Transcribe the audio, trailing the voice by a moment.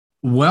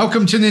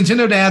Welcome to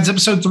Nintendo Dads,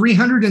 episode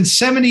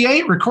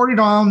 378, recorded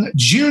on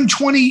June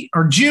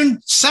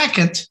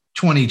 2nd,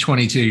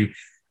 2022.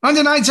 On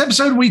tonight's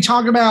episode, we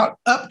talk about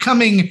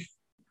upcoming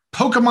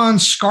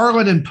Pokemon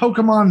Scarlet and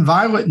Pokemon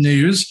Violet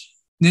news,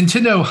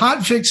 Nintendo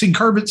hotfixing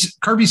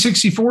Kirby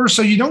 64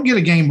 so you don't get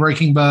a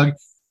game-breaking bug,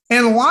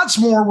 and lots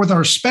more with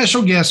our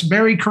special guest,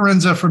 Barry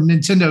Carenza from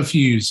Nintendo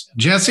Fuse.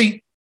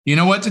 Jesse, you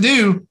know what to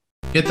do.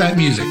 Hit that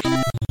music.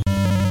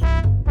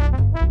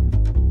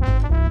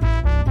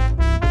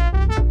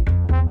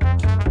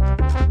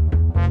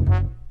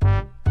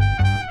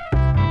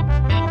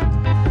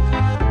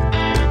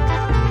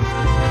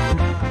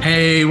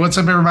 Hey, what's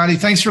up, everybody?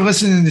 Thanks for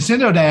listening to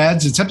Nintendo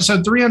Dads. It's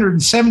episode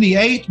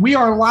 378. We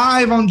are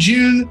live on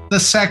June the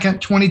 2nd,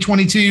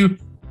 2022,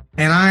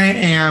 and I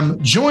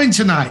am joined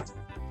tonight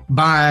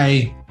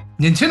by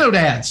Nintendo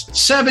Dads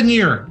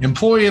 7-year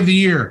Employee of the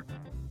Year,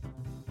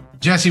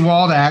 Jesse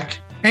Waldack,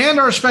 and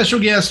our special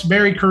guest,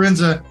 Barry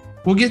Carenza.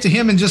 We'll get to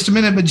him in just a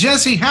minute, but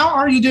Jesse, how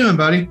are you doing,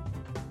 buddy?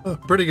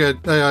 Pretty good.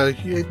 I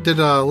did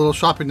a little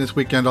shopping this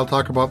weekend. I'll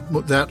talk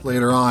about that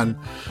later on.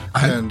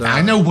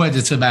 I know what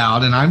it's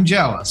about, and I'm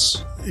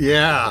jealous.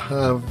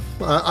 Yeah.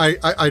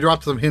 I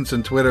dropped some hints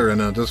in Twitter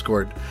and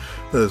Discord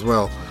as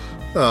well.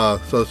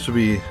 So it should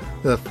be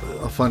a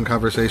fun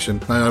conversation.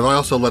 And I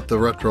also let the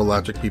Retro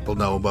Logic people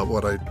know about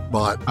what I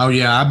bought. Oh,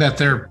 yeah. I bet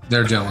they're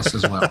jealous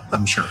as well.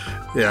 I'm sure.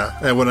 Yeah.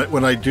 And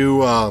when I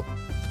do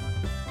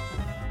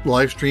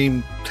live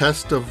stream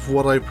test of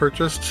what I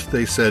purchased,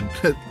 they said,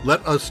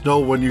 let us know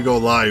when you go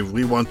live.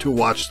 We want to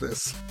watch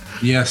this.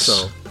 Yes.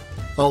 So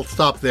I'll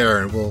stop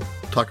there and we'll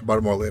talk about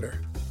it more later.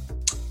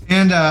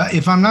 And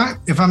if I'm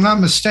not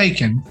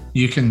mistaken,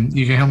 you can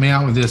help me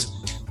out with this.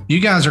 You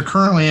guys are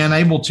currently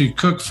unable to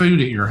cook food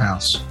at your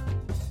house.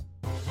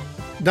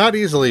 Not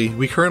easily.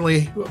 We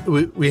currently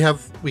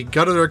we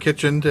gutted our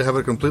kitchen to have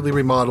it completely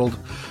remodeled.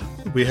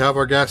 We have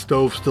our gas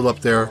stove still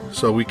up there,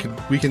 so we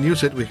can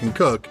use it. We can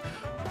cook.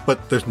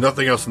 But there's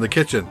nothing else in the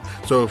kitchen.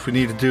 So if we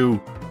need to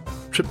do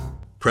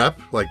prep,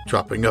 like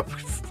chopping up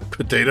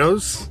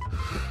potatoes,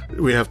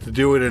 we have to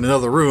do it in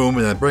another room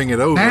and then bring it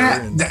over.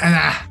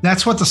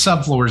 That's what the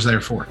subfloor is there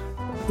for.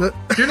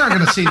 You're not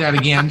going to see that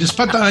again. Just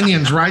put the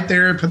onions right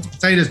there. Put the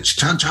potatoes,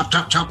 chop, chop,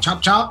 chop, chop,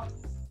 chop, chop.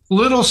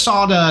 Little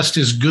sawdust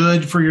is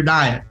good for your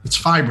diet. It's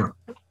fiber.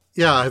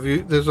 Yeah,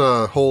 there's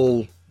a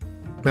whole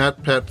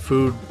Matt Pet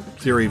food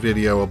theory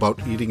video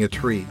about eating a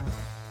tree.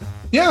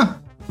 Yeah.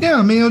 Yeah,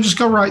 I mean, it'll just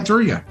go right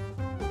through you.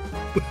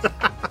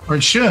 Or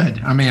it should.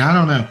 I mean, I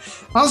don't know.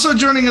 Also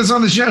joining us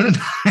on the show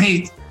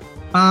tonight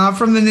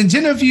from the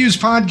Nintendo Fuse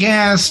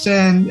podcast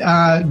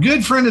and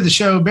good friend of the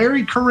show,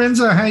 Barry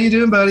Carenza. How you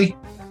doing, buddy?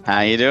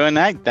 How you doing,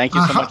 Nick? Thank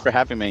you so much for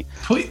having me.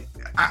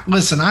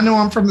 Listen, I know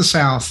I'm from the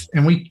South,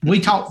 and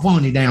we talk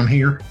funny down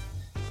here.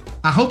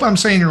 I hope I'm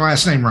saying your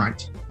last name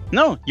right.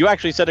 No, you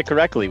actually said it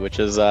correctly, which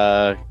is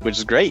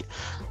great.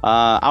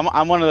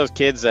 I'm one of those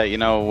kids that,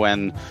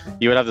 when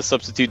you would have the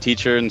substitute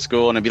teacher in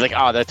school and it'd be like,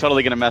 oh, they're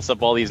totally going to mess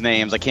up all these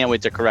names. I can't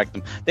wait to correct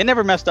them. They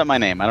never messed up my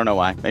name. I don't know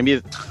why.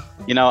 Maybe,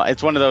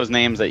 it's one of those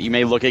names that you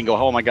may look at and go,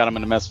 oh my God, I'm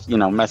going to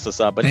mess this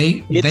up. But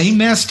they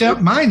messed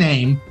up my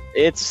name.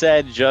 It's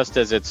said just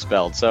as it's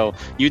spelled. So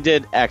you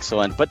did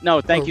excellent. But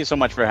no, thank you so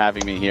much for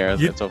having me here.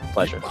 It's a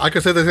pleasure. I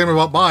could say the same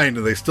about mine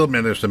and they still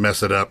managed to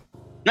mess it up.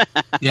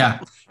 Yeah.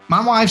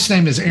 My wife's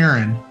name is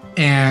Erin.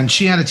 And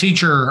she had a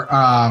teacher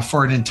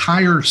for an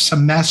entire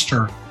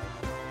semester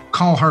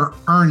call her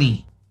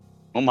Ernie.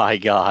 Oh, my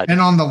God.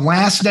 And on the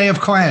last day of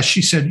class,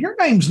 she said, your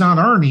name's not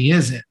Ernie,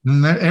 is it?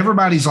 And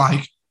everybody's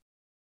like,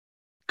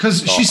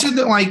 because she said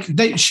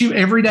that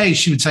every day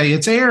she would say,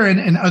 it's Erin.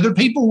 And other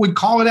people would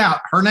call it out.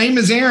 Her name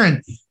is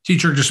Erin.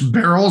 Teacher just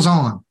barrels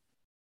on.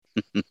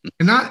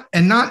 and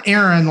not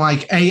Aaron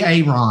like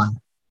Aaron,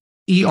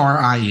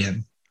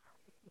 Erin.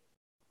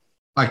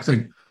 Like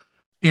the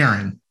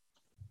Aaron.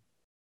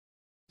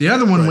 The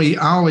other one I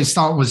always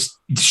thought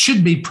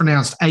should be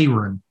pronounced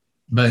Aaron,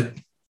 but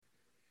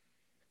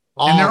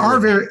and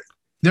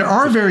there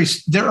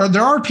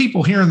are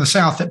people here in the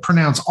South that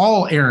pronounce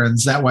all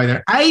Aarons that way.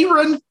 They're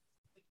Aaron,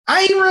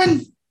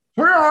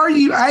 where are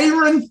you,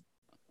 Aaron?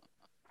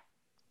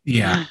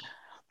 Yeah.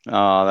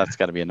 Oh, that's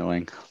got to be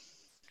annoying.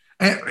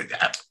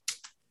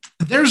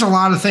 There's a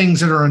lot of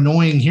things that are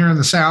annoying here in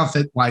the South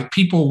that like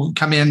people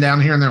come in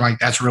down here and they're like,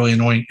 that's really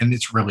annoying, and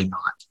it's really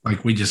not.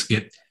 Like we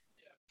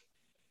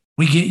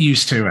get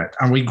used to it,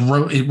 and we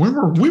grow.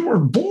 We were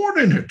born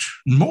in it,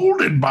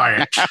 molded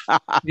by it.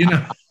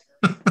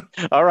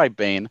 All right,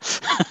 Bane.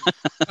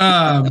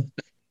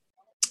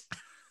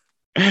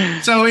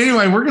 So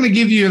anyway, we're going to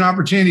give you an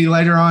opportunity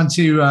later on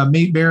to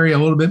meet Barry a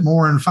little bit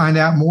more and find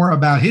out more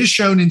about his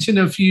show,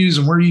 Nintendo Fuse,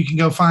 and where you can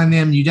go find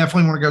them. You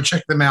definitely want to go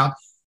check them out.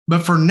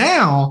 But for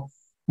now,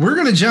 we're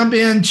going to jump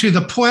into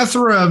the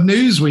plethora of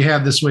news we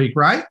have this week,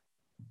 right?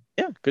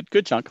 Yeah,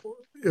 good chunk.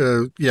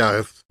 Yeah,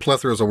 if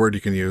plethora is a word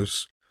you can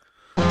use.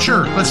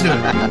 Sure, let's do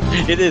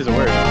it. It is a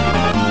word.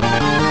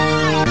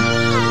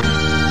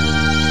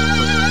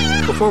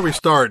 Before we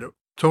start,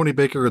 Tony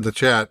Baker in the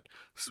chat,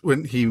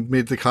 when he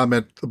made the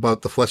comment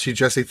about the Fleshy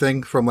Jesse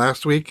thing from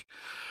last week,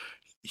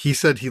 he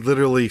said he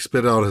literally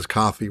spit out his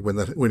coffee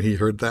when he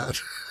heard that.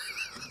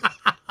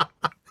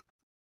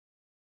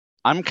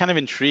 I'm kind of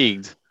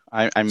intrigued.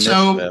 I missed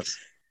this.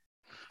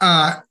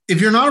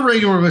 If you're not a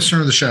regular listener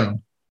of the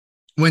show,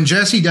 when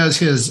Jesse does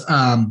his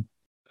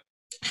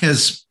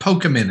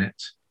Poke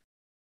Minute,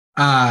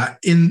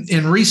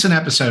 in recent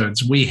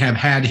episodes, we have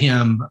had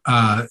him,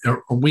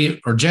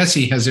 or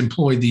Jesse has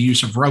employed the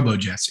use of Robo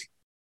Jesse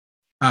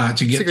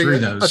to get through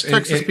those. A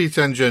text-to-speech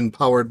engine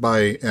powered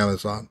by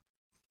Amazon.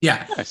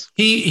 Yeah, Nice.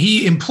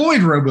 He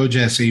employed Robo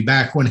Jesse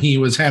back when he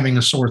was having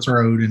a sore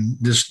throat and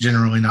just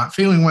generally not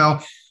feeling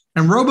well,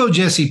 and Robo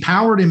Jesse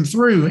powered him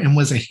through and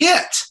was a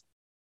hit.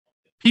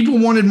 People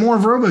wanted more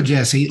of Robo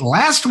Jesse.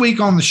 Last week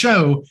on the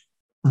show,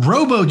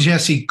 Robo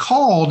Jesse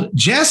called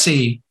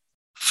Jesse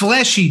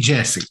Fleshy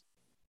Jesse,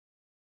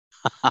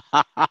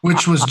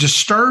 which was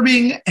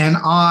disturbing and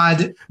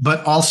odd,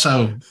 but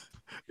also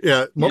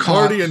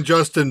Marty and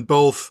Justin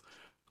both.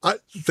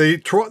 They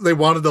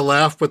wanted to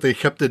laugh, but they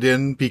kept it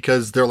in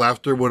because their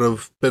laughter would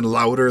have been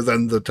louder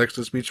than the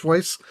text-to-speech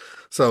voice.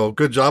 So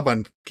good job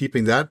on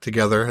keeping that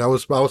together. I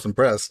was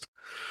impressed.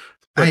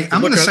 Hey,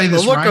 I'm going to say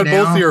this right now. The look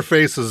on both of your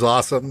faces is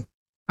awesome.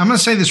 I'm going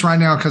to say this right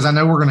now because I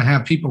know we're going to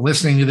have people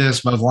listening to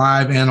this both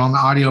live and on the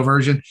audio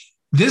version.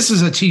 This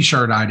is a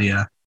T-shirt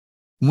idea.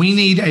 We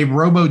need a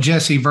Robo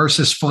Jesse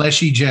versus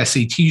Fleshy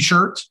Jesse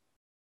T-shirt.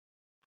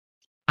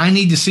 I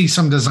need to see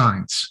some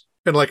designs.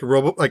 And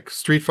like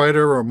Street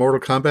Fighter or Mortal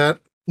Kombat?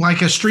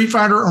 Like a Street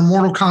Fighter or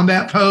Mortal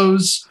Kombat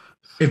pose.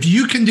 If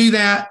you can do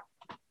that,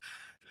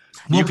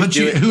 we'll put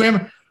you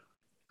whoever.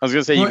 I was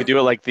gonna say you could do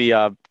it like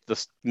the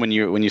when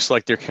you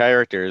select your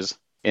characters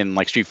in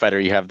like Street Fighter,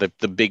 you have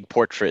the big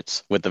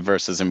portraits with the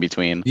verses in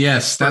between.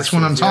 Yes, that's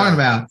what I'm talking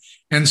about.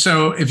 And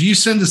so if you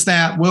send us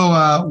that,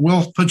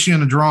 we'll put you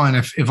in a drawing.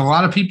 If a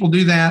lot of people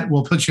do that,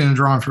 we'll put you in a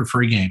drawing for a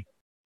free game.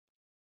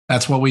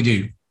 That's what we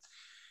do.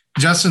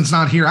 Justin's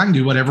not here. I can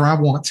do whatever I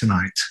want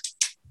tonight.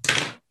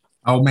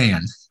 Oh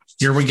man,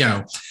 here we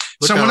go.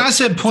 When I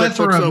said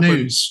plethora of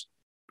news,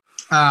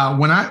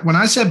 when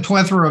I said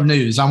plethora of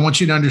news, I want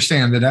you to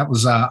understand that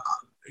was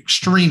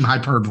extreme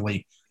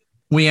hyperbole.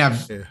 We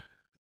have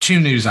 2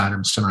 news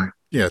items tonight.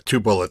 Yeah,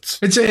 2 bullets.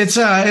 It's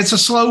a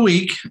slow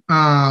week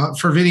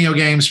for video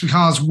games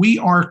because we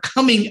are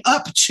coming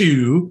up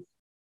to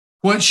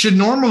what should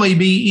normally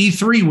be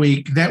E3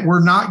 week that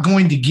we're not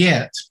going to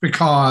get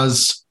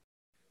because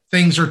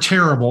things are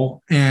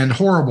terrible and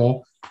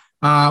horrible.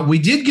 We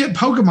did get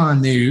Pokemon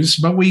news,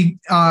 but we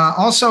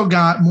also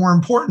got more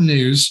important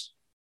news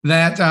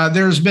that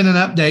there's been an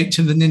update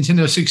to the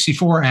Nintendo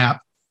 64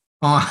 app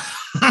on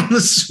the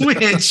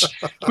Switch,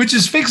 which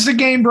has fixed a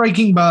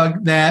game-breaking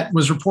bug that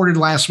was reported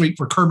last week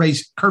for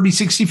Kirby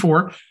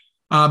 64.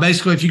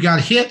 Basically, if you got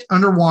hit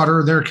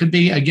underwater, there could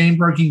be a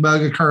game-breaking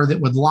bug occur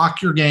that would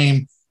lock your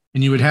game,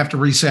 and you would have to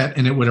reset,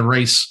 and it would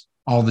erase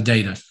all the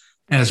data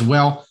as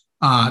well.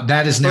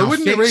 That is now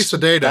wouldn't fixed. Erase the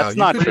data. That's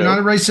not true. Not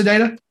erase the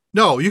data?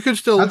 No, you could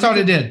still. I thought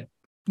it did.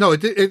 No,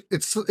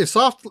 it's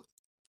soft.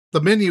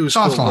 The menu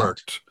Soft still locked.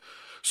 worked.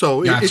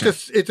 So Gotcha.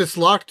 it just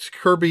locked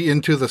Kirby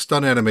into the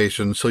stun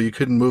animation, so you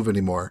couldn't move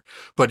anymore.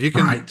 But you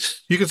can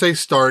say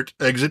start,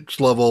 exit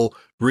level,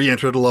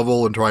 re-enter the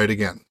level, and try it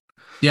again.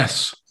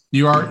 Yes,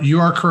 you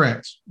are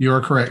correct. You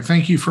are correct.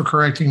 Thank you for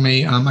correcting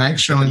me. Actually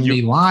showing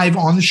me live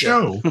on the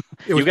show.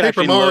 It was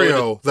Paper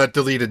Mario that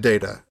deleted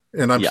data,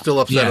 and I'm still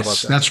upset about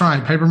that. That's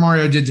right. Paper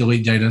Mario did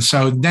delete data.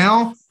 So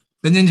now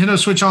the Nintendo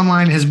Switch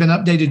Online has been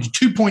updated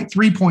to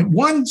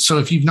 2.3.1. So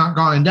if you've not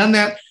gone and done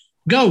that,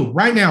 go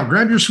right now,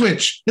 grab your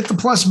Switch, hit the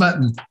plus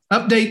button,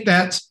 update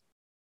that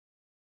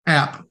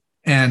app,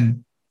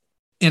 and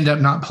end up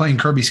not playing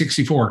Kirby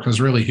 64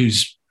 because really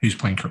who's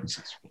playing Kirby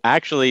 64?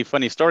 Actually,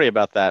 funny story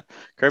about that.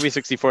 Kirby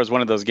 64 is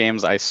one of those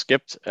games I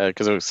skipped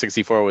because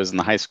 64 was in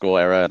the high school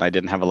era and I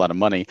didn't have a lot of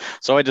money.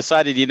 So I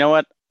decided, you know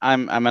what?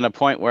 I'm at a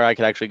point where I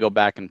could actually go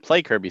back and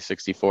play Kirby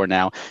 64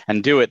 now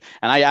and do it.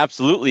 And I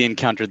absolutely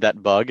encountered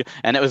that bug.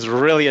 And it was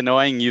really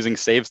annoying using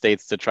save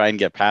states to try and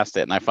get past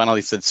it. And I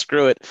finally said,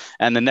 screw it.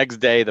 And the next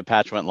day, the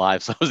patch went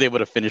live. So I was able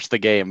to finish the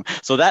game.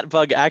 So that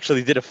bug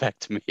actually did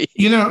affect me.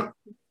 You know,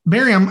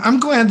 Barry, I'm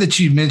glad that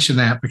you mentioned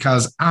that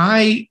because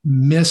I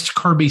missed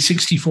Kirby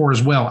 64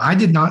 as well. I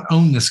did not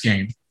own this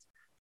game,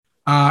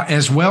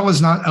 as well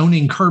as not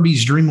owning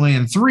Kirby's Dream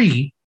Land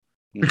 3.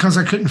 Because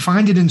I couldn't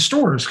find it in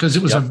stores because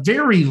it was a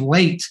very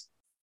late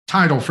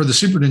title for the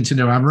Super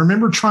Nintendo. I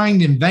remember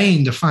trying in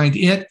vain to find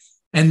it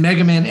and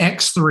Mega Man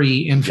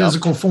X3 in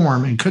physical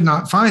form and could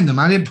not find them.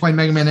 I didn't play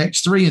Mega Man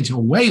X3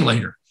 until way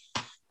later.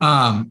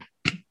 But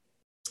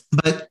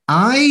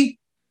I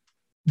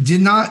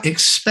did not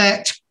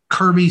expect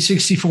Kirby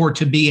 64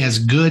 to be as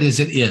good as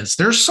it is.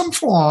 There's some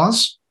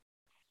flaws.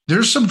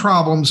 There's some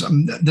problems.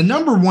 The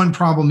number one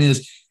problem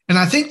is, and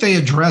I think they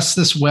address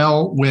this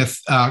well with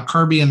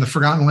Kirby and the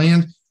Forgotten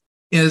Land,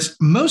 is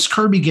most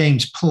Kirby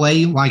games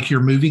play like you're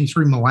moving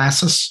through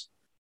molasses.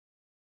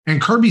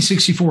 And Kirby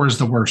 64 is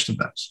the worst of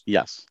those.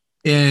 Yes.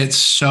 It's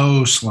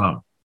so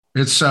slow.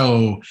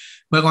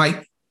 But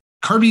like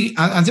Kirby,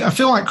 I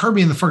feel like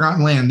Kirby in the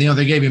Forgotten Land,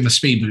 they gave him a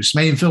speed boost,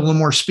 made him feel a little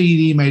more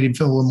speedy, made him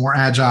feel a little more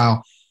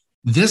agile.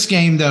 This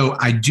game, though,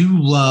 I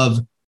do love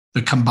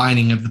the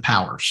combining of the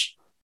powers.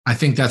 I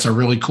think that's a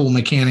really cool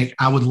mechanic.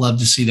 I would love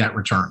to see that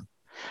return.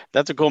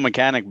 That's a cool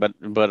mechanic, but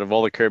of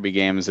all the Kirby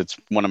games, it's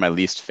one of my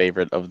least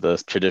favorite of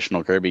the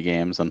traditional Kirby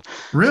games. And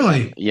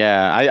really,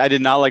 yeah, I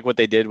did not like what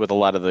they did with a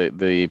lot of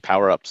the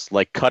power ups.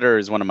 Like Cutter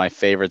is one of my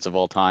favorites of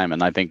all time,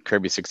 and I think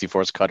Kirby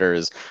 64's Cutter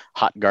is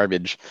hot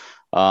garbage.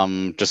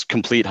 Just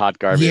complete hot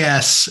garbage.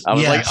 Yes, I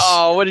was like,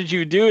 oh, what did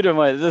you do to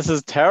my? This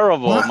is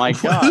terrible. My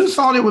God, who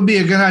thought it would be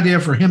a good idea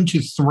for him to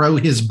throw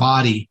his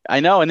body? I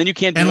know, and then you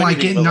can't do and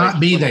like it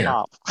not be there.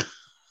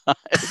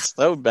 It's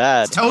so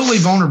bad. It's totally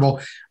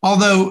vulnerable.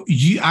 Although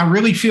I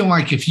really feel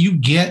like if you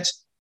get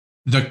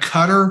the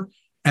Cutter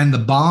and the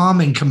bomb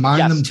and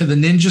combine them to the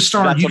Ninja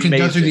Star, you can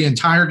go through the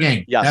entire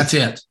game. Yes. That's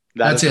it.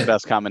 That's the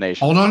best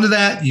combination. Hold on to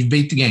that. You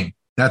beat the game.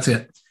 That's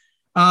it.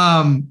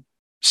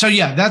 So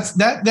yeah,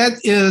 that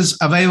is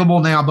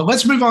available now. But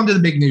let's move on to the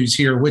big news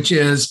here, which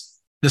is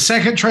the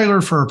second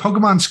trailer for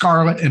Pokemon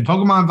Scarlet and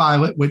Pokemon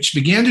Violet, which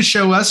began to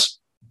show us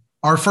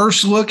our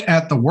first look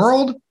at the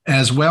world,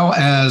 as well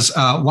as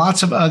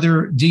lots of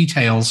other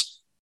details.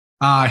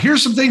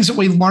 Here's some things that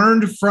we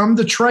learned from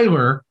the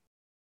trailer.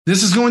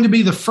 This is going to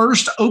be the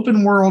first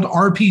open world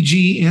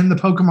RPG in the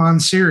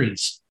Pokemon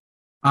series.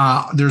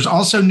 There's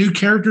also new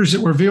characters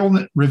that were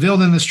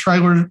revealed in this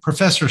trailer,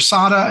 Professor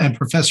Sada and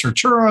Professor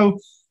Turo,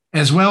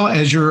 as well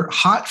as your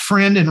hot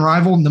friend and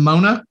rival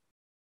Nemona.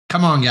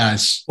 Come on,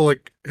 guys. Well,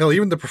 like hell,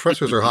 even the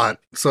professors are hot.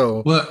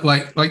 So,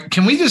 like,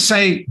 can we just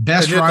say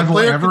best rival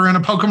ever in a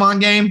Pokemon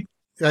game?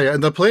 Yeah,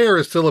 and the player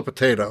is still a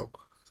potato,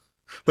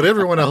 but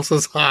everyone else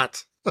is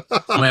hot.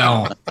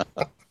 Well,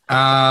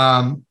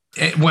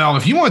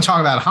 if you want to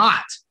talk about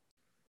hot,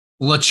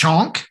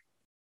 Lechonk.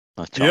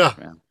 Yeah.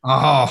 Man.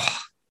 Oh,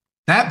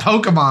 that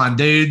Pokemon,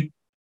 dude.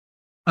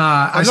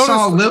 I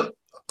saw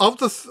of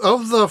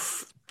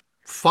the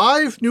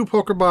 5 new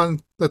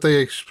Pokemon that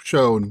they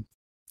shown,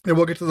 and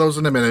we'll get to those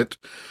in a minute.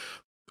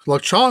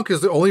 Lechonk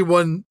is the only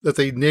one that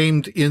they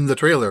named in the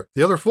trailer.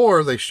 The other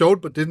 4 they showed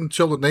but didn't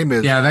show the name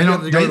is. Yeah, they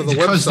don't go to the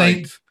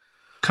website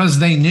because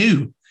they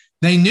knew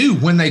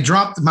when they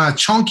dropped my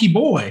Chonky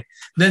boy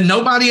that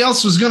nobody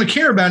else was going to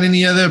care about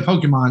any other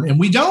Pokemon, and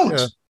we don't.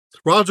 Yeah.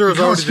 Roger has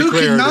already declared.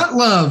 Who cannot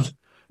love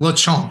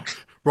Lechonk?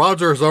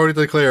 Roger has already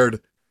declared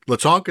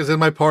Lechonk is in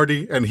my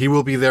party, and he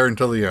will be there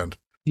until the end.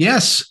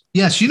 Yes.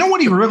 You know what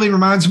he really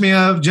reminds me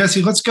of,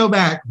 Jesse? Let's go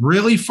back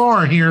really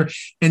far here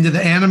into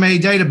the anime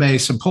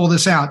database and pull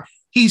this out.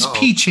 He's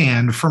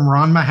Peachan from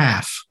Ranma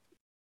Half.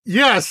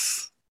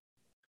 Yes.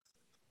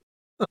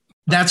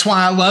 That's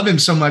why I love him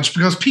so much,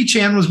 because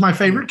Peachan was my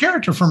favorite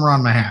character from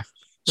Ranma Half.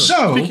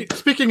 So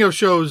speaking of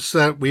shows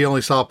that we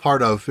only saw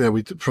part of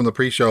from the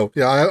pre-show,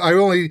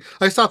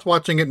 I stopped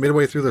watching it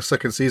midway through the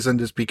second season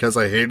just because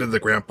I hated the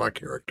grandpa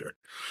character.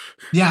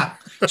 Yeah.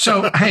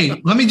 So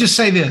hey, let me just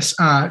say this: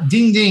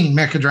 Ding Ding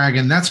Mecha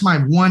Dragon. That's my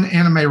one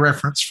anime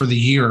reference for the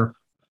year.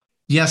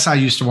 Yes, I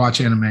used to watch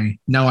anime.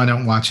 No, I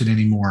don't watch it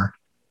anymore.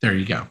 There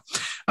you go.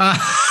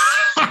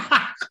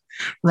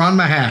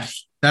 Ranma Half.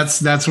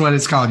 That's what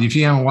it's called. If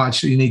you haven't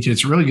watched it, you need to.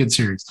 It's a really good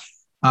series.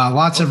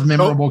 Lots of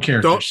memorable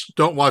characters.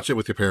 Don't watch it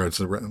with your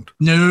parents around.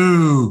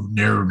 No.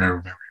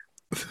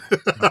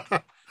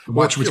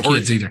 Watch with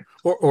kids either.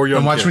 Or young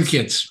Don't watch kids. with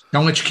kids.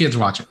 Don't let your kids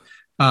watch it.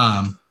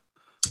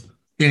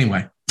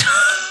 Anyway.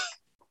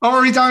 What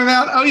were we talking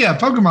about? Oh, yeah,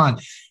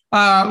 Pokemon.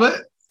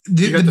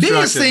 The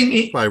biggest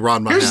thing... By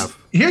Ranma Half.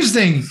 Here's the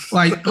thing.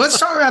 Like, let's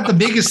talk about the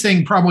biggest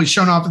thing probably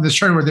shown off in this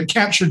trailer that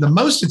captured the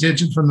most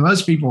attention from the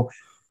most people,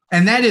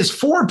 and that is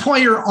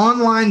 4-player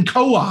online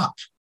co-op.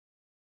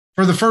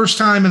 For the first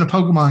time in a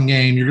Pokemon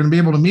game, you're going to be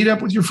able to meet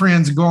up with your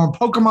friends and go on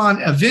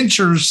Pokemon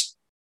adventures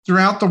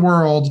throughout the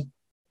world.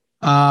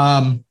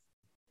 I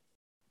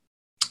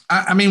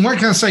mean, what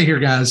can I say here,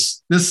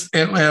 guys?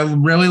 It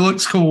really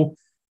looks cool.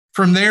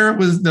 From there, it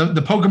was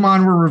the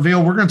Pokemon were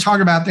revealed. We're going to talk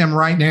about them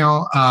right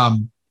now.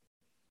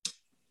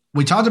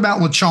 We talked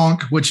about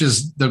Lechonk, which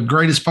is the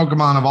greatest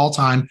Pokemon of all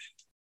time.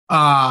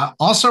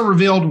 Also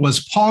revealed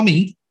was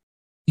Palmy,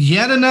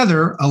 yet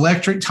another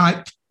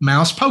electric-type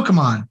mouse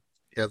Pokemon.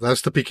 Yeah,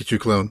 that's the Pikachu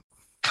clone.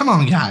 Come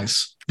on,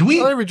 guys.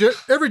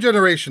 Every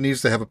generation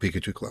needs to have a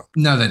Pikachu clone.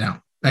 No, they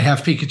don't. They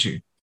have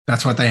Pikachu.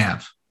 That's what they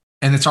have.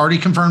 And it's already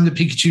confirmed that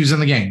Pikachu's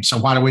in the game. So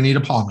why do we need a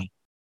Palmy?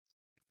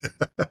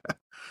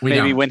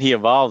 Maybe when he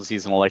evolves,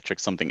 he's an electric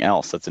something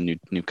else. That's a new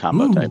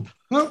combo type.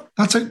 Well,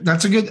 that's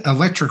a good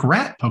electric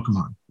rat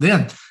Pokemon.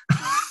 Then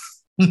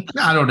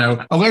I don't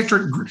know.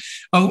 Electric.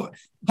 Oh,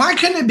 why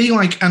couldn't it be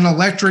like an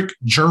electric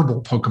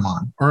gerbil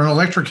Pokemon or an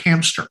electric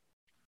hamster?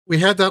 We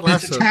had that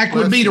last. Its attack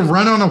would be to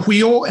run on a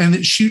wheel, and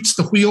it shoots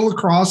the wheel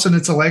across, and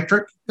it's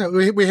electric. Yeah,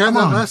 we had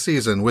that last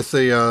season with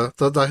the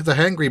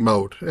hangry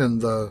mode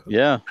and the.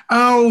 Yeah.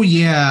 Oh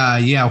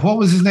yeah. What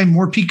was his name?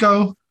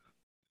 Morpeko.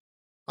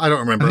 I don't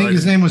remember. I think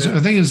his name was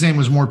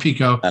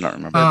Morpeko. I don't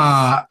remember.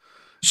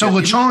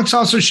 Lechonk's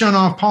also shown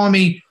off.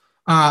 Palmy,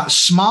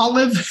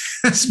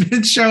 Smoliv has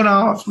been shown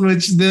off,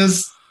 which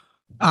this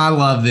I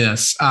love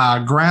this.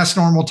 Grass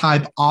normal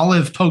type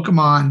olive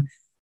Pokemon,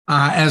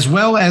 as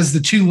well as the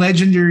two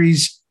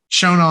legendaries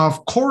shown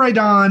off,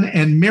 Koraidon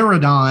and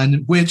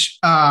Miradon, which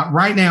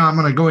right now I'm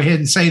going to go ahead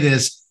and say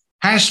this.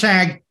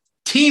 Hashtag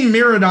Team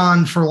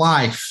Miradon for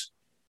life.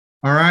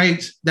 All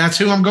right. That's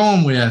who I'm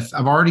going with.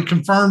 I've already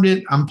confirmed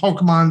it. I'm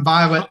Pokemon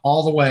Violet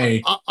all the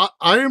way.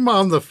 I'm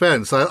on the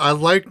fence. I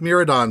like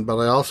Miradon, but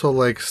I also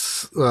like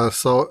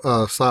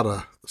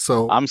Sada.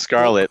 So I'm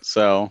Scarlet,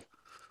 so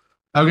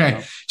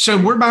okay. So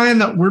we're buying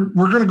we're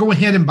going to go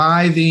ahead and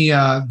buy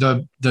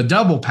the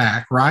double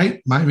pack,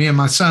 right? Me and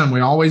my son,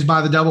 we always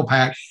buy the double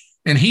pack.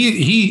 And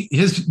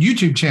his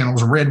YouTube channel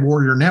is Red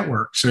Warrior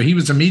Network. So he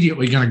was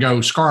immediately going to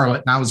go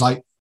Scarlet. And I was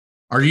like,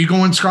 are you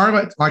going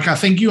Scarlet? Like, I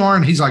think you are.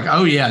 And he's like,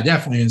 oh, yeah,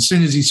 definitely. And as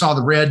soon as he saw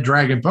the red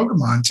dragon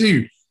Pokemon,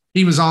 too,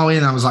 he was all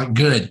in. I was like,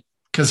 good,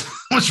 because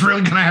I was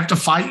really going to have to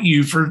fight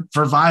you for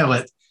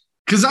Violet.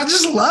 Because I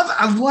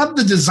love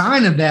the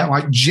design of that,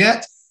 like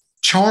jet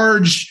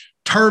charged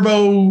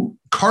turbo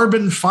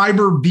carbon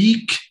fiber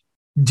beak,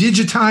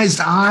 digitized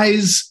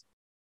eyes,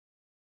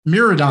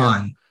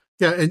 Miradon.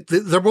 Yeah, and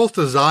they're both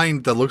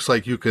designed that looks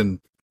like you can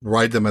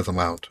ride them as a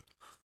mount.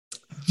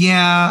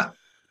 Yeah.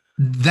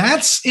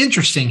 That's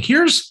interesting.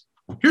 Here's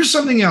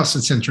something else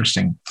that's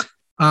interesting.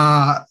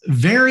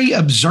 Very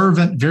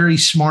observant, very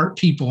smart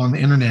people on the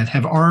internet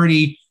have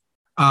already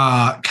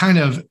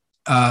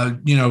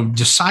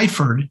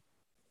deciphered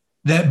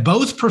that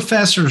both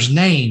professors'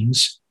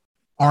 names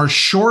are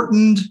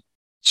shortened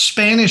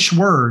Spanish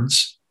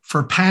words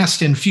for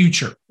past and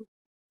future.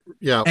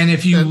 Yeah. And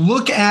if you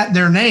look at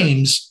their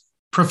names,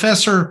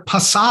 Professor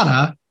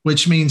Pasada,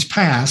 which means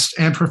past,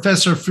 and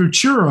Professor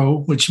Futuro,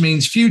 which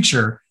means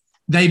future,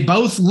 they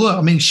both look,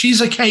 I mean,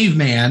 she's a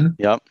caveman,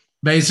 yep,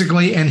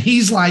 basically, and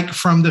he's like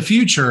from the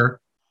future.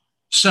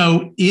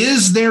 So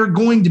is there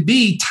going to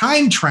be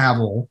time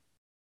travel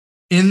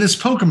in this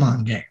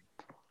Pokemon game?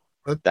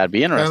 That'd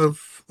be interesting.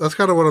 That's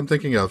kind of what I'm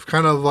thinking of.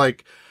 Kind of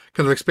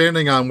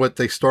expanding on what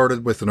they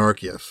started with in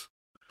Arceus.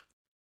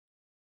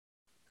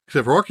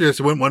 Except for Arceus,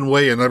 it went one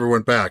way and never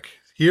went back.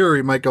 Here,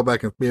 you might go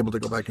back and be able to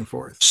go back and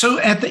forth. So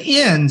at the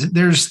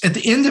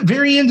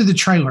very end of the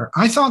trailer,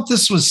 I thought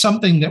this was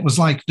something that was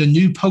like the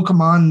new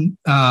Pokemon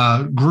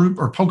group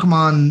or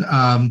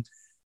Pokemon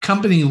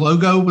company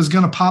logo was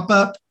going to pop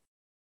up.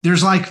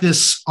 There's like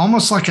this,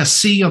 almost like a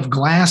sea of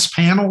glass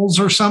panels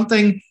or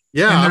something.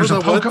 Yeah, and there's I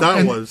don't know what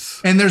that was.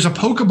 And there's a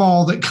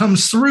Pokeball that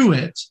comes through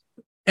it,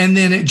 and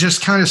then it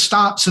just kind of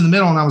stops in the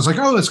middle. And I was like,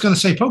 oh, it's going to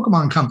say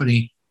Pokemon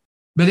Company.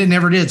 But it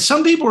never did.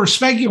 Some people are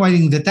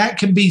speculating that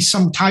could be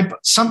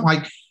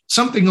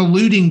something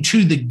alluding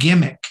to the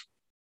gimmick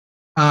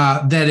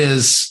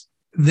that's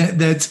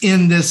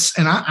in this.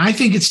 And I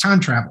think it's time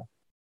travel.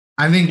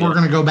 I think we're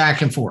going to go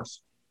back and forth.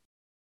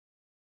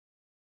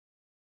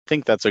 I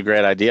think that's a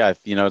great idea.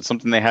 It's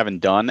something they haven't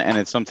done, and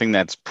it's something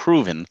that's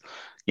proven,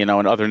 in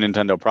other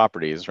Nintendo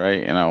properties,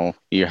 right?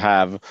 You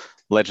have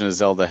Legend of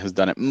Zelda has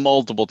done it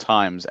multiple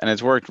times, and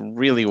it's worked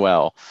really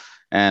well.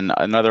 And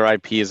another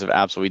IPs have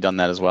absolutely done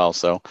that as well.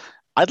 So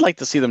I'd like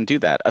to see them do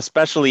that,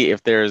 especially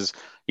if there's,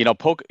 the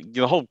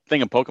whole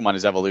thing of Pokemon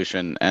is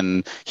evolution,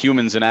 and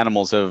humans and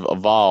animals have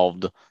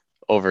evolved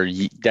over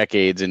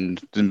decades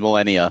and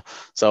millennia.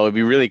 So it'd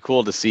be really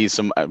cool to see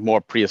some more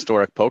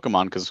prehistoric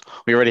Pokemon, because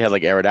we already had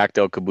like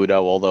Aerodactyl,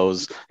 Kabuto, all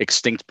those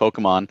extinct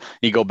Pokemon.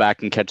 You go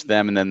back and catch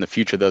them, and then in the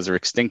future those are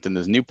extinct, and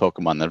there's new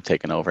Pokemon that have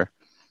taken over.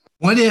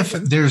 What if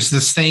there's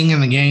this thing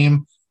in the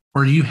game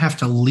where you have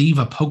to leave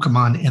a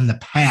Pokemon in the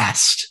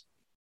past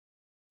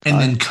and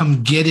then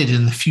come get it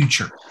in the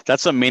future?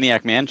 That's some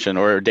Maniac Mansion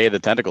or Day of the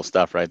Tentacle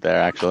stuff right there,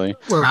 actually.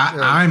 Well,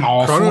 I'm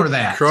all for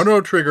that.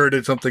 Chrono Trigger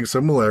did something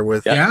similar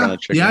with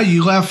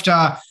you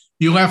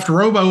left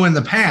Robo in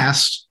the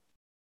past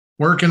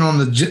working on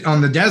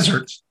the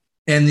desert,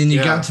 and then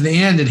you got to the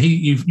end, and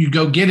you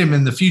go get him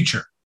in the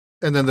future.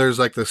 And then there's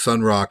like the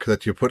Sunrock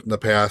that you put in the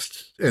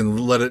past and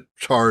let it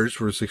charge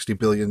for 60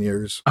 billion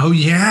years. Oh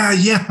yeah,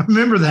 I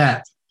remember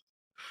that.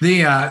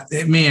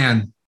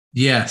 Man,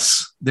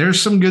 yes,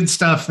 there's some good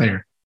stuff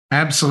there.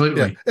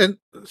 Absolutely. Yeah. And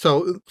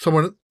so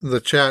someone in the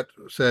chat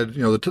said,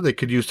 they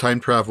could use time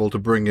travel to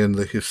bring in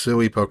the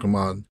Hisui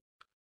Pokemon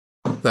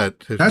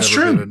that has That's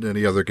never true. been in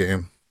any other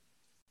game.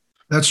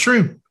 That's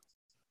true.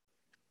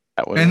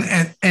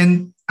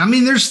 And I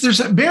mean, there's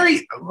a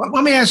very.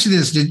 Let me ask you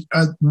this: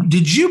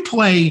 Did you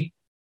play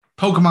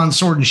Pokemon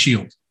Sword and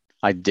Shield?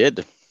 I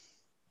did.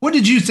 What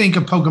did you think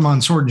of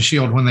Pokemon Sword and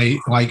Shield when they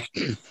like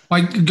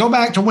go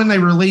back to when they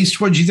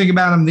released? What did you think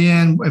about them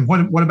then, and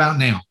what about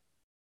now?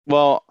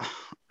 Well,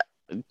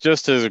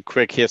 just as a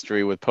quick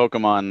history with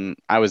Pokemon,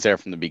 I was there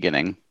from the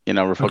beginning. We're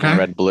Pokemon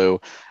Red, Blue.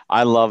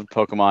 I loved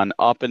Pokemon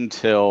up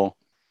until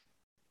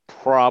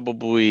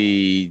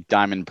probably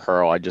Diamond,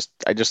 Pearl. I just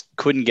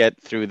couldn't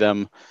get through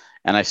them.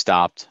 and I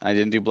stopped. I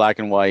didn't do black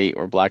and white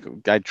or black.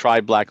 I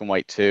tried black and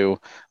white 2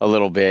 a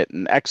little bit,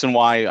 and X and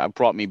Y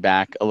brought me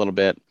back a little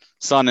bit.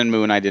 Sun and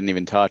Moon I didn't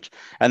even touch,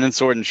 and then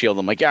Sword and Shield.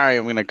 I'm like, all right,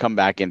 I'm gonna come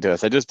back into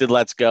this. I just did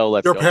Let's Go.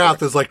 Your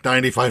path is like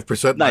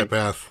 95% my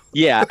path.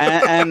 Yeah,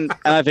 and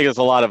I think it's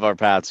a lot of our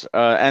paths.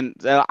 And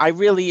I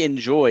really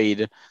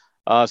enjoyed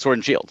Sword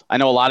and Shield. I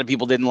know a lot of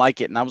people didn't like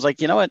it, and I was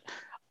like, you know what?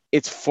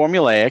 It's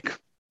formulaic,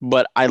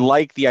 but I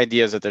like the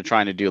ideas that they're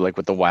trying to do, like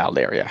with the wild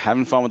area.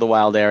 Having fun with the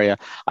wild area.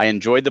 I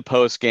enjoyed the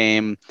post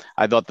game.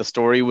 I thought the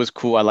story was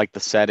cool. I liked the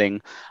setting.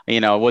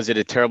 Was it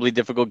a terribly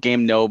difficult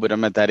game? No, but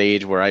I'm at that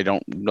age where I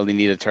don't really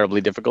need a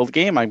terribly difficult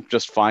game. I'm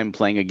just fine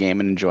playing a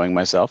game and enjoying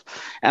myself.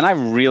 And I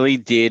really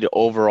did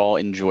overall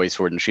enjoy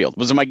Sword and Shield.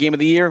 Was it my game of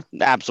the year?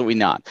 Absolutely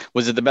not.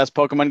 Was it the best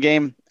Pokemon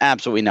game?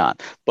 Absolutely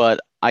not. But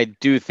I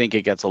do think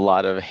it gets a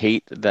lot of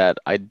hate that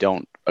I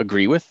don't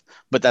agree with.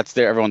 But that's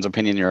everyone's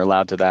opinion. You're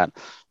allowed to that.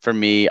 For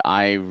me,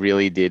 I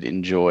really did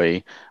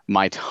enjoy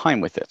my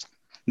time with it.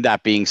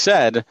 That being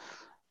said,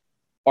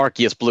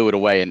 Arceus blew it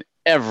away in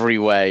every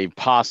way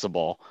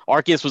possible.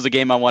 Arceus was the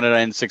game I wanted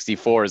on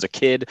N64 as a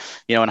kid.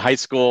 In high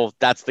school,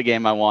 that's the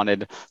game I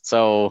wanted.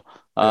 So,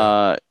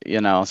 Sword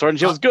and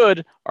Shield was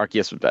good.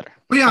 Arceus was better.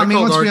 Well, yeah,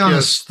 let's be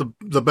honest.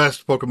 The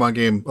best Pokemon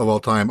game of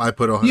all time. I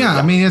put 100.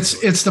 Yeah,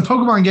 it's the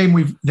Pokemon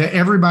game that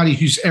everybody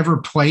who's ever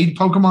played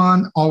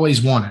Pokemon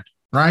always wanted,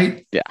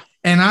 right? Yeah.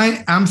 And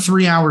I'm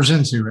 3 hours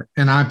into it,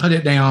 and I put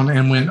it down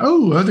and went,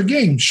 oh, other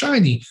game,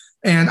 shiny,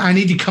 and I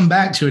need to come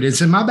back to it. It's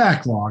in my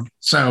backlog.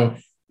 So,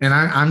 and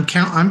I'm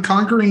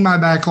conquering my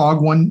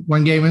backlog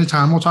one game at a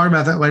time. We'll talk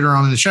about that later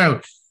on in the show.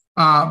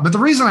 But the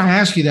reason I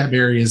ask you that,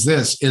 Barry, is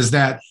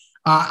that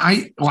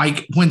I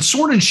like when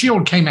Sword and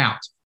Shield came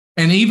out,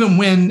 and even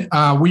when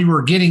we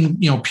were getting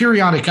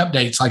periodic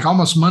updates, like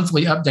almost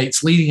monthly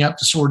updates leading up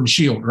to Sword and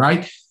Shield,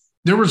 right?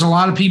 There was a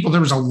lot of people. There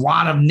was a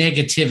lot of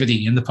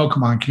negativity in the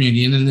Pokemon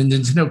community and in the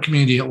Nintendo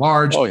community at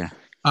large. Oh yeah,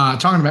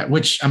 talking about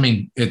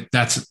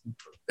that's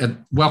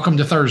welcome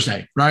to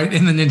Thursday, right?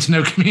 In the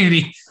Nintendo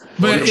community,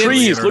 but the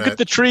trees. Look at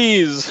the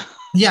trees.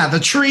 Yeah, the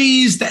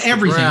trees, the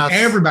everything.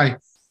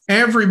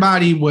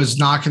 Everybody was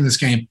knocking this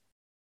game.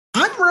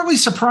 I'm really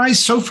surprised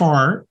so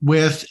far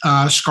with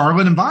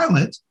Scarlet and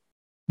Violet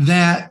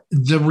that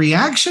the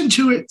reaction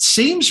to it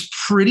seems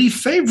pretty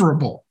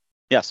favorable.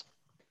 Yes.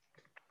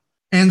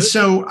 And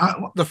so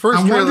the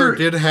first trailer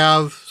did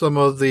have some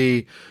of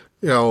the,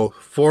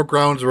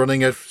 foregrounds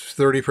running at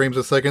 30 frames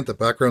a second, the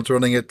backgrounds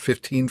running at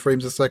 15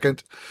 frames a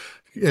second.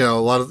 A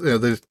lot of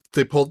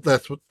they pulled they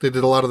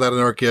did a lot of that in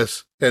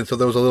Arceus, and so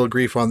there was a little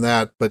grief on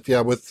that. But yeah,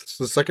 with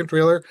the second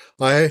trailer,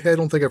 I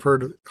don't think I've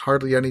heard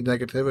hardly any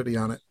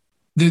negativity on it.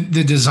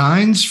 The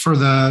designs for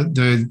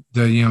the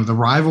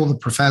rival, the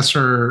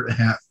professor.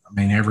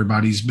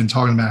 Everybody's been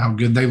talking about how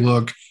good they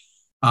look.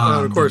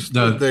 Of course,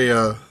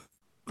 the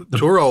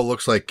Turo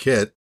looks like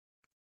Kit.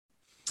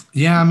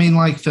 Yeah,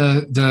 like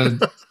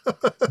the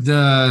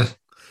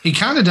he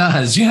kind of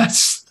does.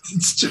 Yes,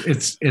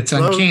 it's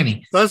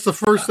uncanny. That's the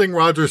first thing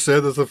Roger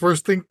said. That's the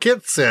first thing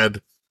Kit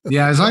said.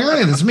 Yeah, it's like,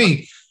 hey, that's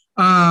me.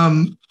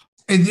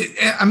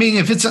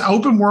 If it's an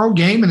open world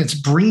game and it's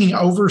bringing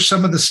over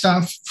some of the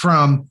stuff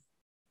from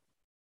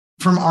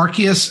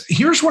Arceus,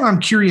 here's what I'm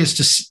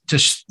curious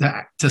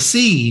to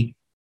see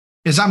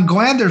is I'm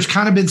glad there's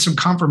kind of been some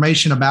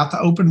confirmation about the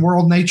open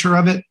world nature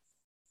of it.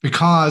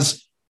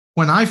 Because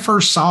when I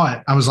first saw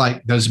it, I was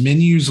like, those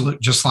menus look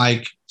just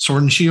like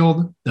Sword and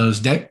Shield. Those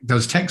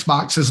text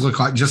boxes look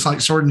just like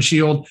Sword and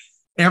Shield.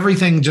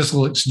 Everything just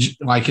looks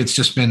like it's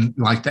just been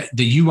like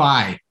the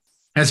UI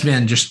has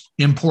been just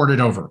imported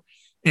over.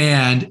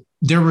 And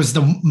there was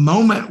the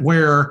moment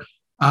where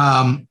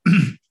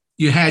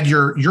you had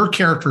your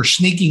character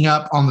sneaking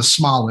up on the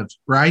Smoliv,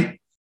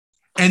 right?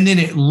 And then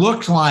it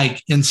looked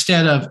like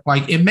instead of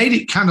it made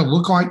it kind of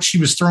look like she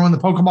was throwing the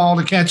Pokeball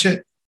to catch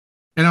it.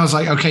 And I was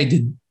like, okay,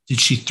 did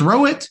she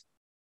throw it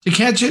to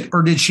catch it,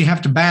 or did she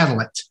have to battle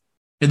it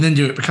and then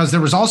do it? Because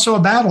there was also a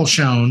battle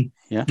shown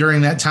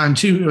during that time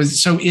too.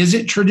 So is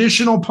it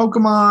traditional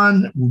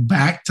Pokemon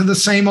back to the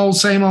same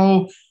old,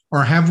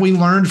 or have we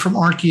learned from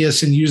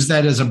Arceus and used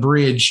that as a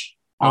bridge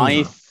over?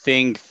 I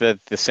think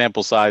that the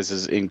sample size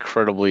is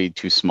incredibly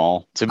too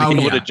small to be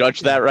able to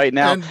judge that right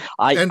now.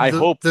 I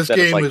hope this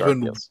game has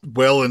been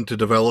well into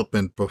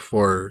development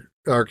before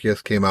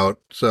Arceus came out.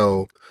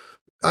 So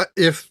I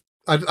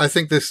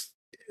think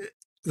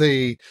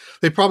they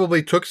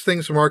probably took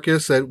things from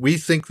Arceus that we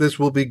think this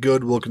will be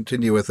good, we'll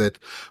continue with it.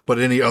 But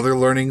any other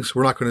learnings,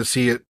 we're not going to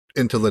see it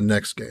until the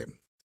next game.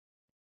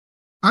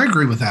 I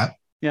agree with that.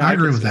 Yeah, I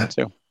agree with that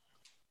too.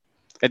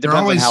 It They're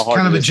always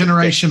kind of a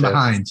generation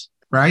behind,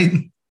 right?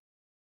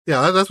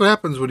 Yeah, that's what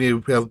happens when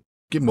you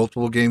get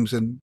multiple games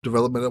in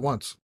development at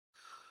once.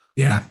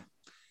 Yeah.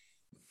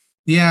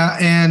 Yeah,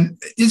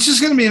 and it's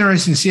just going to be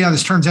interesting to see how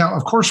this turns out.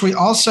 Of course, we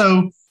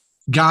also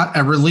got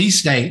a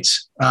release date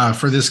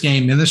for this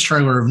game in this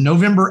trailer of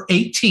November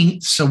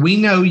 18th. So we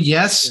know,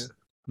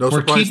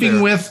 we're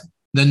keeping with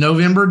the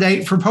November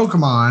date for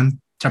Pokemon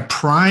to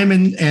prime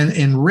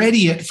and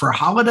ready it for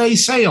holiday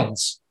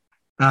sales,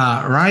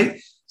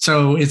 right?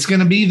 So it's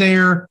going to be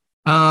there.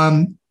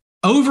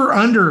 Over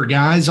under,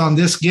 guys, on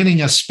this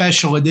getting a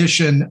special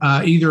edition,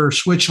 either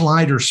Switch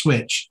Lite or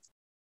Switch.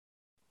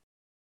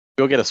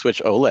 Go get a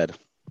Switch OLED.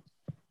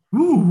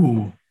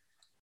 Ooh.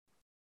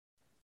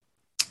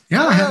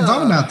 Yeah, I hadn't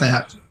thought about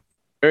that.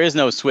 There is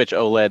no Switch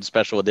OLED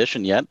special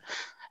edition yet.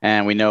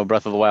 And we know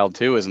Breath of the Wild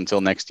 2 is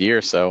until next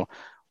year, so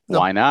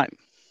why not?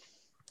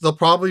 There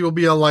probably will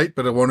be a Lite,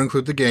 but it won't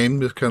include the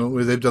game. It's kind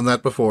of, they've done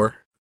that before.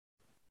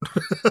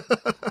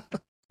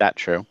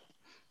 That's true.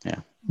 Yeah.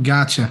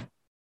 Gotcha.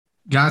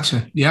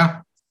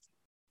 Yeah.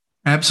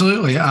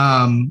 Absolutely.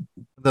 Then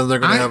they're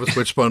going to have a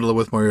Switch bundle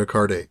with Mario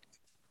Kart 8.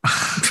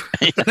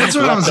 That's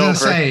what I was going to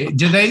say.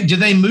 Do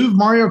they move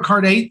Mario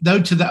Kart 8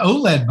 though to the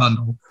OLED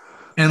bundle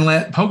and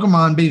let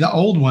Pokemon be the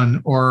old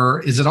one,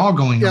 or is it all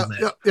going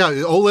OLED? Yeah.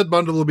 The OLED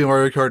bundle will be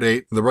Mario Kart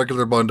 8. And the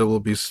regular bundle will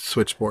be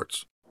Switch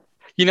Sports.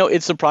 You know,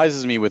 it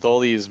surprises me with all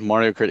these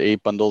Mario Kart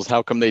 8 bundles.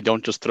 How come they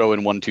don't just throw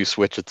in 1-2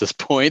 Switch at this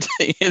point?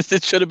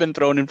 It should have been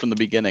thrown in from the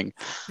beginning.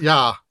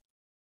 Yeah.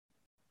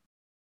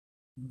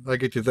 I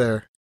get you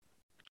there.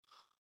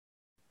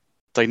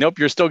 It's like, nope,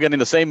 you're still getting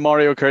the same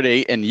Mario Kart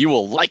 8 and you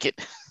will like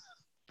it.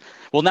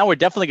 Well, now we're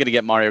definitely going to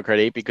get Mario Kart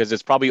 8 because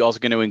it's probably also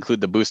going to include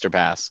the booster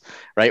pass,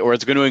 right? Or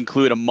it's going to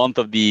include a month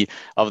of the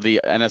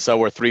NSO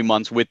or 3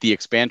 months with the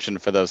expansion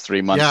for those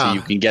 3 months, so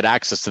you can get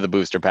access to the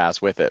booster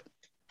pass with it.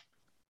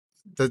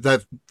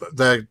 That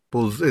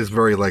is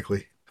very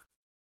likely.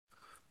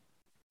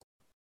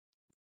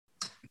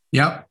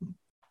 Yep.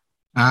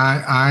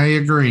 I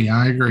agree.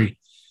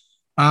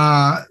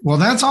 Well,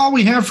 that's all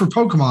we have for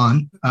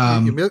Pokemon.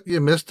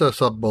 You missed a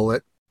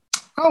sub-bullet.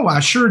 Oh, I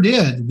sure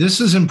did. This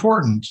is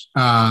important.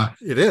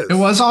 It is. It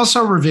was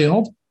also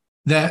revealed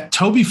that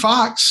Toby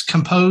Fox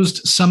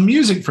composed some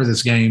music for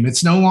this game.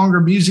 It's no longer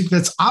music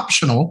that's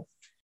optional.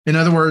 In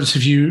other words,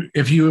 if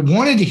you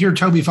wanted to hear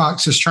Toby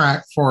Fox's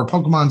track for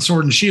Pokemon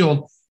Sword and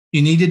Shield,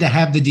 you needed to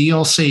have the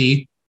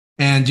DLC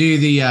and do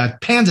the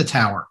Panda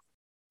Tower.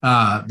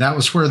 That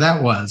was where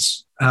that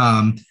was.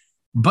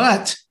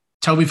 But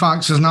Toby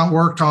Fox has not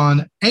worked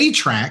on a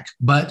track,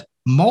 but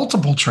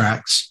multiple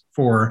tracks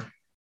for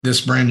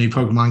this brand new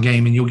Pokemon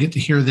game, and you'll get to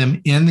hear them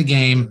in the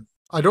game.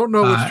 I don't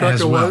know which track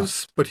it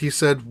was, but he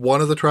said one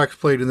of the tracks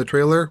played in the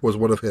trailer was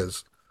one of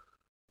his.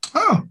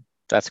 Oh,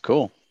 that's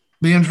cool.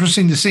 Be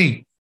interesting to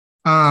see.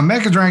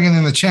 Mecha Dragon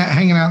in the chat,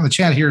 hanging out in the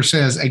chat here,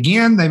 says,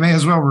 again, they may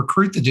as well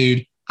recruit the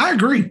dude. I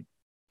agree.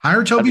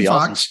 Hire Toby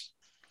Fox,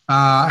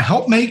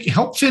 awesome.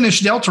 Help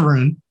finish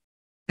Deltarune,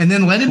 and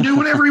then let him do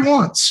whatever he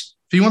wants.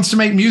 If he wants to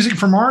make music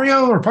for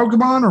Mario or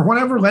Pokemon or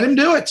whatever, let him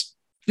do it.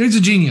 Dude's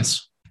a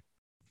genius.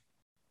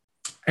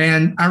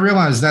 And I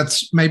realize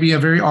that's maybe a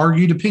very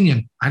argued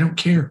opinion. I don't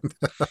care.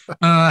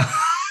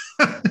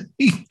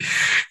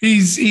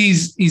 He's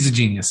a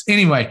genius.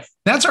 Anyway,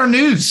 that's our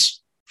news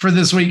for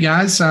this week,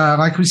 guys.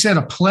 Like we said,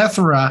 a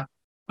plethora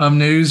of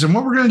news. And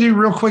what we're going to do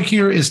real quick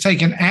here is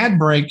take an ad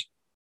break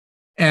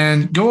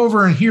and go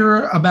over and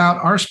hear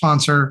about our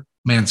sponsor,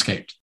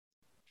 Manscaped.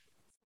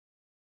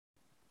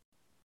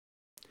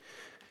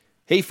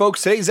 Hey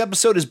folks, today's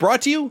episode is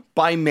brought to you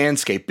by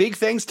Manscaped. Big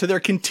thanks to their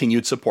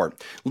continued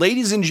support.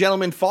 Ladies and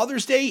gentlemen,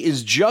 Father's Day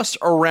is just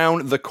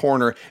around the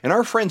corner, and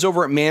our friends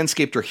over at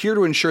Manscaped are here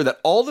to ensure that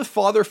all the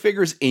father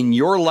figures in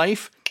your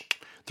life,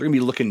 they're going to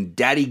be looking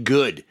daddy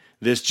good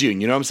this June.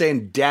 You know what I'm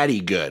saying?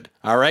 Daddy good.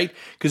 All right?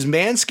 Because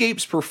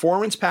Manscaped's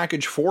Performance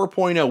Package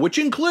 4.0, which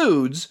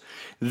includes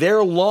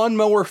their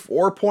Lawnmower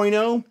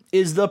 4.0,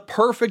 is the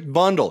perfect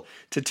bundle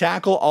to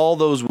tackle all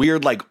those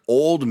weird, like,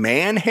 old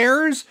man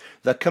hairs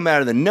that come out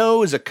of the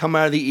nose, that come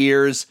out of the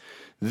ears.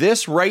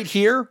 This right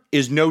here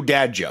is no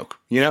dad joke.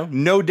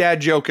 No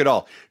dad joke at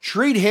all.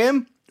 Treat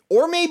him,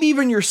 or maybe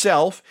even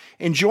yourself,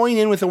 and join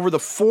in with over the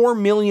 4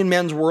 million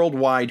men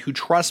worldwide who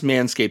trust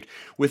Manscaped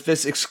with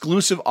this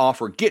exclusive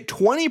offer. Get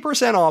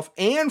 20% off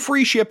and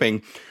free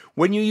shipping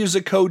when you use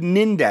the code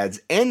NINDADS,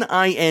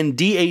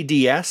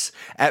 NINDADS,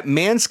 at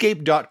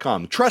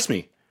manscaped.com. Trust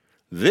me,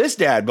 this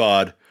dad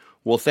bod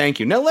will thank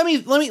you. Now let me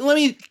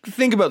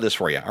think about this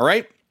for you, all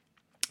right?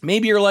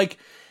 Maybe you're like,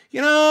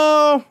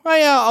 I'll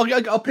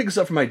pick this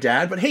up for my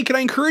dad, but hey, can I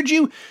encourage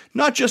you?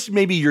 Not just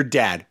maybe your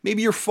dad,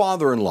 maybe your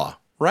father-in-law,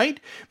 right?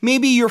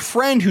 Maybe your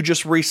friend who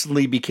just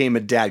recently became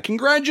a dad.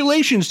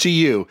 Congratulations to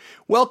you.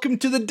 Welcome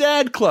to the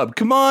Dad Club.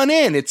 Come on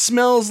in. It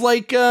smells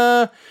like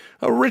a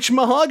rich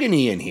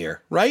mahogany in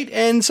here, right?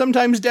 And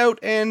sometimes doubt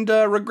and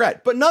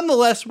regret. But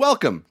nonetheless,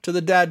 welcome to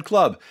the Dad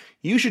Club.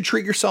 You should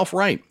treat yourself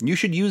right. You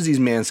should use these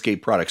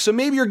Manscaped products. So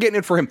maybe you're getting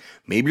it for him.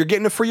 Maybe you're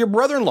getting it for your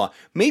brother-in-law.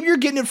 Maybe you're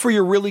getting it for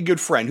your really good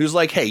friend who's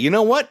like, hey, you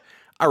know what?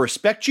 I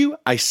respect you.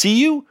 I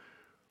see you.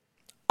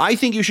 I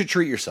think you should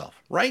treat yourself,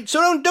 right?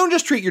 So don't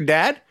just treat your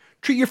dad.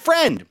 Treat your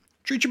friend.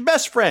 Treat your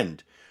best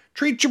friend.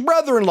 Treat your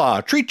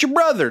brother-in-law. Treat your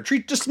brother.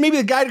 Treat just maybe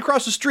the guy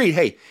across the street.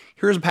 Hey,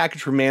 here's a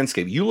package from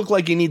Manscaped. You look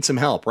like you need some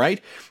help,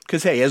 right?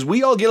 Because, hey, as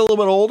we all get a little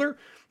bit older,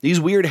 these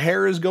weird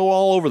hairs go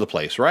all over the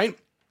place, right?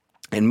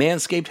 And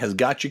Manscaped has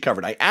got you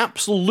covered. I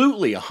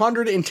absolutely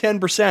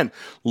 110%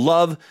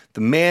 love the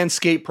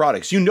Manscaped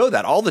products. You know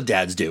that. All the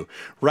dads do,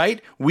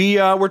 right?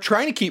 We're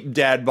trying to keep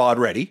dad bod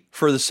ready,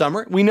 for the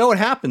summer. We know it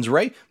happens,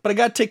 right? But I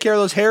got to take care of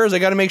those hairs. I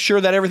got to make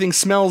sure that everything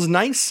smells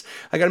nice.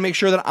 I got to make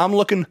sure that I'm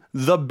looking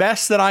the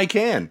best that I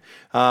can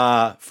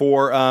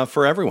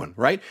for everyone,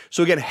 right?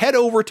 So again, head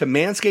over to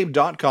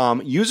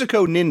manscaped.com, use a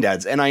code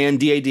NINDADS,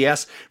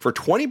 NINDADS, for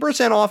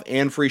 20% off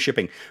and free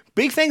shipping.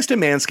 Big thanks to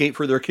Manscaped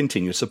for their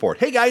continued support.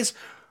 Hey guys,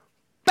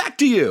 back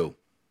to you.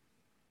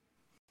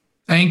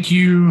 Thank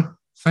you,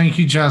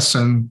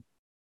 Justin,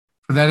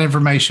 for that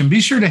information.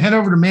 Be sure to head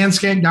over to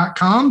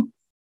manscaped.com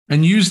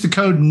and use the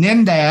code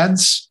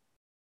NINDADS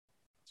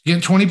to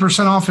get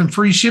 20% off and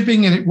free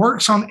shipping. And it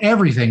works on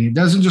everything. It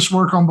doesn't just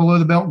work on below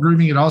the belt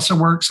grooming. It also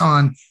works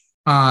on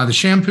the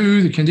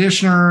shampoo, the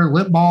conditioner,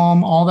 lip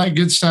balm, all that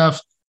good stuff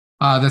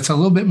that's a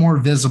little bit more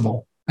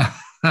visible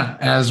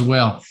as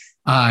well.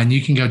 And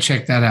you can go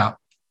check that out.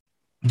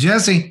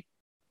 Jesse,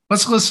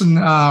 let's listen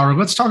or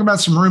let's talk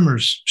about some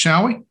rumors,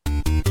 shall we?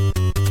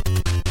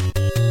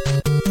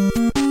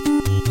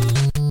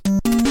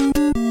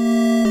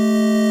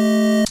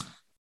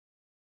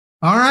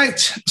 All right.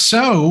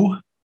 So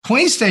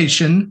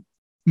PlayStation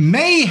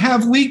may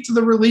have leaked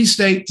the release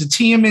date to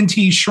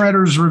TMNT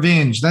Shredder's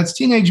Revenge. That's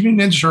Teenage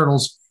Mutant Ninja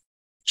Turtles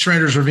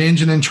Shredder's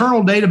Revenge. An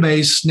internal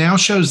database now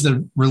shows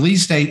the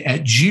release date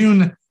at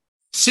June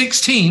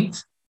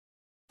 16th.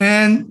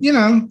 And, you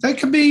know, that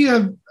could be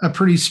a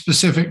pretty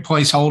specific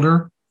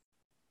placeholder,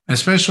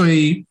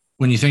 especially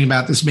when you think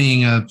about this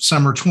being a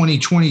summer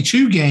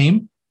 2022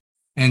 game.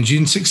 And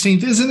June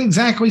 16th isn't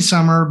exactly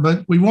summer,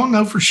 but we won't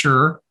know for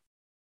sure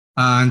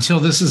until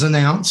this is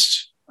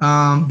announced.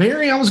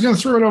 Barry, I was going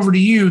to throw it over to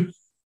you.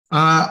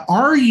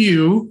 Are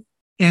you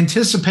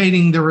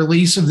anticipating the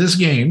release of this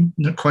game?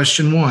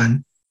 Question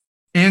one.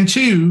 And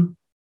two,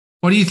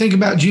 what do you think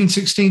about June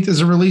 16th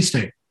as a release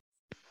date?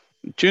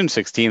 June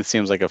 16th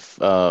seems like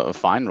a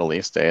fine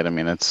release date. I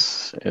mean,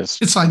 it's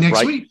like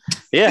next week.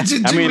 Yeah, it's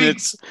in 2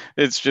 weeks.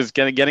 it's just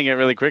getting it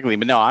really quickly.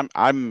 But no,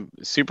 I'm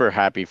super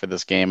happy for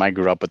this game. I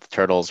grew up with the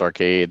Turtles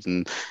arcades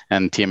and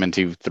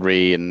TMNT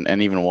 3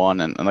 and even 1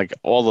 and like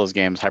all those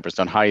games,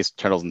 Hyperstone Heist,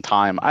 Turtles in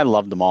Time. I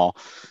loved them all.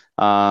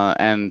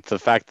 And the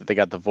fact that they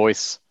got the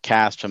voice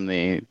cast from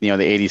the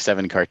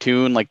 87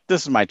 cartoon, like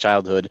this is my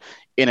childhood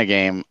in a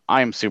game.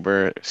 I'm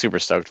super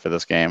stoked for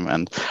this game,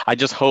 and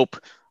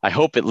I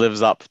hope it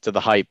lives up to the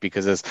hype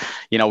because, as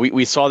you know,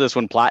 we saw this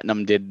when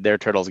Platinum did their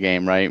Turtles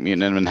game, right?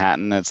 Mutant in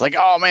Manhattan. It's like,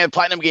 oh man,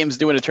 Platinum Game's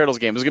doing a Turtles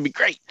game. It's gonna be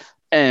great,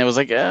 and it was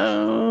like,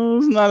 oh,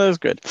 it's not as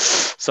good.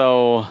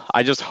 So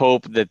I just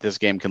hope that this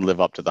game can live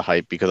up to the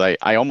hype because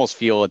I almost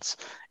feel it's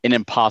an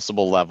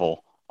impossible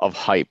level of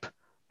hype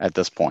at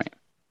this point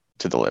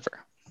to deliver.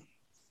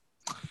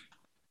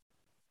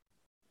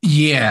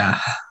 Yeah,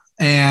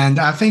 and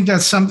I think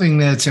that's something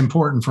that's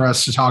important for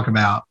us to talk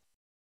about.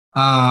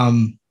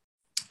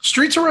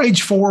 Streets of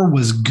Rage 4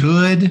 was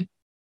good.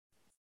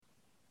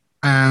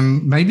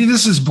 And maybe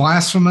this is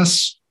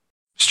blasphemous.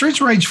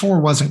 Streets of Rage 4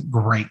 wasn't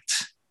great.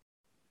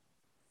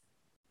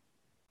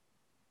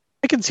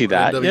 I can see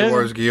that.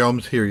 WR's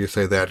Guillaume's hear you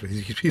say that.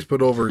 He's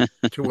put over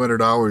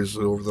 200 hours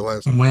over the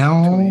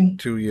last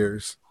 2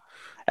 years.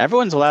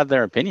 Everyone's allowed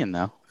their opinion,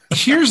 though.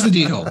 Here's the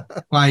deal.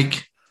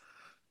 Like,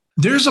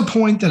 there's a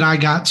point that I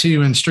got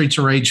to in Streets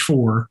of Rage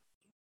 4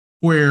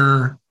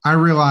 where I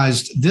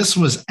realized this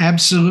was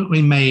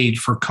absolutely made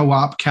for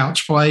co-op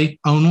couch play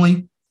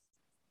only.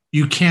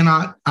 I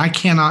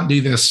cannot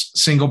do this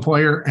single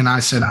player. And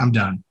I said, I'm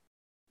done.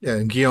 Yeah.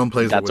 And Guillaume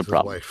plays it with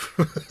his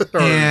wife.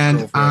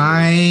 And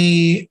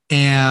I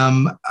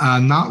am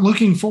not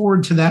looking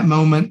forward to that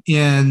moment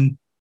in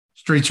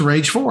Streets of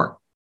Rage 4.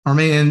 Or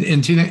maybe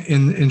in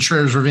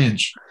Shredder's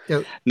Revenge.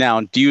 Yep.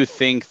 Now, do you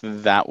think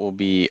that will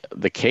be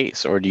the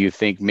case? Or do you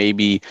think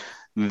maybe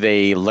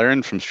they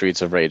learned from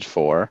Streets of Rage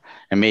 4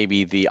 and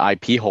maybe the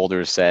IP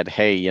holders said,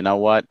 hey, you know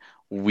what?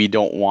 We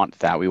don't want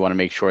that. We want to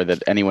make sure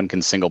that anyone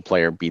can single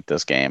player beat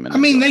this game. And I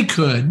mean, they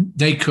could.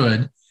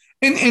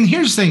 And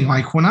here's the thing,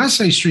 like when I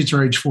say Streets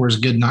of Rage 4 is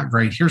good, not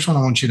great, here's what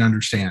I want you to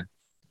understand.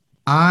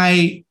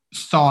 I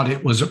thought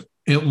it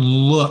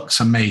looks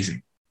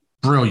amazing,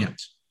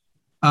 brilliant.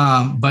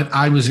 But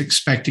I was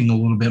expecting a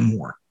little bit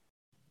more.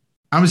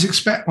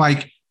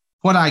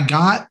 What I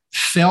got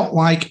felt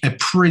like a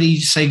pretty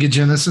Sega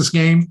Genesis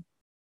game,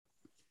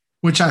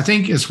 which I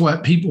think is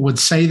what people would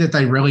say that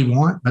they really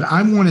want. But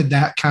I wanted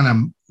that kind of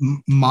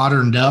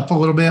moderned up a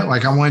little bit.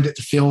 Like I wanted it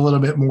to feel a little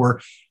bit more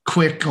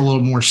quick, a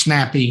little more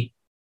snappy,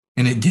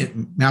 and it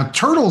didn't. Now,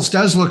 Turtles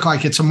does look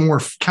like it's a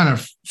more kind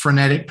of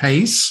frenetic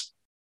pace.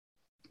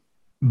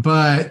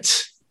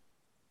 But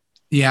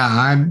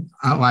yeah,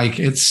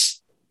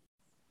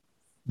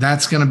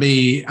 that's going to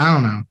be, I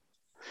don't know.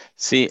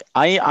 See,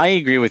 I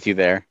agree with you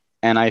there.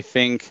 And I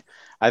think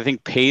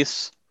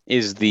pace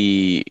is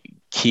the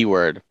key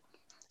word.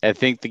 I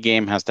think the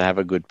game has to have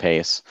a good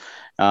pace.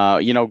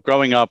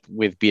 Growing up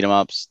with beat 'em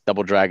ups,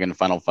 Double Dragon,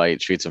 Final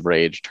Fight, Streets of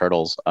Rage,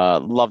 Turtles,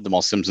 loved them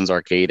all. Simpsons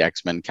Arcade,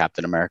 X-Men,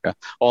 Captain America,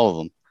 all of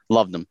them,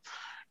 loved them.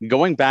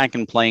 Going back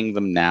and playing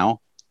them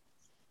now,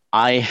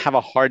 I have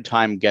a hard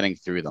time getting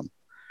through them.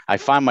 I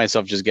find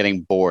myself just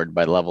getting bored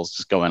by levels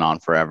just going on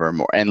forever,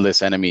 more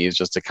endless enemies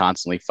just to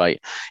constantly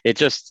fight.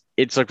 It's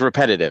like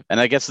repetitive. And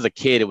I guess as a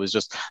kid, it was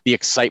just the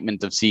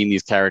excitement of seeing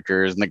these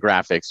characters and the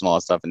graphics and all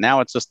that stuff. And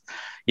now it's just,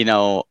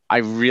 I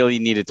really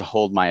needed to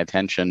hold my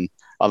attention.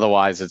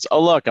 Otherwise, it's,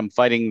 oh, look, I'm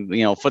fighting,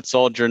 foot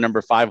soldier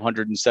number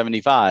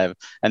 575,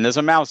 and there's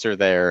a mouser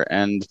there,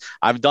 and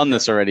I've done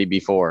this already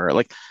before.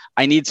 Like,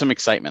 I need some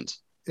excitement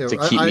to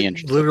keep me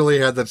interested. I literally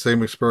had that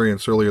same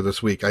experience earlier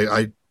this week.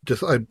 I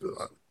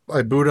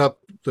boot up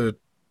the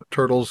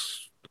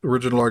Turtles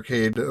original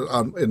arcade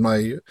in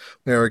my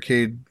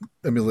arcade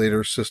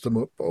emulator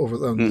system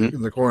over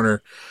in the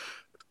corner.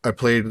 I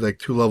played like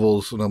 2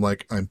 levels, and I'm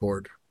like, I'm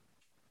bored.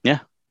 Yeah.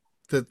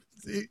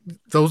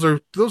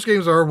 Those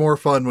games are more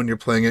fun when you're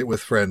playing it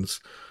with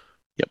friends.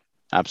 Yep,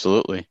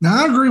 absolutely.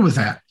 Now, I agree with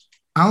that.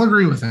 I'll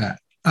agree with that.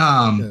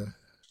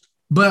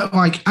 But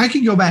like, I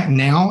could go back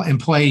now and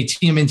play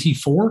TMNT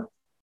 4,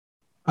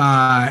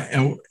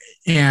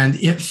 and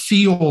it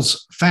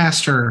feels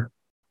faster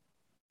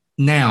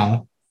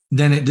now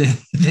than it did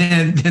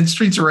than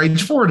Streets of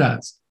Rage 4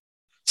 does.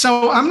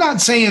 So I'm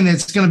not saying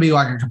it's going to be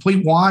like a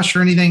complete wash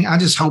or anything. I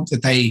just hope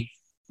that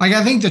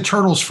I think the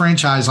Turtles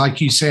franchise, like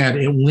you said,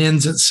 it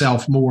lends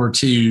itself more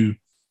to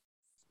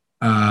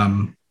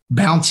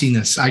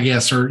bounciness, I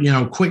guess, or,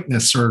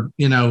 quickness, or,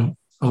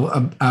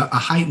 a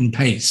heightened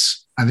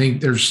pace. I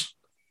think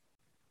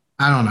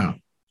I don't know.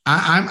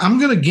 I'm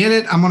going to get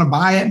it. I'm going to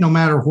buy it no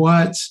matter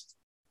what.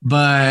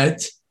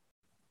 But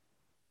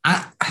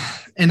I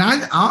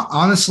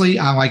honestly,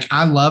 I'm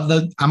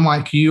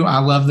like you. I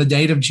love the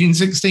date of June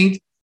 16th.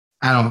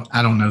 I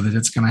don't know that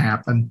it's going to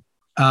happen.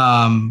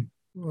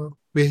 Well,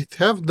 we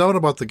have known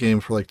about the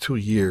game for like 2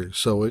 years,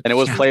 so it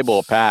was playable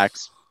at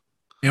PAX.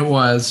 It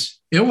was.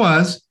 Do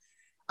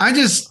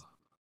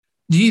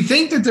you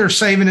think that they're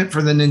saving it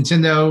for the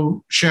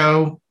Nintendo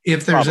show?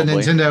 If there's Probably. a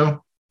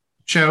Nintendo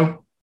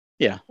show,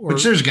 yeah,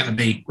 which there's going to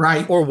be,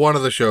 right? Or one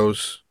of the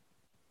shows.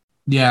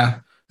 Yeah,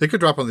 they could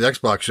drop on the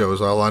Xbox show, is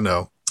all I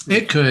know.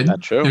 It could.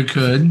 That's true. It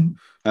could. And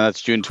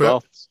that's June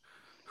 12th.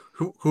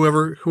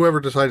 Whoever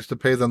decides to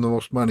pay them the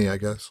most money, I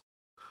guess.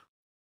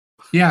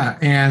 Yeah,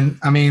 and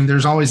I mean,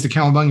 there's always the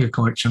Cowabunga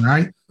collection,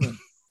 right?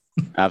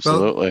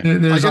 Absolutely. Well,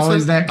 there's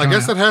always that. I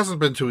guess that hasn't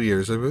been 2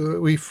 years.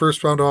 We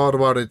first found out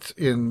about it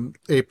in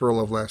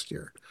April of last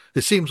year.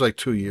 It seems like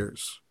 2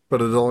 years,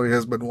 but it only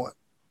has been 1.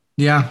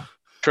 Yeah. I'm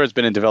sure it's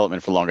been in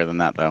development for longer than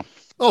that, though.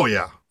 Oh,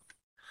 yeah.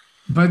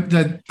 But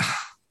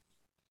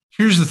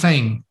here's the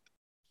thing.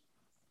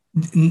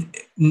 In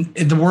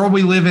the world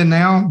we live in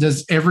now,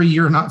 does every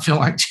year not feel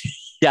like 2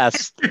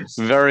 Yes.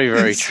 Very,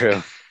 very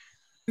true.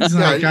 It's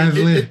like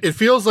it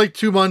feels like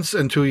 2 months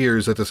and 2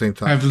 years at the same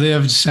time. I've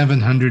lived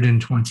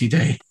 720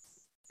 days.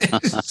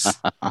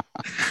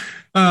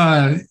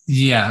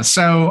 Yeah.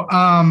 So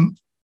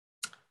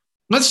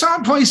let's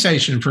talk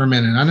PlayStation for a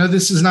minute. I know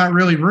this is not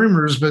really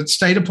rumors, but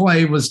State of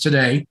Play was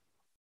today.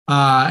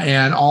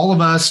 And all of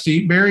us,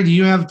 Barry, do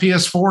you have a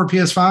PS4 or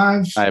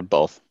PS5? I have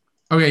both.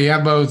 Okay, you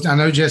have both. I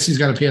know Jesse's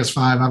got a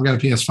PS5. I've got a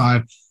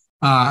PS5.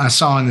 I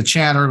saw in the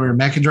chat earlier,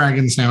 Mecha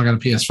Dragons now got a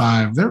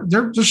PS5.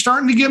 They're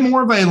starting to get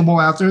more available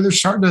out there. They're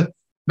starting to,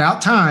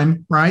 about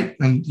time, right?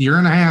 A year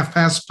and a half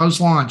past post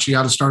launch, you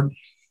got to start.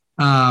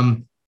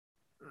 But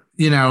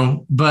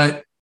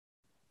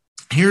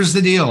here's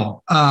the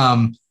deal.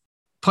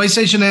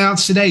 PlayStation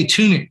announced today,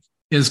 Tunic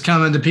is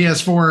coming to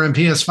PS4 and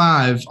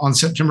PS5 on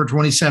September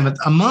 27th,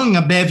 among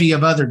a bevy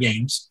of other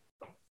games.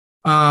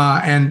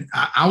 And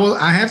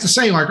I have to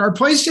say, like, our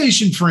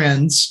PlayStation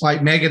friends,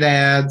 like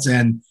Megadads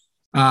and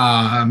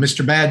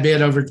Mr. Bad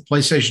Bit over at the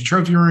PlayStation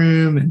Trophy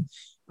Room, and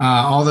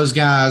all those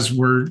guys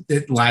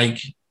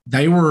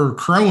they were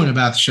crowing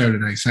about the show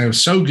today. So it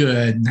was so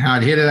good and how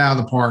it hit it out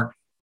of the park.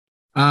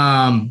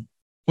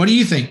 What do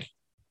you think?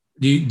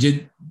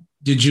 Did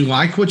you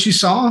like what you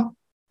saw?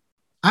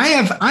 I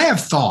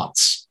have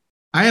thoughts.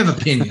 I have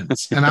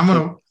opinions, and I'm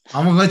gonna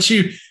let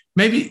you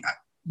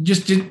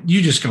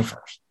just go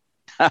first.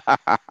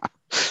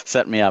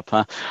 Set me up,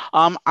 huh?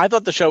 I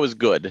thought the show was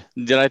good.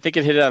 Did I think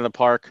it hit it out of the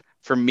park?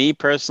 For me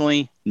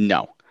personally,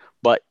 no.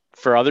 But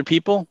for other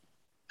people,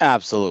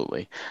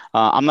 absolutely.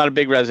 I'm not a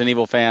big Resident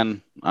Evil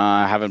fan.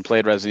 I haven't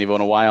played Resident Evil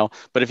in a while.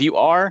 But if you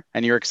are,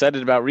 and you're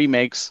excited about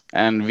remakes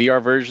and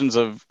VR versions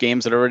of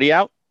games that are already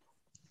out,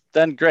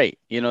 then great.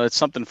 It's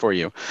something for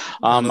you.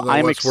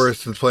 What's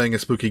worse than playing a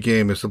spooky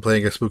game is than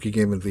playing a spooky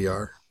game in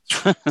VR.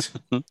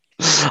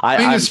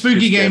 Playing a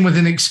spooky game with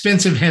an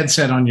expensive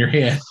headset on your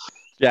head.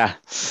 Yeah,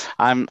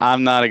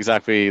 I'm not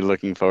exactly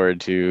looking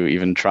forward to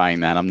even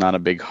trying that. I'm not a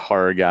big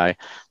horror guy,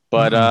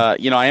 but I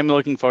am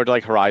looking forward to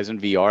like Horizon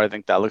VR. I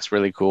think that looks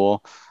really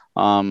cool.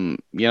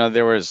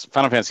 There was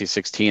Final Fantasy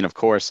 16, of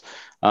course,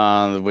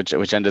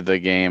 which ended the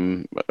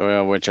game,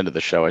 which ended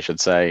the show, I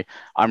should say.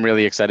 I'm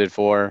really excited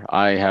for.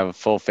 I have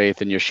full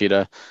faith in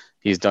Yoshida,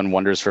 He's done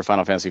wonders for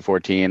Final Fantasy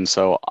 14,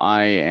 so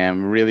I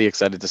am really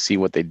excited to see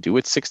what they do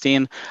with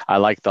 16. I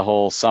like the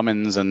whole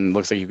summons, and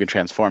looks like you can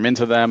transform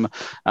into them.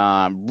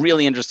 I'm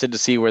really interested to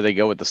see where they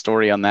go with the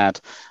story on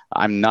that.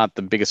 I'm not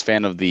the biggest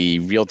fan of the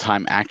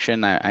real-time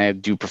action. I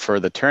do prefer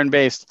the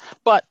turn-based,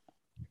 but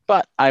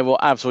I will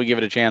absolutely give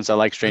it a chance. I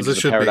like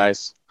Strangers of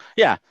Paradise.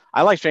 Yeah,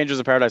 I like Strangers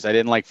of Paradise. I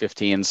didn't like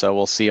 15, so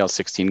we'll see how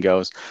 16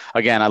 goes.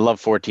 Again, I love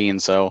 14,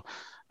 so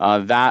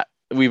that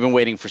we've been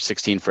waiting for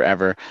 16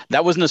 forever.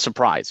 That wasn't a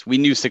surprise. We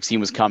knew 16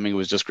 was coming. It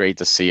was just great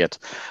to see it.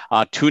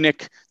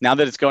 Tunic, now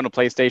that it's going to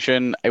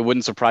PlayStation, it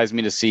wouldn't surprise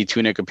me to see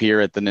Tunic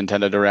appear at the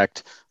Nintendo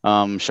Direct,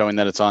 showing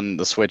that it's on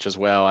the Switch as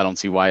well. I don't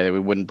see why we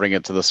wouldn't bring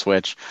it to the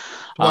Switch.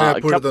 Why I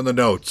put it in the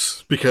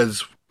notes?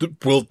 Because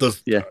will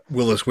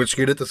the Switch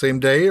get it the same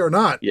day or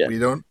not? Yeah, we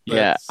don't.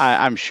 Yeah,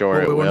 I'm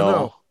sure it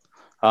will.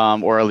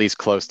 Or at least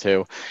close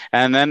to.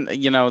 And then,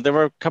 there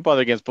were a couple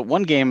other games, but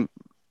one game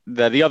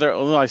that the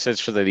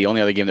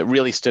only other game that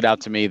really stood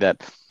out to me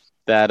that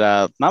not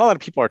a lot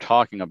of people are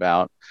talking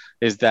about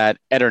is that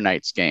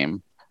Eternights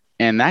game.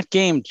 And that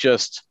game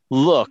just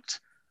looked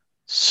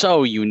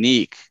so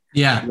unique.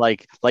 Yeah.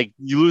 Like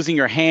you losing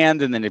your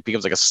hand and then it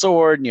becomes like a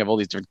sword and you have all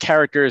these different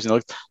characters and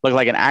it look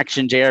like an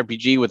action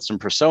JRPG with some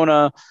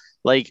persona.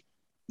 Like,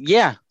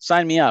 yeah,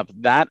 sign me up.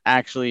 That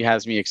actually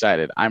has me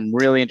excited. I'm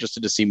really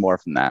interested to see more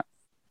from that.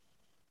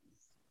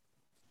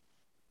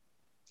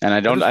 And I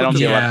don't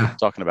see a lot of people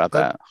talking about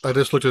that. I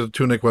just looked at the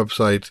Tunic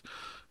website.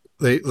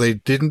 They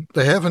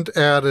haven't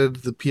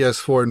added the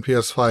PS4 and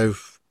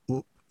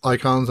PS5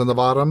 icons on the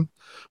bottom,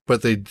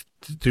 but they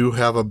do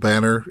have a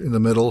banner in the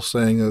middle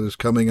saying that it's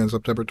coming on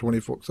September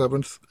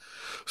 27th.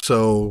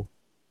 So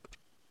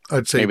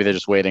I'd say maybe they're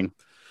just waiting.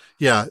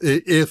 Yeah,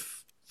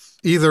 if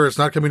either it's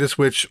not coming to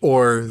Switch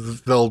or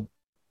they'll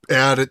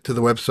add it to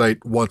the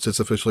website once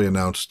it's officially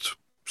announced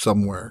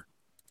somewhere.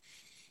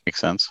 Makes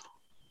sense.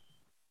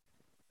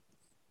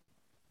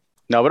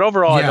 No, but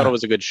overall, I thought it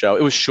was a good show.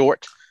 It was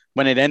short.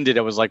 When it ended,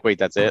 I was like, wait,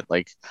 that's it?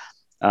 Like,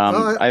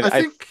 I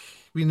think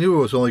we knew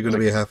it was only going to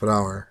be a half an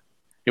hour.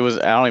 It was.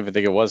 I don't even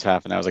think it was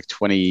half an hour. It was like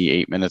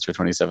 28 minutes or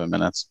 27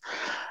 minutes.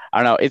 I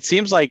don't know. It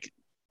seems like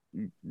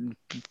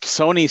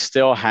Sony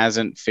still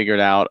hasn't figured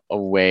out a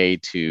way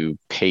to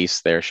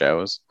pace their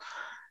shows.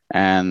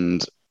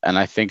 And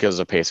I think it was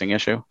a pacing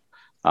issue.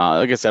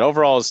 Like I said,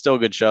 overall, it's still a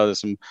good show.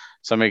 There's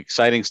some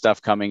exciting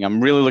stuff coming.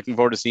 I'm really looking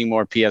forward to seeing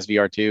more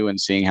PSVR 2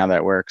 and seeing how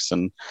that works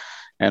and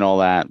all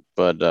that.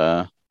 But,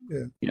 I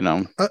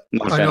know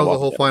the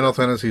whole Final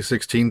Fantasy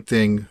 16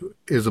 thing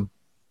is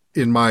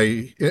in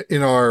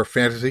our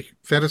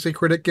fantasy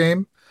critic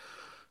game.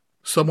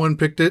 Someone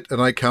picked it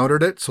and I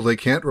countered it, so they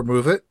can't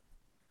remove it.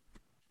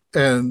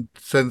 And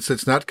since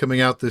it's not coming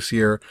out this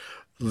year,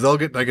 they'll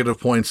get negative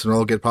points and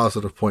I'll get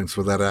positive points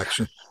for that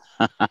action.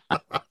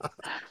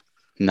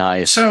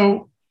 Nice.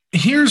 So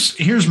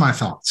here's my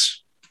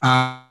thoughts.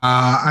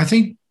 I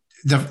think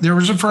there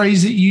was a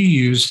phrase that you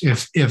used.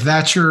 If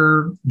that's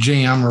your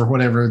jam or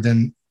whatever,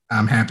 then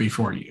I'm happy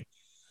for you.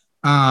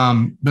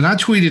 But I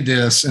tweeted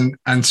this,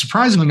 and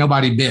surprisingly,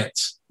 nobody bit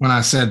when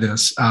I said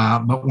this.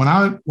 But when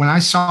I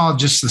saw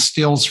just the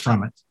stills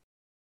from it,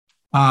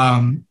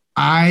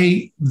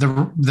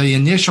 the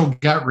initial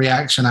gut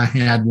reaction I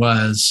had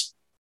was,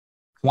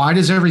 why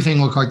does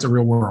everything look like the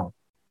real world?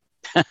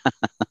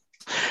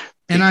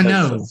 And I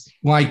know,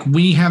 like,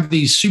 we have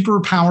these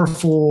super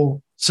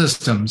powerful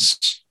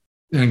systems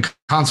and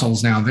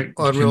consoles now that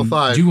Unreal can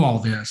 5. do all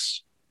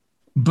this.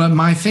 But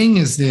my thing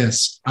is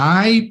this: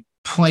 I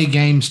play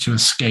games to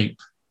escape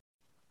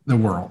the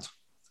world.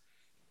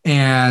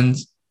 And,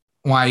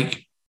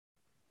 like,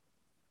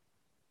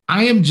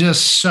 I am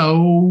just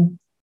so...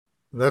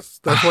 That's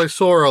why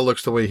Sora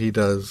looks the way he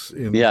does.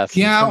 Yes.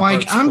 Yeah,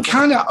 like, I'm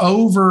kind of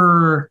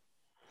over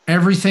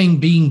everything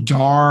being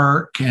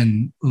dark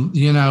and,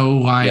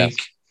 like...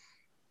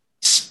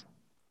 Yes.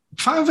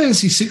 Final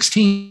Fantasy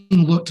 16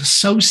 looked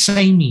so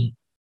samey.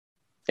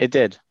 It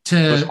did.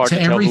 To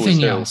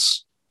everything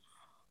else.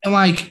 And,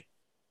 like,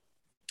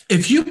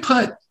 if you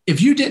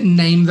didn't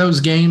name those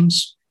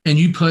games and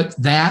you put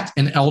that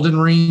and Elden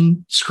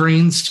Ring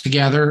screens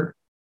together,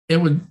 it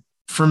would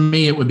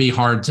be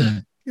hard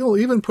to...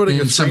 even putting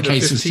a screen of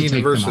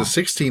 15 versus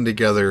 16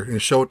 together and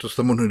show it to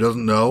someone who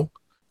doesn't know.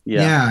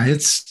 Yeah,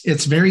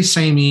 it's very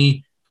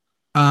samey.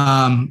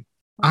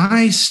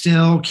 I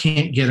still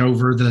can't get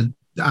over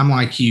I'm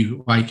like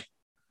you, like,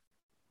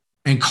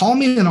 and call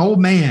me an old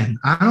man,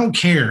 I don't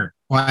care.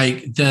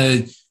 Like,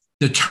 the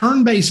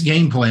turn-based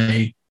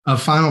gameplay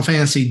of Final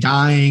Fantasy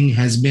dying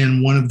has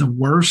been one of the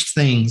worst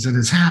things that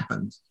has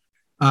happened.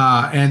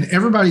 And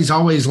everybody's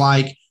always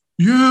like,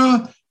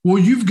 yeah, well,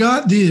 you've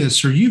got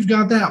this or you've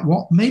got that.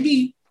 Well,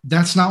 maybe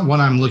that's not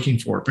what I'm looking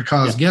for,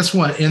 because guess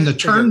what? In the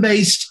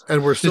turn-based,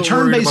 and we're still the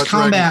turn-based about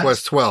combat, Dragon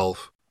Quest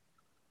 12.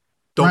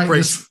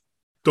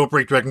 Don't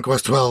break Dragon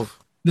Quest 12.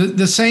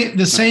 The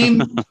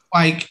same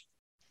like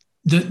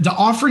the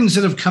offerings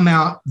that have come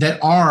out that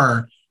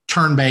are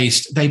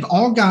turn-based, they've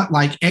all got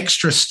like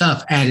extra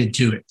stuff added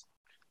to it.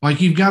 Like,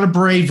 you've got a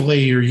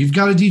Bravely, or you've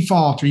got a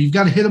default, or you've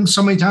got to hit them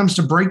so many times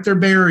to break their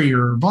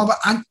barrier, blah,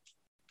 blah.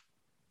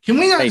 Can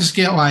we not Hey, just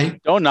get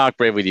like? Don't knock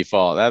Bravely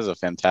Default. That is a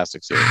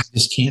fantastic I series.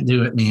 just can't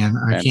do it, man.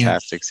 I can't.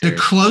 Fantastic The series.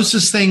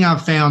 closest thing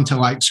I've found to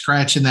like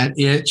scratching that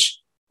itch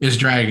is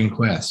Dragon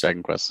Quest.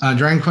 Dragon Quest.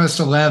 Dragon Quest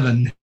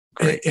 11.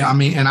 I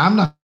mean, and I'm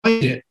not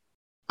played it.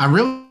 I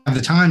really have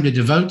the time to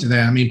devote to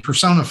that. I mean,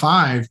 Persona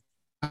 5,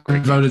 I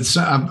devoted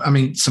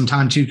some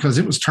time to because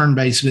it was turn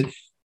based. But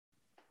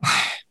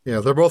Yeah,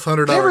 they're both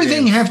 $100.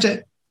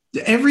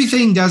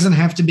 Everything doesn't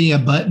have to be a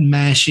button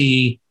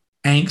mashy,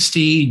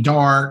 angsty,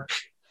 dark,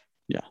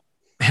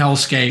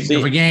 hellscape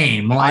of a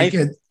game. Like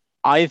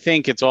I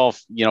think it's all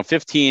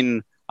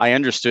 15. I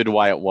understood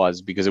why it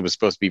was because it was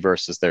supposed to be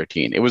versus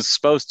 13. It was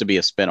supposed to be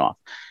a spinoff,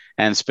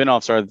 and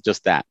spinoffs are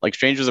just that. Like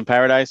Strangers of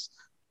Paradise.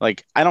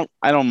 Like I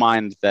don't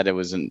mind that it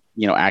was an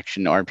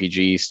action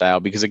RPG style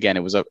because again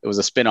it was a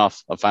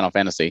spinoff of Final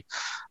Fantasy.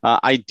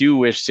 I do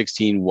wish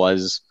 16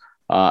 was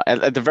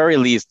at the very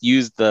least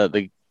use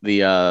the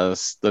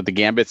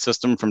Gambit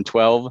system from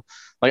 12.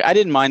 Like I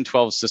didn't mind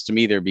 12's system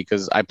either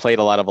because I played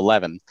a lot of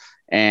 11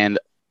 and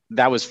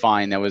that was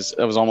fine. That was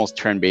almost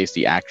turn-based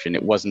action.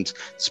 It wasn't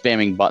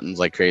spamming buttons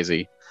like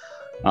crazy.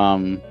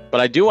 But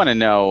I do want to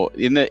know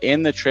in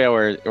the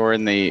trailer or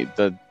in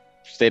the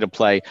state of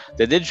play,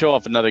 they did show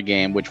off another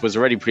game which was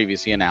already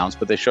previously announced,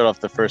 but they showed off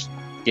the first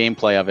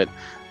gameplay of it,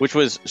 which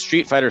was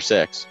Street Fighter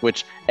 6,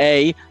 which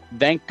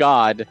thank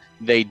God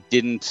they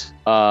didn't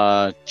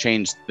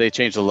changed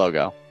the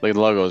logo. Like the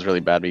logo was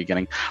really bad at the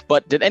beginning.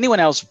 But did anyone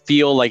else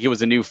feel like it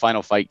was a new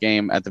Final Fight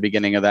game at the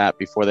beginning of that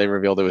before they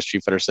revealed it was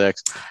Street Fighter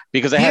 6?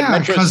 Because they had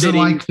Metro City.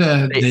 Of like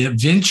the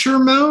adventure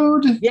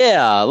mode.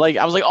 Yeah, like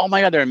I was like, oh my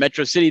God, they're in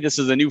Metro City. This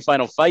is a new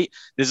Final Fight.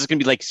 This is gonna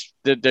be like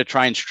they're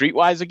trying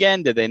Streetwise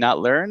again. Did they not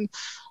learn?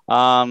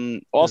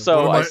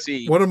 Also, I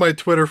see one of my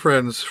Twitter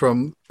friends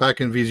from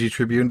back in VG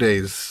Tribune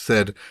days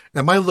said,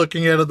 "Am I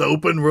looking at an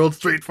open world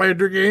Street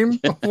Fighter game?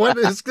 What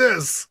is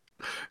this?"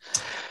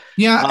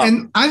 Yeah,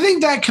 and I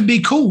think that could be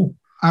cool.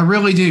 I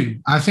really do.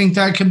 I think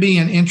that could be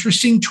an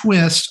interesting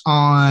twist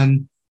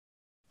on,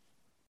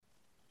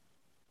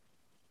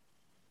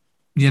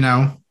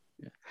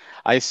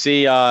 I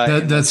see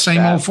the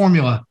same old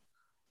formula.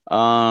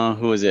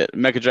 Who is it?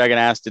 Mecha Dragon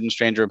asked, didn't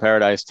Stranger of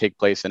Paradise take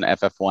place in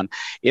FF1?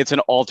 It's an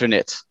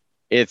alternate.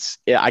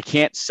 I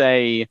can't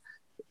say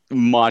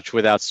much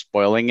without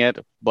spoiling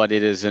it, but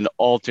it is an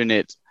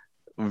alternate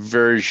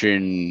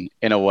version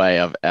in a way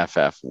of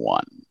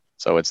FF1.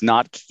 So it's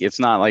not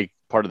like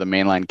part of the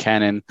mainline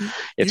canon.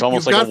 It's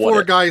almost like you've got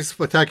four guys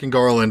attacking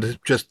Garland,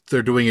 just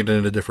they're doing it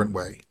in a different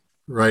way,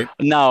 right?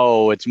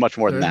 No, it's much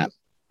more than that.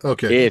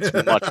 Okay. It's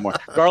much more.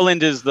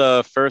 Garland is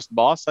the first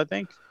boss, I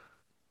think.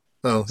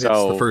 Oh, it's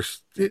the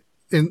first.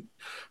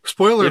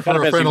 Spoiler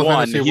for Final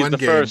Fantasy 1 game.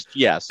 First,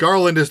 yes.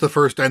 Garland is the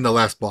first and the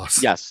last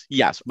boss.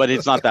 Yes, but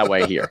it's not that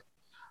way here.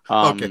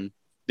 Okay.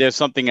 There's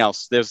something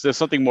else. There's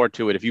something more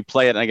to it. If you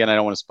play it, and again, I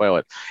don't want to spoil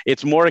it.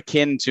 It's more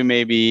akin to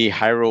maybe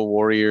Hyrule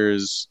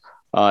Warriors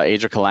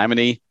Age of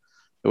Calamity,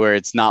 where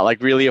it's not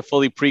like really a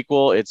fully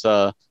prequel. It's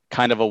a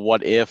kind of a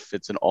what if.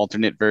 It's an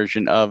alternate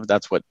version of.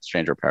 That's what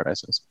Stranger of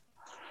Paradise is.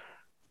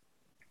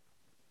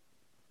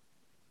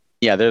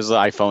 Yeah, there's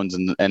iPhones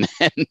and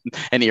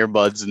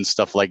earbuds and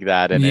stuff like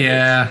that, and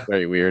it's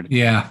very weird.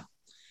 Yeah.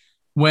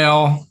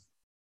 Well,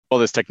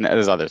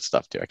 there's other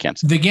stuff too. I can't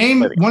say. The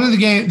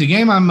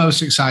game I'm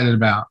most excited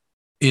about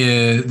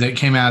that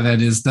came out of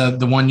that is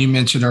the one you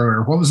mentioned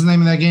earlier. What was the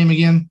name of that game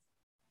again?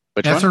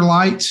 Which one?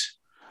 Etherlight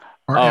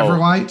or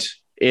Everlight?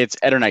 It's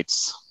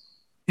Eternights.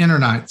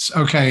 Eternights.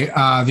 Okay.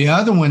 The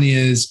other one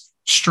is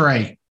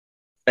Stray.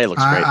 It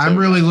looks great. I'm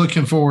really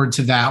looking forward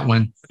to that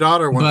one. My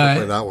daughter wants to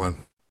play that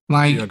one.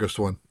 Like the youngest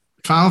one.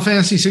 Final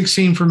Fantasy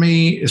 16 for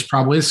me is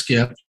probably a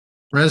skip.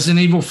 Resident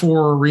Evil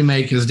 4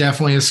 remake is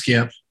definitely a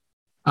skip.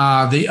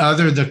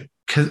 The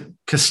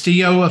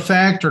Castillo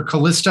effect or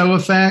Callisto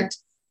effect,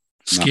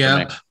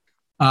 skip.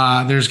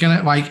 There's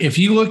if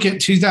you look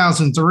at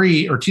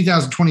 2003 or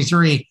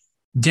 2023,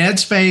 Dead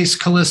Space,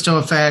 Callisto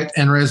effect,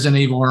 and Resident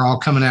Evil are all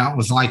coming out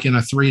with like in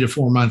a 3 to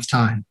 4 month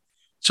time.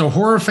 So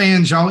horror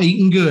fans, y'all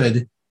eating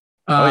good.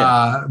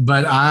 But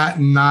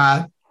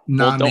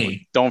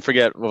me. Don't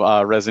forget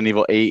Resident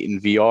Evil 8 in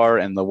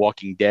VR and The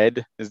Walking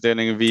Dead is doing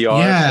in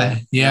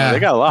VR. Yeah. They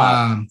got a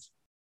lot.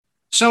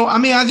 So, I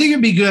mean, I think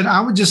it'd be good.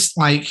 I would just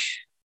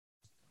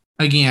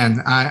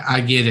again, I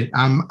get it.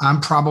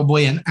 I'm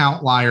probably an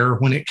outlier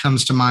when it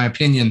comes to my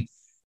opinion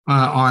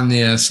on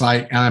this.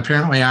 And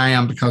apparently I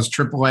am because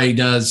AAA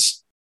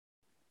does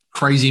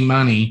crazy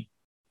money.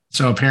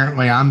 So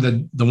apparently I'm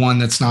the one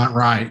that's not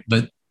right,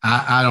 but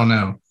I don't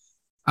know.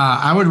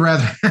 I would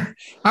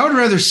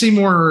rather see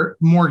more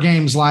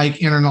games like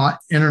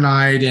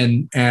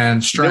Internight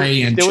and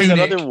Stray and there was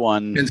Tunic another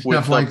one and with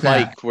stuff the like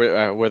bike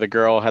that. where the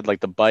girl had like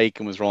the bike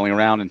and was rolling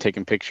around and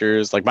taking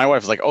pictures. Like my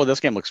wife was like, "Oh,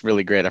 this game looks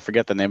really great." I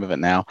forget the name of it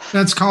now.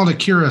 That's called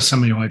Akira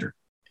Simulator.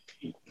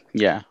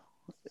 Yeah.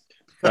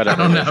 I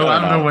don't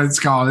know what it's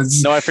called.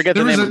 I forget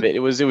the name of it. It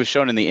was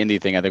shown in the indie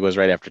thing. I think it was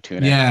right after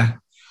Tunic. Yeah.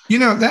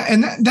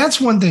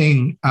 That's one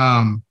thing.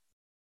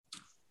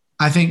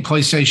 I think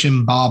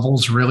PlayStation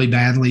bobbles really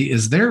badly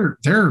is their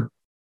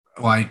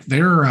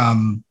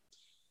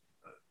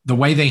the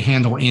way they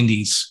handle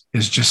indies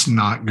is just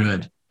not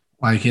good.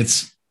 Like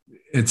it's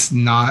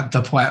not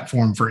the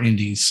platform for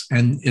indies,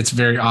 and it's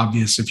very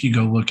obvious if you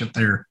go look at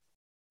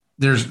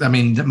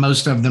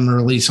most of them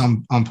release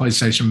on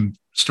PlayStation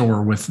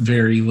Store with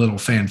very little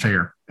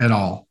fanfare at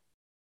all.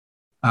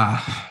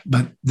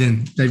 But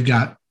then they've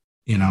got,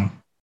 Final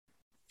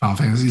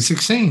Fantasy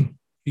 16.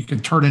 You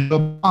could turn into a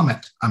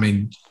vomit. I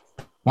mean,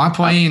 why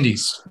play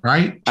indies,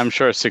 right? I'm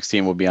sure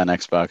 16 will be on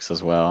Xbox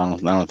as well. I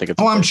don't think it's.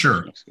 Oh, I'm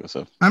sure.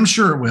 Exclusive. I'm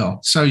sure it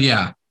will. So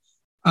yeah.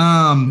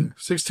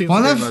 16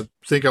 I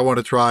think I want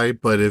to try,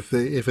 but if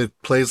it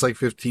plays like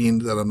 15,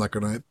 then I'm not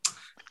going to.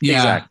 Yeah,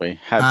 exactly.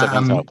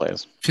 Depends how it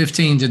plays.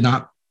 15 did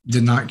not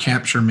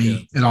capture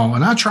me at all,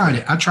 and I tried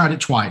it. I tried it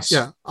twice.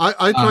 Yeah,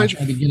 I tried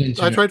to get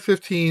into it. Tried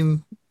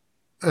 15.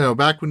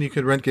 Back when you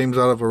could rent games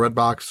out of a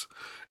Redbox,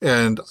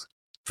 and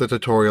the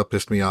tutorial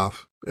pissed me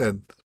off,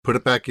 and put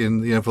it back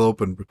in the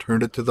envelope and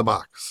returned it to the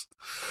box.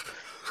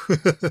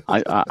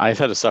 I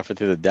had to suffer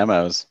through the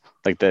demos.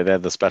 Like they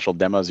had the special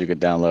demos you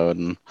could download,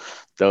 and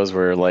those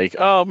were like,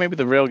 oh, maybe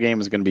the real game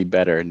is going to be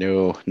better.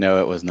 No,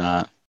 it was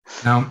not.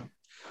 No,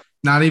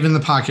 not even the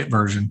pocket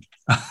version.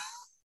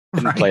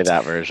 Didn't play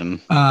that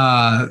version.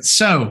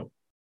 So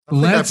I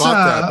bought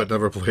that, but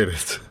never played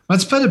it.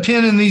 Let's put a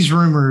pin in these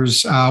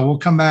rumors. We'll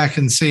come back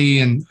and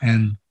see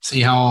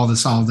see how all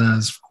this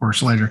does, of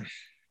course, later.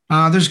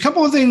 There's a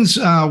couple of things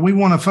we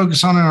want to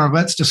focus on in our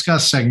Let's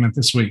Discuss segment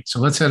this week. So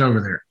let's head over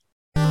there.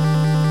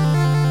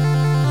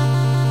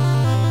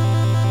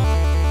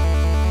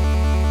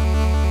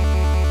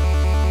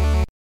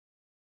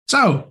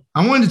 So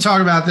I wanted to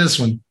talk about this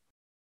one,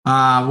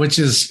 which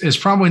is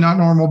probably not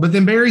normal. But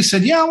then Barry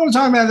said, yeah, I want to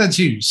talk about that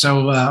too.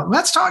 So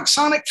let's talk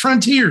Sonic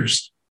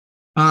Frontiers.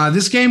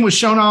 This game was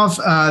shown off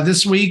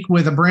this week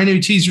with a brand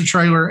new teaser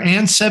trailer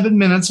and 7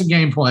 minutes of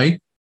gameplay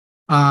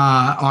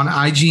on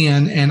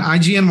IGN. And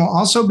IGN will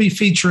also be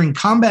featuring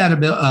combat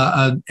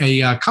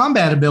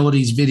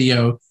abilities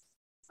video.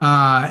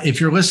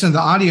 If you're listening to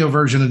the audio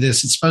version of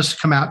this, it's supposed to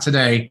come out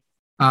today.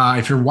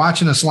 If you're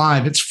watching us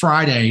live, it's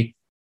Friday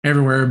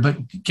everywhere. But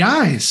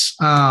guys,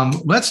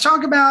 let's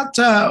talk about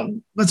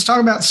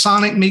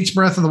Sonic meets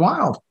Breath of the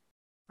Wild,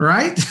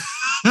 right?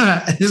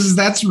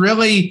 That's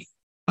really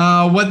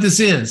what this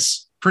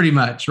is, pretty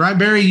much, right?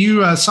 Barry,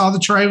 you saw the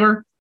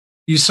trailer.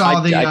 You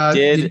saw I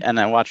did, and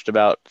I watched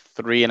about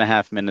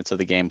 3.5 minutes of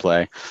the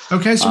gameplay.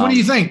 Okay, so what do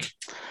you think?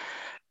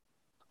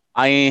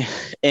 I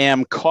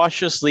am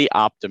cautiously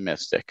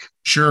optimistic.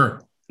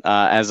 Sure.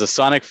 As a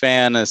Sonic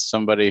fan, as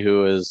somebody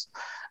who is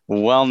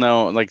well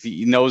known, like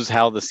knows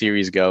how the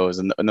series goes,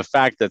 and the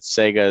fact that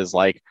Sega is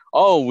like,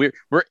 oh,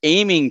 we're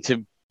aiming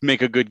to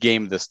make a good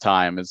game this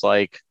time. It's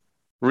like,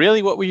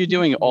 really, what were you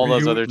doing all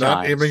those other times?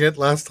 Not aiming it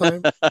last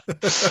time.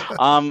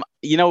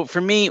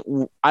 For me,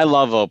 I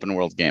love open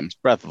world games.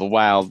 Breath of the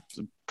Wild,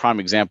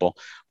 prime example.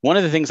 One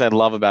of the things I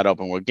love about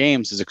open world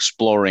games is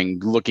exploring,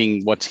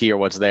 looking what's here,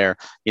 what's there,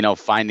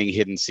 finding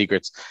hidden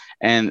secrets.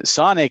 And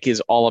Sonic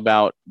is all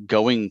about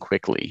going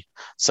quickly.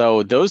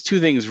 So those two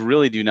things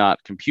really do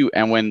not compute.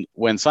 And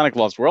when Sonic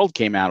Lost World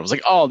came out, it was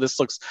like, oh, this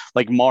looks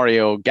like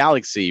Mario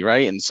Galaxy,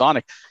 right? And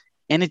Sonic.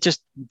 And it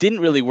just didn't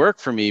really work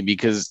for me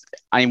because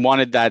I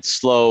wanted that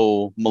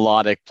slow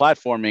melodic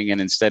platforming. And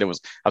instead I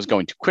was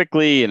going too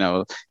quickly,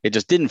 it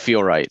just didn't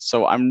feel right.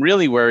 So I'm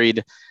really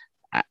worried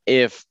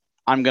if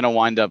I'm going to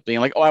wind up being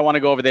like, oh, I want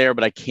to go over there,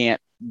 but I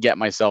can't get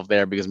myself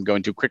there because I'm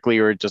going too quickly,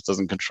 or it just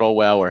doesn't control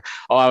well, or,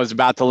 oh, I was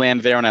about to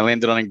land there and I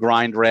landed on a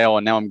grind rail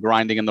and now I'm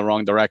grinding in the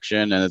wrong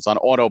direction and it's on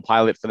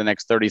autopilot for the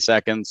next 30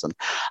 seconds. And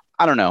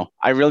I don't know.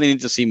 I really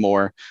need to see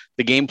more.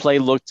 The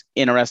gameplay looked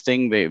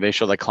interesting. They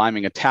showed like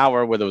climbing a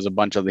tower where there was a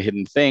bunch of the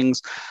hidden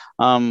things.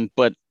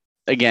 But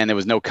again, there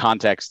was no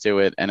context to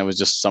it, and it was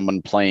just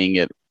someone playing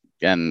it,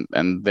 and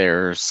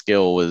their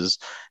skill was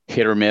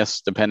hit or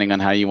miss depending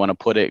on how you want to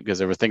put it, because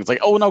there were things like,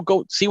 oh no,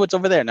 go see what's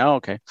over there. No,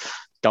 okay.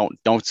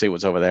 Don't see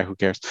what's over there. Who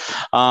cares?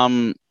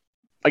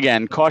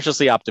 Again,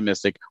 cautiously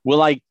optimistic.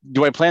 Do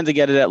I plan to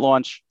get it at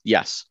launch?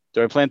 Yes.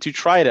 Do I plan to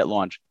try it at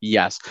launch?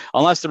 Yes.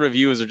 Unless the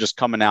reviews are just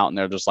coming out and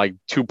they're just like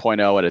 2.0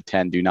 out of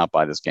 10, do not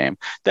buy this game.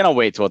 Then I'll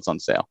wait till it's on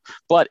sale.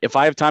 But if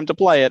I have time to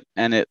play it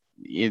and it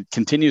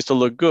continues to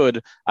look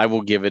good, I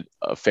will give it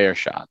a fair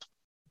shot.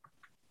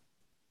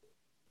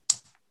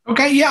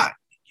 Okay, yeah.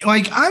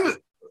 Like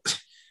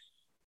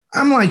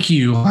I'm like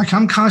you. Like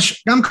I'm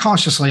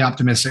cautiously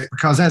optimistic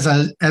because as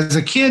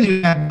a kid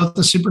who had both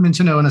the Super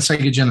Nintendo and a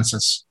Sega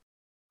Genesis,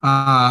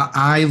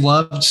 I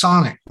loved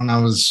Sonic when I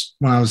was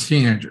a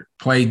teenager.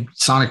 Played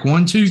Sonic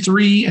 1, 2,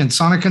 3, and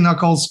Sonic and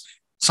Knuckles,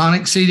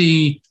 Sonic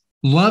CD.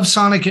 Loved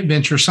Sonic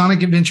Adventure,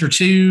 Sonic Adventure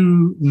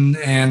 2,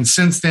 and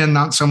since then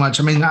not so much.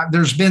 I mean,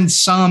 there's been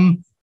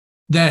some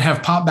that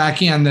have popped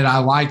back in that I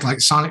like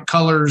Sonic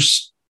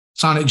Colors,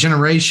 Sonic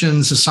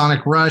Generations, the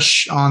Sonic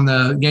Rush on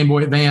the Game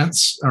Boy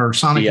Advance or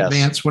Sonic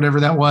Advance, whatever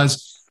that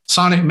was.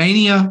 Sonic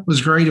Mania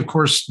was great. Of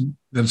course,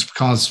 that's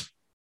because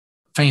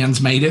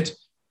fans made it.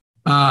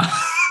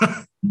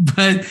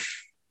 But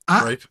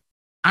I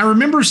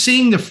remember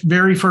seeing the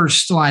very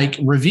first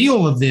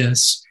reveal of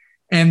this,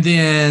 and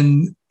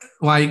then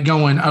like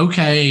going,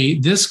 okay,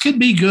 this could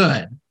be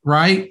good,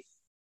 right?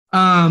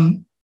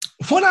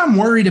 What I'm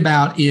worried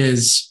about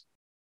is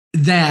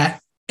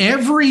that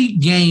every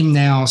game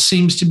now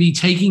seems to be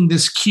taking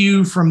this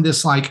cue from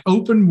this like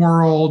open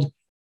world,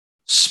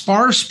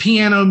 sparse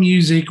piano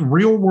music,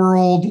 real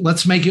world,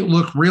 let's make it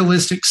look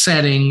realistic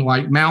setting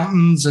like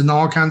mountains and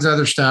all kinds of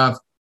other stuff.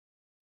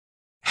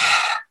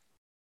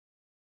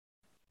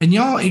 And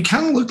y'all, it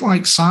kind of looked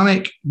like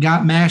Sonic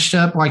got mashed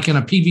up like in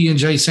a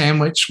PB&J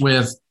sandwich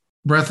with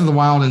Breath of the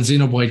Wild and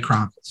Xenoblade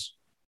Chronicles.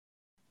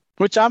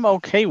 Which I'm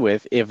okay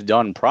with if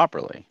done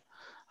properly.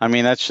 I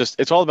mean,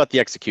 it's all about the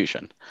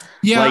execution.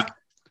 Yeah. Like,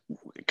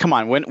 come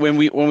on, when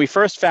we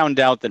first found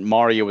out that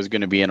Mario was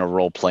going to be in a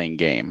role-playing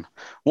game,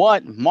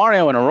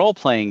 Mario in a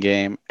role-playing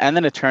game, and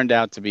then it turned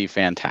out to be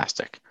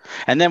fantastic.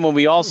 And then when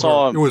we all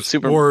saw it was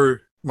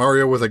more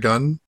Mario with a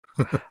gun.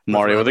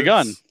 Mario with a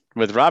gun.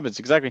 With Rabbids,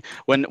 exactly.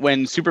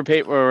 When Super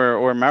Paper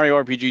or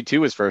Mario RPG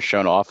 2 was first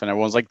shown off, and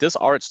everyone's like, this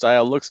art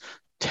style looks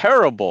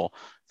terrible.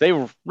 They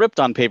ripped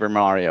on Paper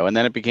Mario, and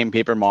then it became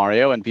Paper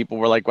Mario, and people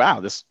were like,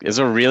 wow, this is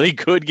a really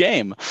good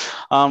game.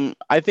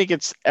 I think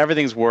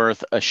everything's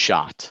worth a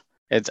shot.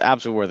 It's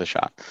absolutely worth a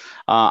shot.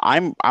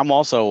 I'm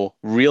also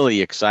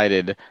really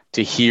excited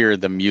to hear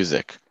the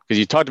music, because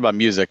you talked about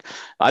music.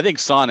 I think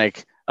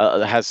Sonic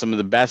has some of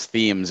the best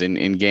themes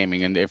in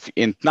gaming,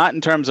 and not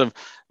in terms of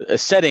a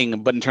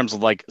setting, but in terms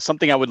of like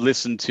something I would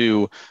listen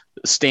to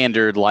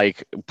standard,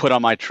 like put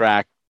on my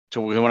track to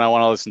when I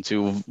want to listen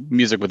to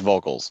music with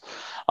vocals.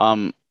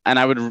 And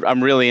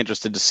I'm really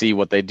interested to see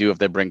what they do if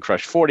they bring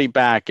Crush 40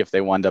 back, if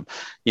they wind up,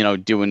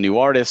 doing new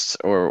artists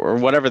or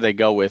whatever they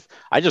go with.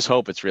 I just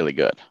hope it's really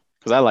good,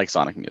 because I like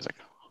Sonic music.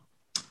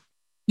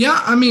 Yeah,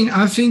 I mean,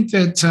 I think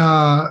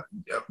that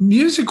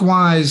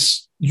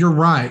music-wise, you're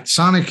right.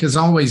 Sonic has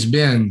always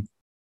been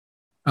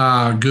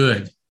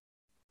good,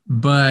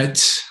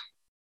 but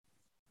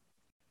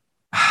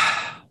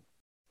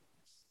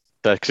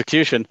the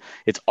execution,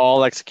 it's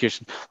all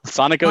execution.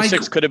 Sonic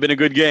 06 could have been a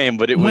good game,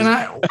 but it was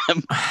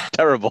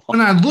terrible.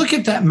 When I look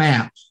at that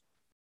map,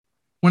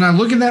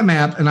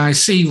 and I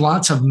see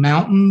lots of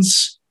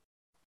mountains,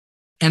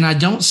 and I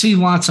don't see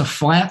lots of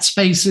flat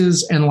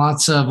spaces and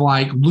lots of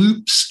like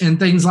loops and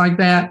things like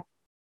that,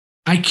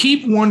 I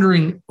keep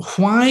wondering,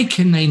 why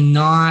can they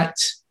not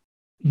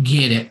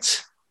get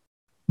it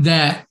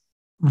that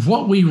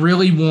what we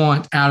really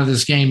want out of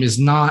this game is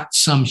not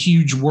some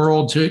huge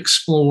world to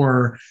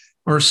explore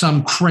or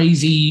some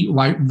crazy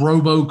like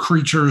robo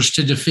creatures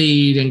to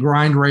defeat and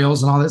grind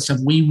rails and all that stuff.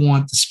 We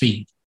want the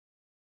speed.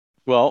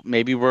 Well,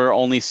 maybe we're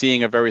only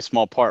seeing a very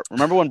small part.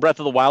 Remember when Breath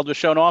of the Wild was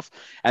shown off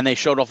and they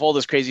showed off all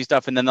this crazy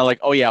stuff, and then they're like,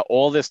 oh yeah,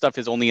 all this stuff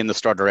is only in the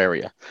starter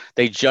area.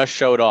 They just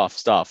showed off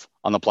stuff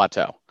on the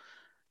plateau.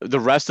 The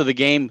rest of the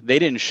game, they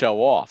didn't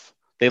show off.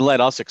 They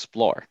let us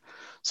explore.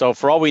 So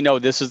for all we know,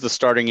 this is the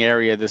starting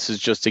area. This is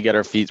just to get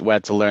our feet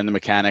wet, to learn the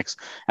mechanics.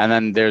 And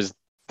then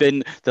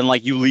then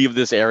like you leave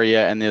this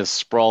area and there's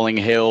sprawling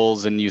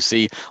hills and you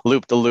see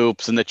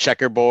loop-the-loops and the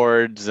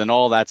checkerboards and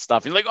all that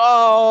stuff. You're like,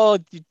 oh,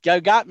 you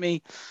got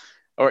me.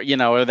 Or,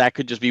 or that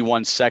could just be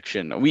one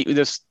section.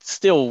 There's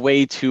still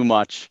way too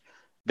much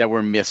that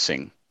we're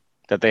missing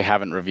that they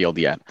haven't revealed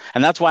yet.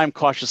 And that's why I'm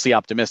cautiously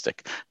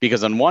optimistic,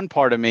 because on one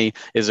part of me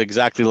is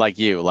exactly like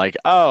you, like,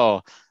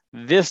 oh,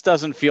 this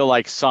doesn't feel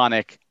like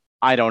Sonic.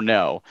 I don't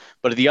know.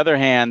 But on the other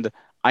hand,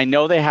 I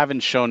know they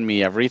haven't shown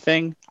me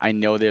everything. I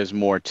know there's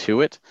more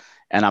to it.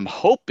 And I'm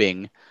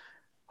hoping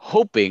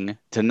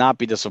to not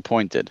be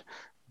disappointed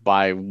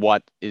by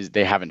what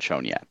they haven't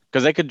shown yet.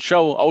 Because they could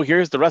show, oh,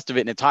 here's the rest of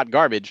it and it's hot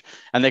garbage.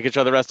 And they could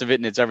show the rest of it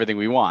and it's everything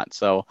we want.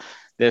 So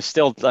there's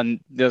still, I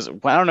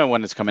don't know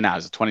when it's coming out.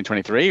 Is it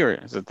 2023 or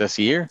is it this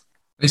year?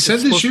 They said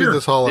this year.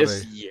 This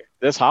holiday.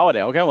 This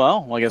holiday. Okay,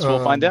 well, I guess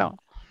we'll find out.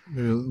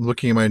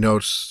 Looking at my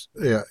notes.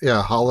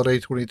 Yeah, holiday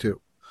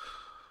 22.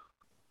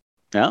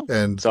 Yeah.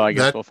 And so I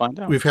guess we'll find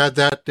out. We've had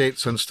that date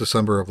since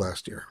December of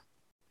last year.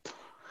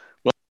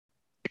 Well,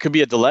 it could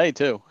be a delay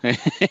too.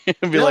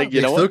 It'd be like,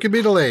 it still could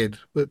be delayed,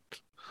 but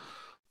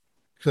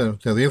the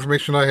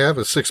information I have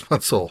is 6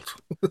 months old.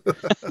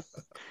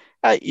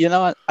 You know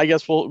what? I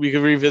guess we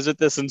could revisit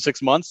this in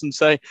 6 months and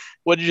say,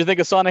 what did you think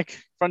of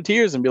Sonic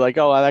Frontiers? And be like,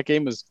 oh, that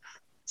game was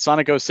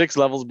Sonic 06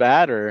 levels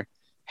bad, or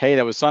hey,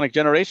 that was Sonic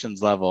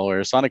Generations level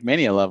or Sonic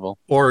Mania level.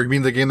 Or you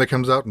mean the game that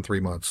comes out in 3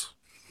 months?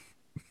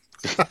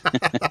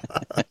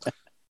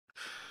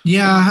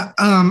 Yeah,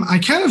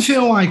 I kind of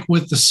feel like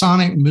with the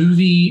Sonic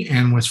movie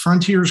and with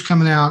Frontiers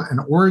coming out and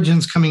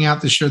Origins coming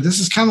out this year, this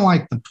is kind of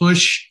like the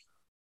push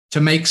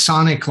to make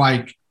Sonic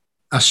like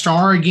a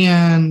star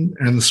again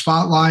and the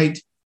spotlight.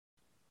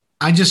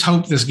 I just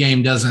hope this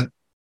game doesn't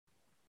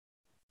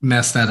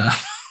mess that up.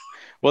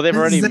 Well, they've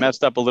already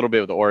messed up a little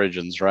bit with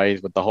Origins,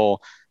 right? With the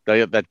whole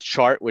that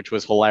chart, which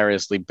was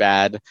hilariously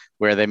bad,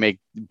 where they make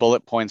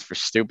bullet points for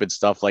stupid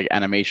stuff like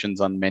animations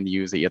on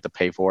menus that you have to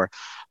pay for.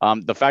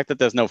 The fact that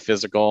there's no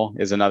physical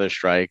is another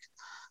strike.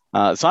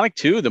 Sonic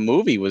 2, the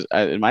movie, was,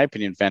 in my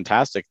opinion,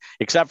 fantastic,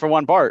 except for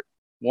one part.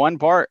 One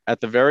part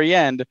at the very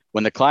end,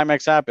 when the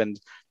climax happened,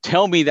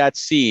 tell me that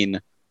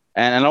scene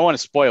and I don't want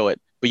to spoil it,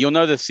 but you'll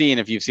know the scene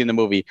if you've seen the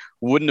movie,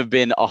 wouldn't have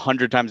been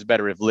 100 times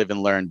better if Live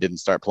and Learn didn't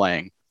start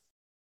playing.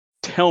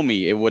 Tell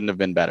me it wouldn't have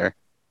been better.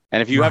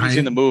 And if you haven't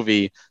seen the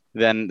movie,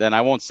 then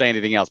I won't say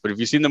anything else. But if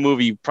you've seen the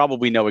movie, you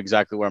probably know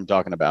exactly what I'm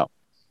talking about.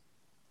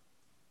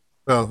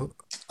 Well,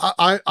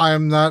 I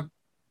am not.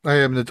 I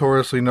am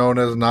notoriously known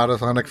as not a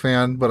Sonic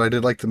fan, but I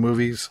did like the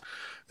movies,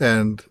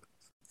 and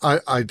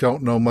I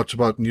don't know much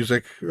about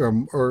music,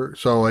 or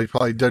so I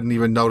probably didn't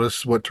even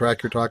notice what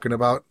track you're talking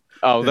about.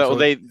 Oh, So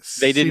they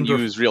didn't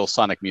use real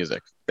Sonic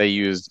music. They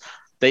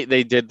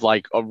did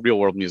like a real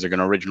world music, an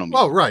original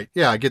music. Oh, right.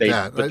 Yeah, I get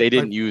that. But they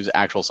didn't use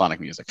actual Sonic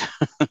music.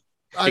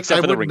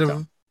 Except for the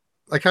ringtone.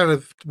 I kind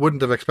of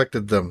wouldn't have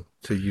expected them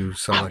to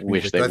use Sonic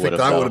music. I think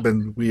that would have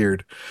been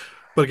weird.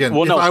 But again,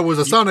 if I was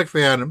a Sonic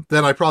fan,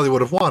 then I probably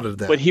would have wanted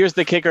that. But here's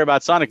the kicker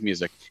about Sonic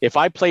music. If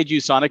I played you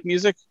Sonic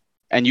music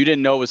and you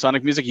didn't know it was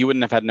Sonic music, you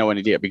wouldn't have had no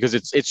idea because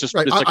it's just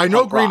right. It's like I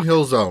know Green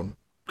Hill Zone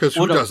because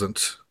who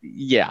doesn't?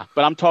 Yeah,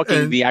 but I'm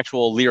talking the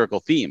actual lyrical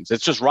themes.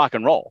 It's just rock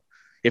and roll.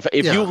 If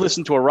you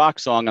listened to a rock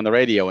song on the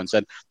radio and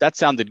said that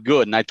sounded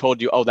good, and I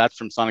told you, oh, that's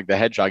from Sonic the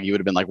Hedgehog, you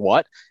would have been like,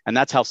 what? And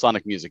that's how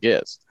Sonic music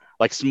is.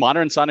 Like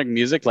modern Sonic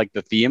music, like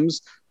the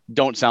themes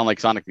don't sound like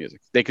Sonic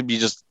music. They could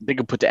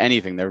put to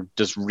anything. They're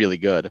just really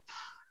good.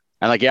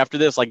 And like after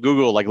this, like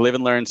Google, like Live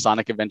and Learn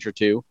Sonic Adventure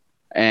 2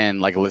 and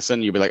like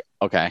listen, you'll be like,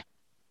 okay,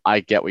 I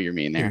get what you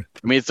mean there.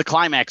 I mean, it's the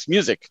climax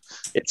music.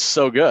 It's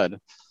so good.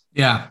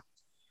 Yeah.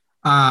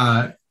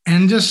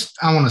 And just,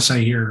 I want to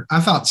say here, I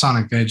thought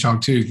Sonic the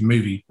Hedgehog 2, the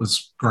movie,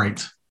 was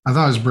great. I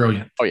thought it was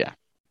brilliant. Oh, yeah.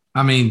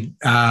 I mean,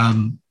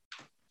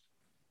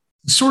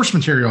 source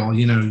material,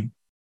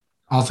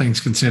 all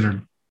things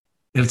considered,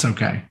 it's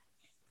okay.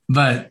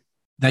 But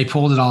they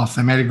pulled it off.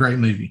 They made a great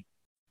movie.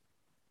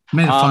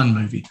 Made a fun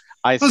movie.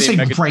 They'll say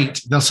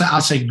great. I'll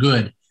say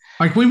good.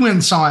 Like we went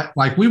and saw it.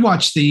 Like we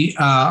watched the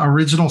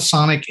original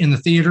Sonic in the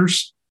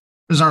theaters.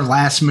 It was our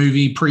last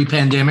movie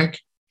pre-pandemic.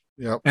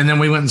 Yep. And then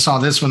we went and saw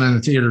this one in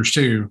the theaters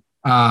too.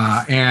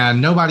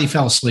 And nobody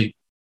fell asleep.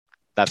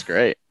 That's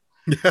great.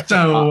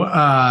 So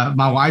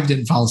my wife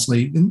didn't fall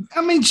asleep. And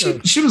I mean,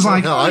 she was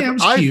like,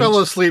 I fell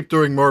asleep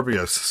during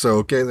Morbius. So,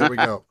 okay, there we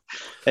go.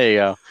 There you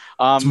go.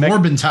 It's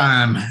Morbin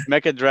time.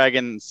 Mecha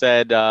Dragon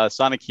said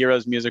Sonic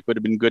Heroes music would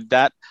have been good.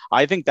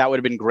 I think that would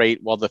have been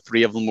great while the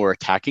three of them were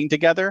attacking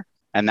together,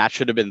 and that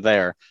should have been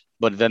there.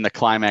 But then the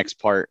climax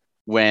part,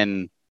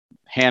 when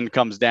Hand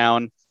comes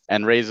down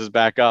and raises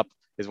back up,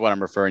 is what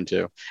I'm referring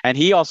to. And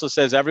he also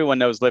says everyone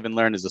knows Live and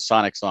Learn is a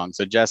Sonic song.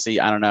 So Jesse,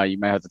 I don't know, you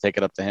might have to take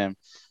it up to him.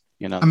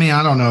 I mean,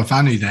 I don't know if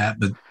I knew that,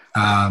 but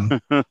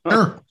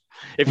sure.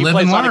 If you Live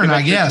play and Sonic Learn, Adventure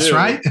I guess, 2,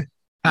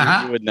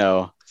 right? You would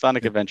know.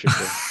 Sonic Adventure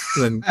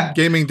 2. Then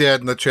Gaming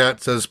Dad in the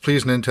chat says,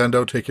 please,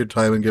 Nintendo, take your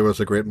time and give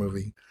us a great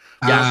movie.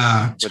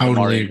 Yeah,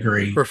 totally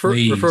agree.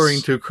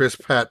 Referring to Chris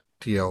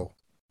Patio.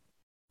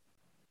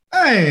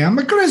 Hey, I'm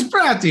a Chris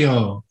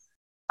Patio.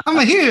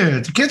 I'm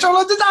here to catch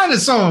all of the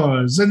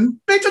dinosaurs and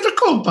beat the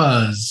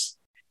Koopas.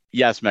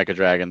 Yes, Mecha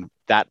Dragon.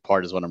 That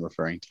part is what I'm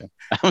referring to.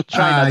 I'm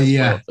trying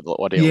not to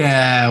spoil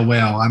it.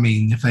 Well, I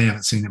mean, if they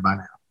haven't seen it by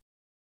now.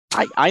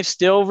 I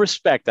still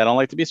respect. I don't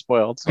like to be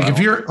spoiled. So if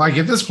you're like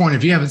at this point,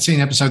 if you haven't seen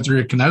episode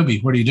 3 of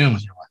Kenobi, what are you doing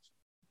with your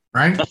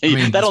life? Right? I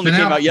mean, that only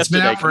came out yesterday. It's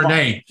been out for a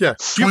day. Yeah,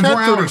 you've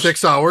had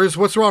 36 hours.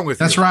 What's wrong with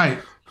you? That's right.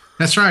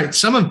 That's right.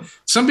 Some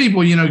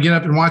people, get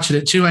up and watch it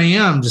at 2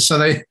 a.m. just so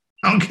they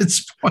don't get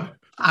spoiled.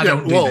 I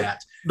don't do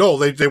that. No,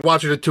 they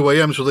watch it at 2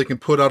 a.m. so they can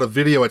put out a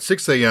video at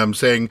 6 a.m.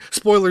 saying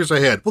spoilers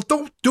ahead. Well,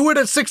 don't do it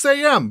at 6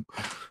 a.m.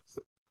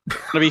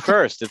 To be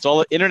first. It's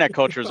all internet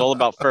culture is all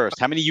about first.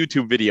 How many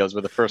YouTube videos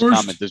where the first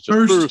comment is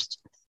just first?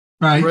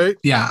 Right.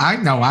 Yeah, I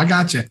know. I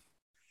got you.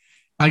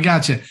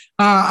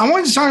 I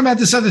wanted to talk about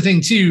this other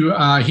thing too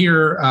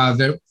here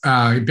that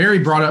Barry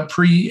brought up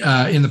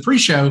in the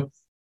pre-show,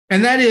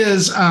 and that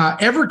is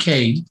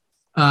Evercade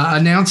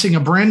announcing a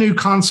brand new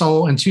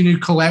console and 2 new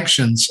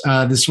collections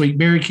this week.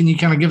 Barry, can you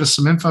kind of give us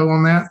some info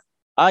on that?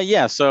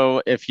 Yeah.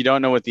 So if you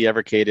don't know what the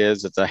Evercade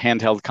is, it's a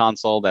handheld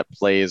console that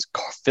plays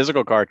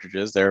physical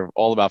cartridges. They're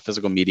all about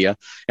physical media.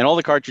 And all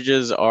the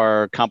cartridges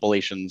are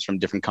compilations from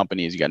different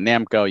companies. You got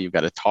Namco, you've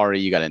got Atari,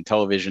 you got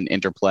Intellivision,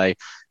 Interplay,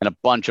 and a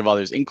bunch of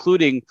others,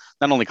 including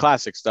not only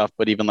classic stuff,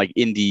 but even like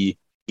indie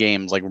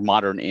games, like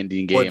modern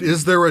indie games. But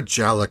is there a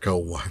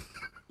Jalico one?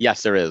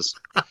 Yes, there is.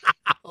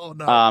 Oh,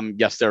 no.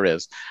 Yes, there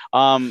is.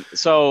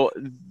 So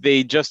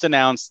they just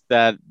announced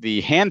that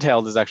the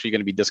handheld is actually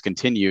going to be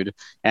discontinued,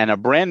 and a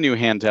brand new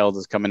handheld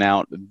is coming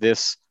out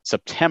this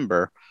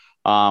September,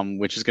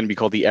 which is going to be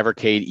called the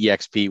Evercade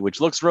EXP,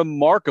 which looks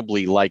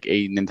remarkably like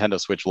a Nintendo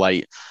Switch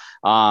Lite.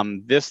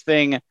 This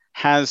thing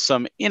has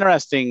some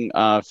interesting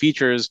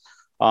features.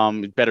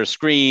 Better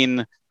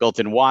screen,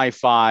 built-in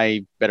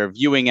Wi-Fi, better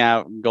viewing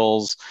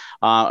angles.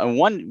 And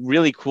one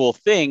really cool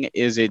thing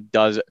is it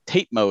does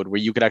tape mode,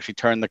 where you could actually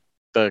turn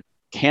the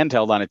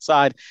handheld on its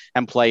side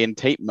and play in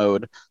tape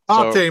mode.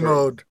 Tate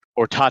mode.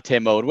 Or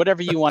tate mode,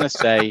 whatever you want to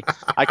say.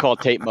 I call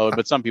it tape mode,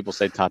 but some people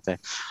say tate.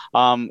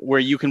 Where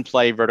you can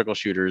play vertical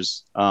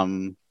shooters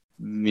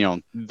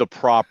the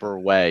proper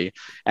way.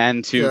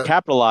 And to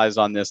capitalize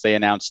on this, they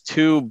announced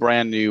 2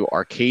 brand new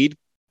arcade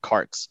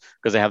carts,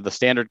 because they have the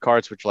standard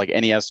carts, which are like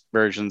NES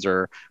versions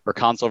or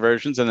console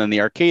versions, and then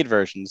the arcade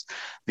versions.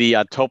 The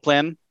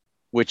Toplan,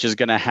 which is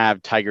going to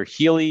have Tiger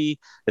Healy,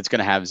 it's going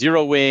to have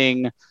Zero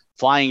Wing,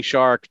 Flying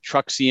Shark,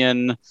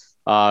 Truxian,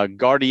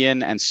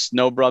 Guardian, and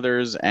Snow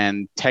Brothers,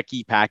 and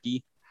Techie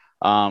Packy.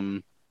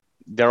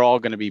 They're all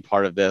going to be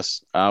part of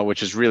this,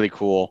 which is really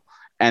cool.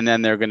 And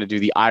then they're going to do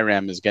the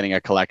IRAM is getting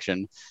a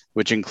collection,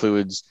 which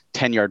includes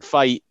 10-Yard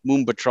Fight,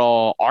 Moon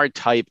Patrol,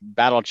 R-Type,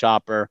 Battle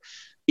Chopper,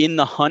 In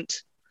the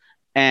Hunt,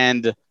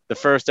 and the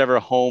first ever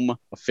home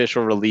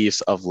official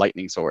release of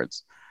Lightning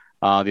Swords.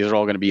 These are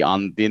all going to be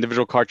on the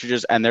individual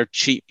cartridges, and they're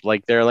cheap.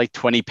 Like they're like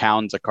 20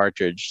 pounds a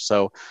cartridge.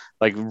 So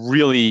like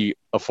really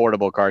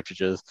affordable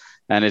cartridges.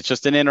 And it's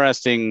just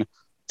interesting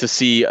to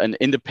see an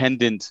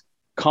independent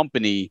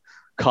company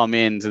come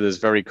into this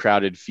very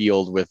crowded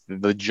field with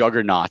the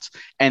juggernauts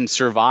and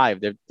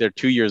survive. They're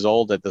 2 years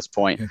old at this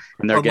point,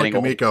 and they're getting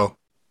Amico.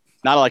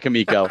 Not like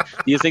Amico.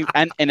 These things,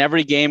 and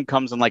every game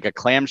comes in like a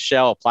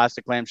clamshell, a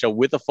plastic clamshell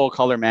with a full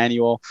color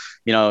manual,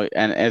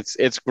 and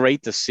it's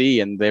great to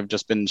see. And they've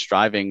just been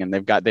striving, and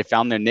they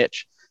found their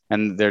niche,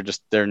 and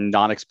they're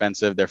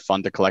non-expensive, they're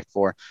fun to collect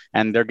for,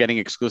 and they're getting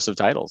exclusive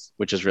titles,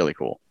 which is really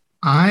cool.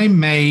 I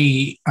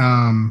may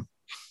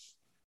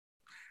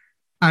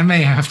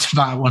have to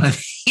buy one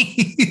of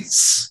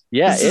these.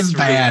 Yeah, this is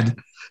bad.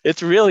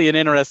 It's really an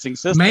interesting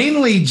system.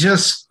 Mainly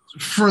just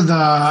for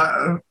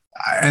the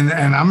and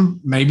I'm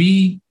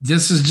maybe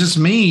this is just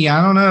me.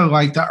 I don't know,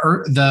 like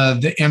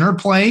the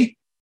Interplay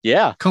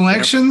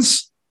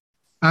collections.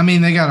 I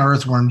mean, they got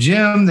Earthworm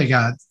Jim, they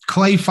got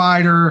Clay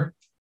Fighter,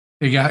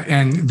 they got,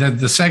 and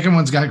the second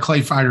one's got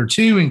Clay Fighter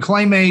 2 and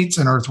Claymates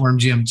and Earthworm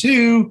Jim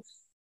 2.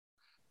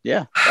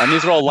 Yeah, and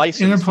these are all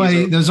licensed.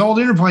 Interplay, those old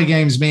Interplay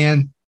games,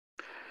 man.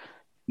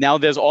 Now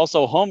there's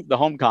also the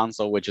home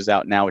console, which is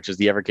out now, which is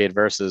the Evercade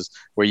Versus,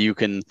 where you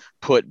can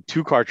put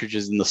 2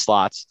 cartridges in the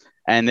slots,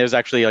 and there's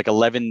actually like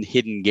 11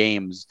 hidden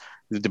games,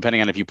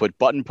 depending on if you put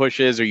button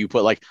pushes or you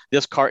put like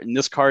this cart and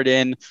this card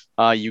in,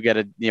 you get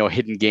a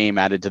hidden game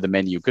added to the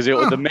menu, because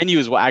the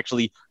menus will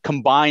actually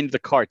combine the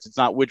carts. It's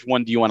not which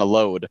one do you want to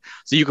load,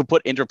 so you could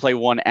put Interplay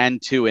 1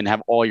 and 2 and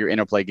have all your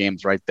Interplay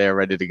games right there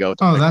ready to go.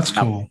 That's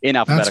cool. In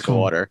alphabetical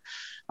order.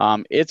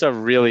 It's a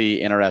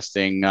really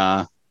interesting.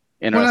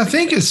 What I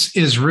think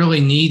is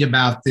really neat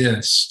about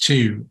this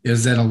too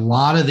is that a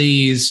lot of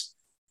these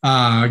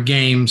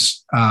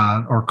games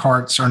or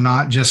carts are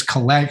not just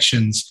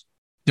collections;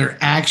 they're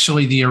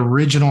actually the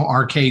original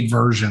arcade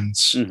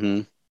versions.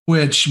 Mm-hmm.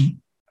 Which,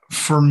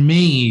 for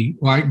me,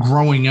 like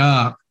growing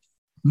up,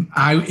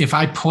 if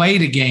I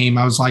played a game,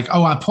 I was like,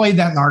 "Oh, I played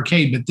that in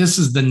arcade," but this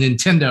is the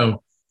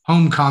Nintendo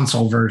home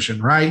console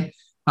version, right?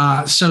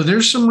 So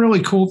there's some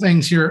really cool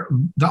things here.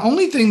 The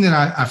only thing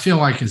that I feel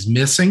like is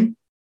missing,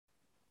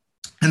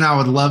 and I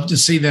would love to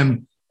see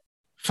them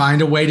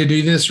find a way to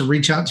do this or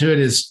reach out to it,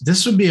 is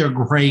this would be a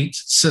great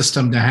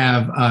system to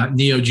have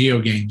Neo Geo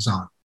games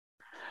on.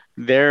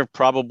 They're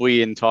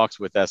probably in talks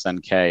with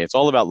SNK. It's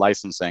all about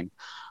licensing,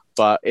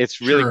 but it's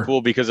really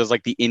cool because there's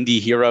like the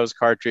Indie Heroes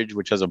cartridge,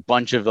 which has a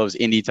bunch of those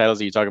indie titles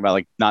that you talk about,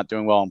 like not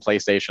doing well on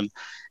PlayStation.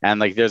 And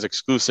like there's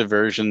exclusive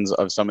versions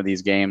of some of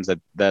these games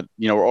that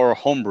or a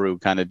homebrew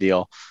kind of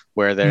deal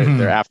where they're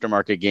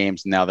aftermarket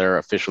games. And now they're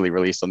officially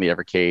released on the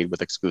Evercade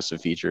with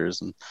exclusive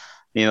features. And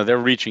they're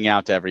reaching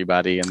out to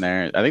everybody, and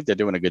I think they're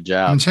doing a good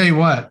job. I'll tell you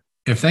what,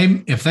 if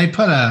they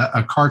put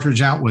a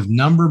cartridge out with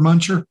Number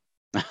Muncher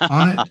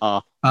on it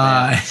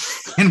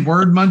and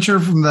Word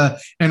Muncher from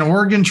an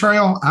Oregon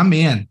Trail, I'm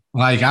in.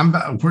 Like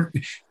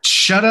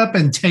shut up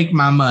and take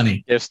my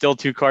money. There's still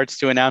 2 carts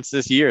to announce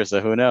this year,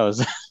 so who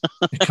knows?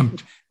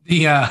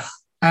 The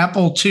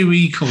Apple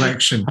IIe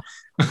collection.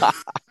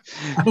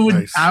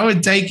 I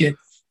would take it.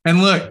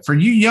 And look, for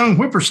you young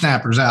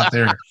whippersnappers out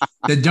there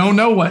that don't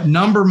know what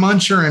Number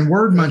Muncher and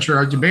Word Muncher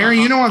are, Barry,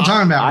 you know what I'm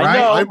talking about,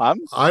 right?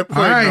 I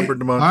play Number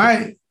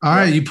Muncher. All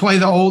right. You play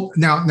the old.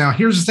 Now,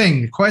 here's the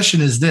thing. The question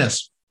is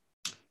this: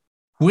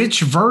 which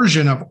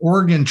version of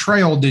Oregon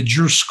Trail did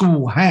your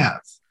school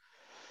have?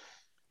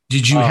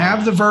 Did you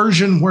have the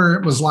version where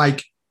it was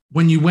like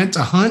when you went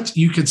to hunt,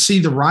 you could see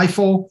the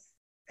rifle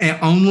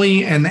and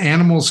the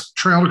animals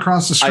trailed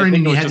across the screen,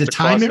 and you had to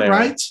time it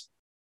right?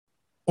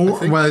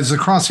 Or it's a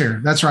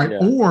crosshair. That's right. Yeah.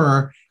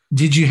 Or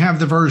did you have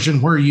the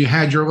version where you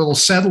had your little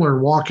settler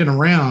walking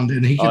around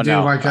and he could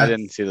I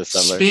didn't see the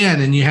settler spin,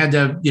 and you had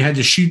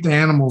to shoot the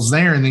animals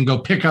there and then go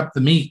pick up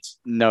the meat?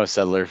 No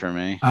settler for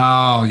me.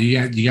 Oh, you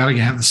got to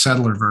have the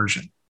settler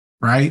version,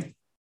 right?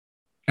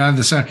 Now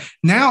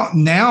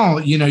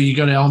you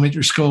go to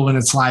elementary school and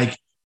it's like,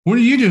 what are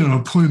you doing? I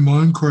play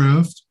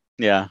Minecraft.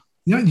 Yeah.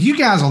 You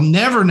guys will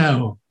never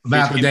know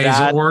about the days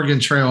of Oregon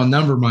Trail and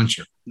Number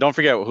Muncher. Don't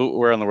forget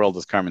where in the world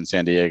is Carmen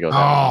Sandiego. That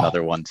was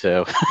another one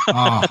too.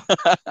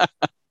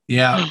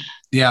 Yeah.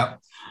 It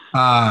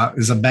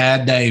was a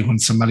bad day when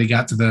somebody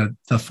got to the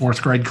 4th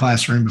grade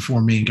classroom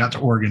before me and got to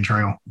Oregon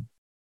Trail.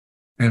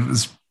 It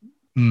was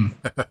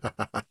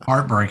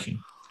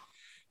heartbreaking.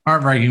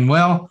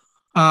 Well,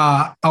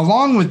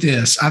 Along with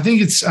this, I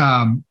think it's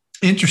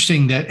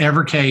interesting that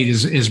Evercade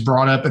is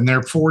brought up and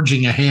they're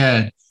forging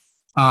ahead.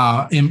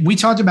 And we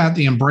talked about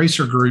the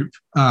Embracer Group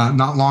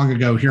not long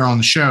ago here on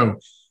the show,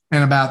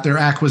 and about their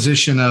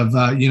acquisition of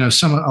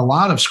a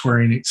lot of Square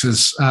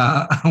Enix's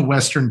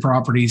Western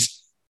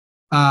properties.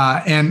 We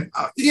kind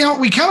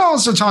of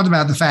also talked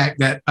about the fact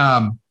that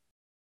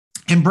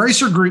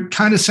Embracer Group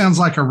kind of sounds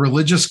like a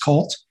religious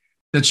cult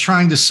that's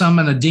trying to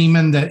summon a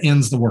demon that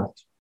ends the world.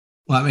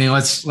 Well, I mean,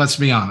 let's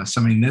be honest.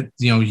 I mean,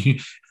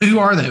 who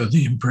are they?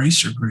 The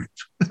Embracer Group.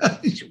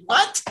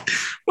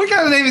 What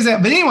kind of name is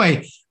that? But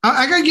anyway,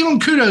 I got to give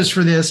them kudos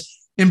for this.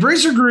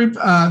 Embracer Group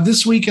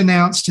this week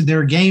announced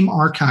their game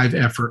archive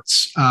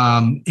efforts,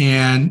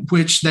 and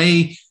which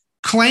they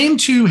claim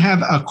to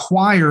have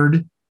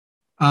acquired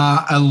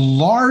a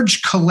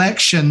large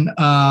collection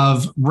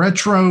of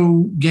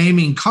retro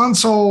gaming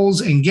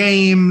consoles and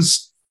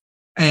games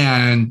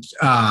and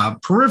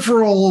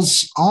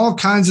peripherals, all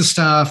kinds of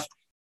stuff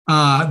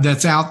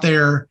that's out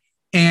there,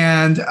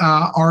 and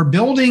are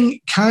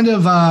building kind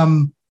of,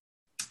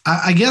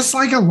 I guess,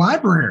 like a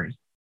library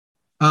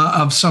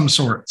of some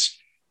sorts.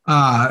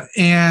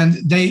 And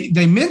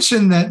they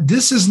mentioned that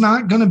this is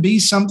not going to be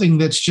something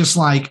that's just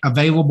like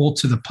available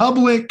to the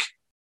public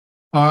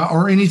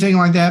or anything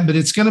like that, but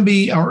it's going to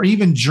be, or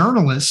even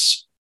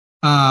journalists,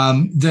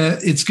 that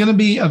it's going to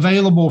be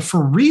available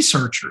for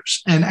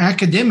researchers and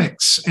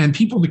academics and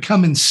people to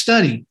come and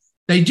study.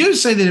 They do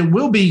say that it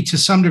will be to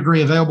some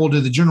degree available to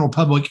the general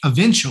public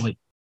eventually.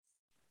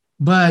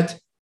 But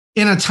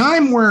in a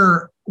time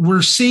where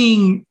we're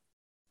seeing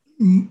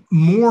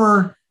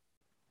more,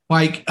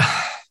 like,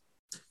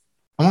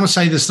 I want to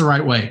say this the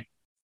right way.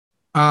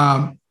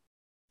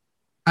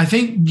 I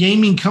think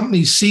gaming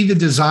companies see the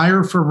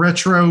desire for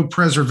retro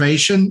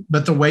preservation,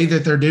 but the way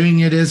that they're doing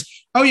it is,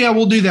 oh yeah,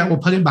 we'll do that. We'll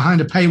put it behind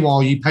a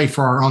paywall. You pay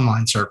for our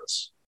online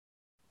service,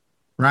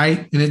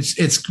 right? And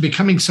it's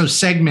becoming so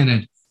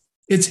segmented.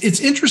 It's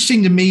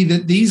interesting to me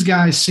that these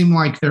guys seem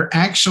like they're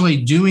actually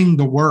doing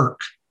the work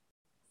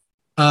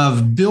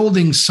of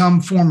building some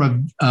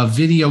form of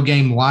video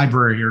game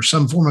library or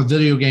some form of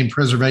video game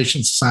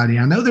preservation society.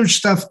 I know there's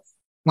stuff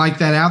like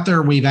that out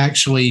there. We've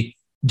actually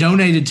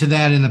donated to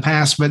that in the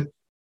past, but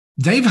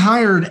they've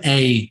hired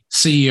a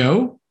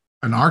CEO,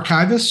 an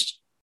archivist,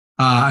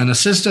 an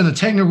assistant, a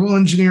technical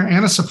engineer,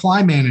 and a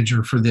supply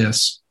manager for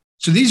this.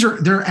 So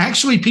they're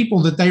actually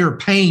people that they are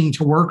paying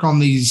to work on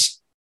this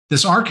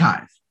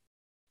archive,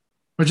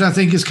 which I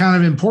think is kind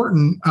of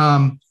important.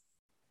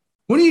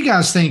 What do you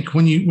guys think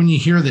when you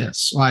hear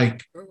this?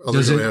 Like, are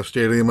they going to have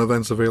stadium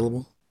events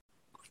available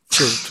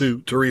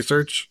to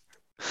research?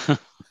 Well,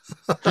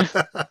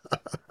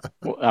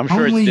 I'm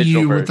sure only it's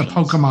you versions. with the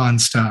Pokemon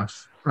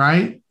stuff,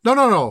 right?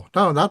 No,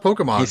 not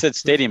Pokemon. He said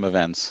stadium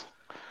events.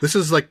 This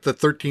is like the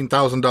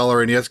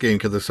 $13,000 NES game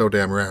because it's so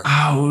damn rare.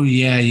 Oh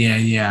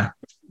yeah.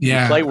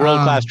 Play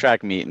world-class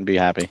track meet and be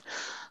happy.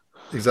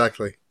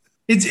 Exactly.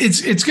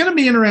 It's going to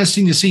be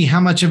interesting to see how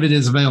much of it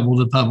is available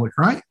to the public,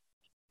 right?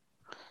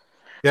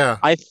 Yeah.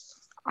 I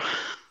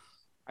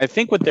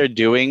think what they're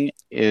doing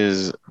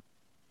is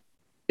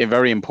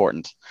very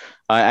important.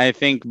 I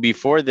think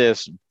before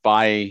this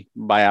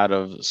buyout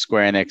of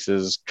Square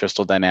Enix's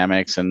Crystal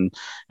Dynamics and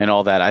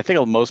all that, I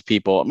think most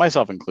people,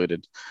 myself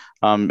included,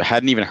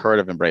 hadn't even heard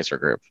of Embracer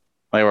Group.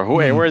 Like,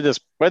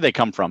 where'd they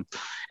come from?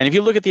 And if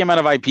you look at the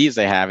amount of IPs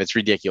they have, it's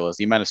ridiculous.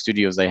 The amount of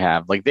studios they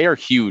have, like, they are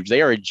huge.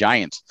 They are a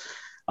giant,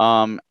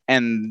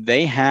 and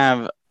they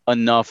have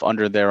enough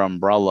under their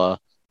umbrella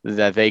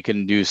that they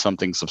can do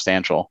something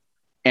substantial.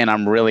 And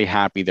I'm really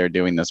happy they're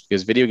doing this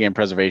because video game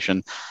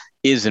preservation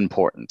is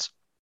important.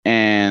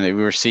 And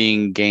we're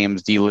seeing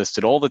games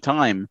delisted all the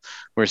time.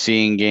 We're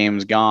seeing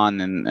games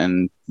gone,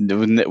 and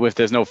if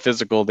there's no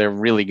physical, they're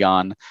really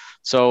gone.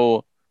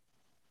 So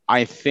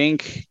I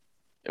think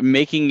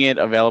making it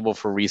available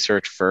for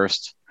research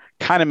first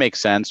kind of makes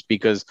sense,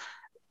 because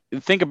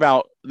think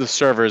about the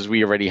servers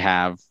we already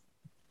have.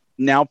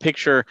 Now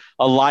picture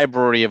a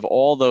library of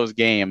all those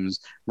games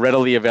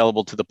readily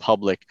available to the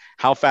public.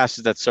 How fast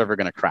is that server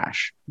going to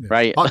crash,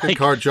 right? Pocket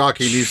Card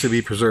Jockey needs to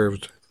be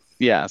preserved.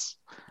 Yes.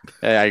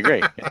 I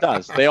agree. It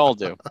does. They all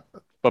do.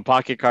 But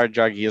Pocket Card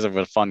Jockey is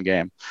a fun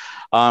game.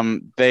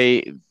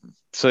 They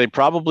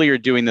probably are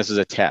doing this as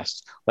a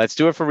test. Let's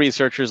do it for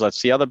researchers. Let's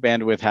see how the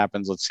bandwidth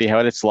happens. Let's see how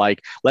it's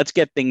like. Let's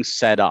get things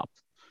set up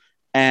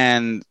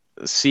and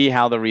see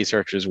how the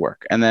researchers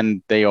work. And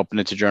then they open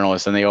it to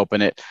journalists, and they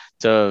open it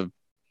to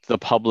the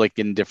public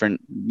in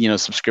different,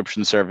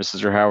 subscription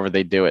services or however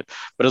they do it.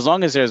 But as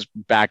long as there's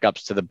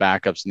backups to the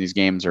backups and these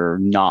games are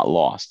not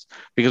lost,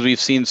 because we've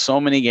seen so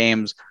many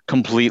games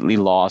completely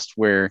lost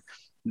where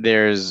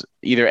there's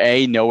either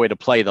A, no way to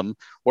play them,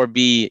 or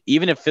B,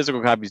 even if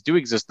physical copies do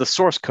exist, the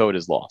source code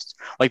is lost.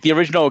 Like the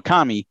original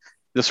Okami,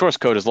 the source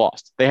code is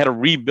lost. They had to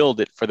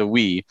rebuild it for the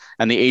Wii,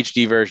 and the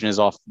HD version is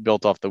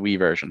built off the Wii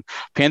version.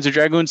 Panzer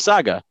Dragoon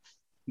Saga,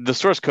 the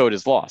source code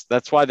is lost.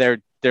 That's why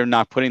they're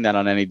not putting that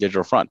on any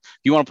digital front. If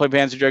you want to play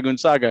Panzer Dragoon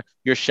Saga,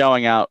 you're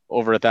shelling out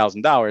over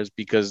 $1,000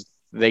 because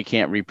they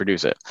can't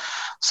reproduce it.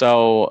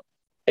 So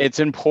it's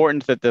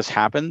important that this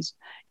happens,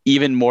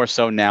 even more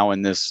so now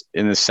in this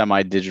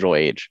semi-digital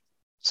age.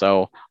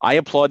 So I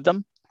applaud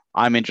them.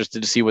 I'm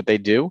interested to see what they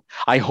do.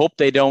 I hope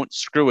they don't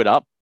screw it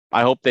up.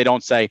 I hope they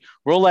don't say,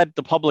 we'll let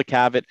the public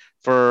have it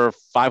for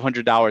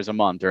 $500 a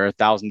month or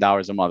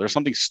 $1,000 a month or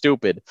something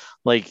stupid.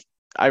 Like,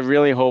 I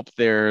really hope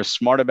they're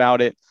smart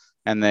about it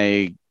and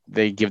they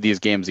give these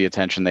games the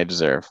attention they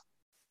deserve.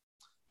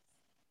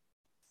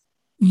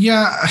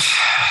 Yeah.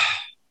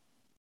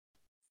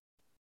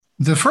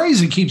 The phrase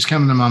that keeps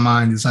coming to my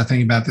mind as I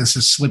think about this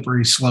is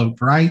slippery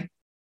slope, right?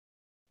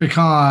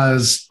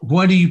 Because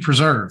what do you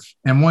preserve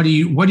and what do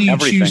you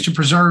choose to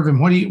preserve and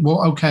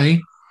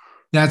okay,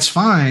 that's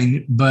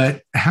fine.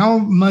 But how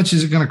much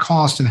is it going to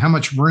cost and how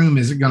much room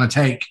is it going to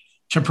take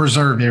to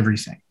preserve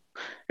everything?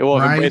 Well,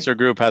 if Embracer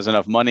Group has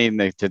enough money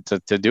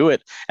to do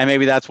it, and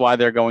maybe that's why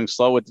they're going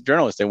slow with the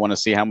journalists. They want to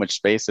see how much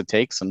space it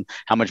takes and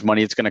how much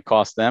money it's going to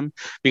cost them.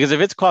 Because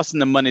if it's costing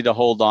them money to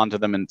hold on to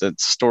them and to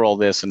store all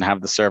this and have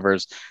the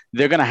servers,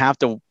 they're going to have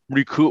to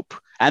recoup,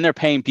 and they're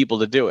paying people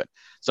to do it.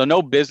 So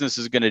no business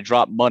is going to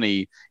drop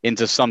money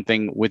into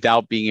something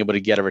without being able to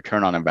get a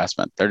return on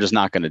investment. They're just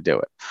not going to do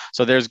it.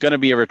 So there's going to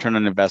be a return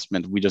on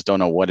investment. We just don't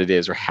know what it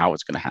is or how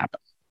it's going to happen.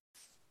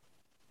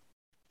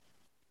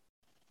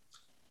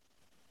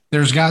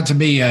 There's got to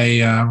be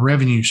a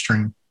revenue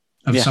stream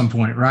of some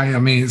point, right? I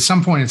mean, at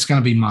some point it's going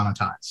to be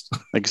monetized.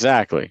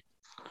 Exactly.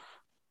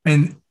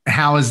 And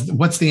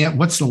what's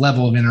the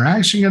level of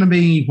interaction going to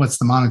be? What's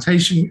the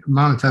monetization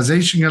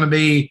going to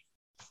be?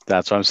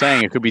 That's what I'm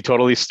saying. It could be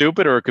totally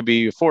stupid or it could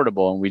be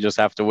affordable. And we just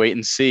have to wait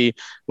and see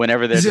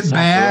whenever there's. Is it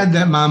bad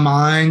that my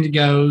mind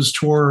goes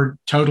toward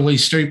totally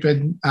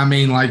stupid? I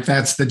mean, like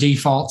that's the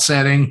default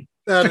setting.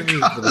 That is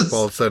the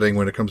default setting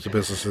when it comes to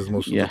businesses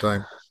most of the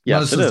time.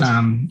 Yes, most of the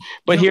time.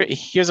 But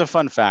here's a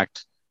fun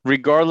fact.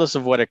 Regardless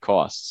of what it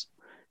costs,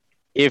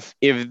 if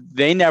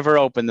they never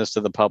open this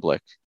to the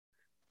public,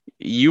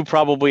 you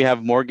probably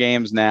have more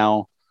games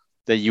now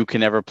that you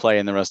can ever play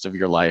in the rest of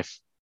your life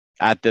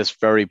at this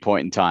very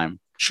point in time.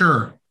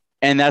 Sure.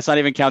 And that's not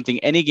even counting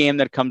any game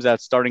that comes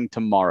out starting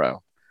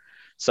tomorrow.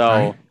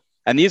 So,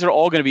 And these are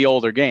all going to be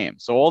older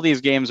games. So all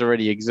these games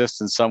already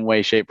exist in some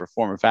way, shape, or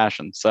form or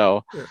fashion.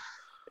 So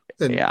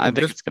I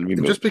think it's going to be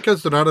moved. Just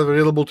because they're not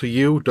available to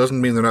you doesn't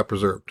mean they're not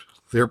preserved.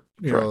 They're,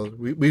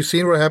 we've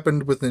seen what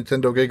happened with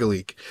Nintendo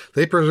GigaLeak.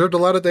 They preserved a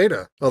lot of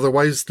data.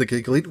 Otherwise, the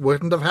GigaLeak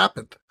wouldn't have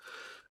happened.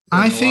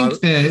 I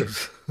think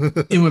that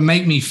it would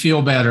make me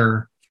feel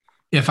better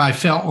if I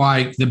felt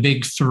like the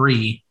big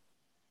three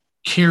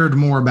cared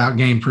more about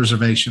game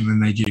preservation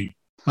than they do.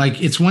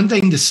 Like, it's one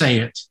thing to say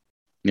it.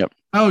 Yep.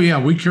 Oh,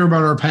 yeah, we care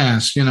about our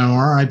past,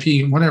 our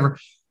IP, whatever.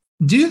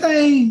 Do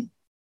they?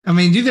 I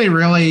mean, do they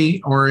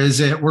really? Or is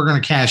it we're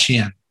going to cash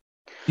in?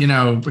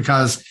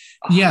 Because,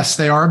 yes,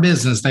 they are a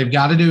business. They've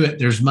got to do it.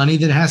 There's money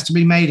that has to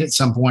be made at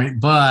some point.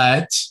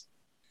 But,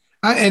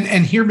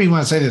 and hear me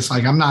when I say this,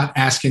 like, I'm not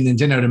asking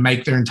Nintendo to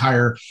make their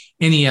entire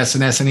NES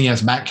and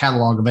SNES back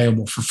catalog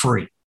available for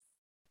free.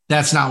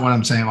 That's not what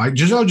I'm saying. Like,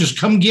 just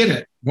come get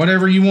it,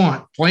 whatever you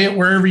want, play it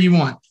wherever you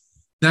want.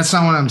 That's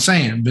not what I'm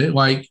saying. But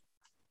like,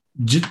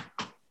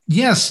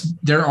 yes,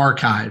 they're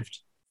archived.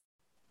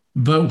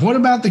 But what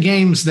about the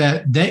games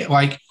that they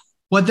like?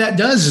 What that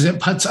does is it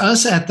puts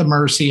us at the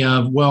mercy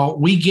of, well,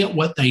 we get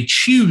what they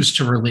choose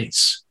to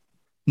release,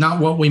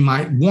 not what we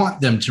might want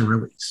them to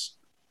release.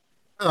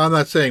 I'm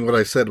not saying what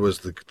I said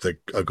was a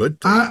good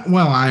thing.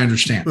 I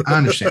understand.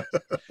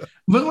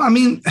 But I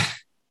mean,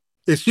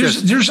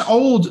 there's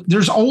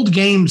old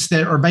games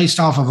that are based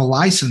off of a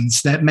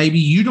license that maybe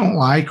you don't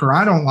like or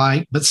I don't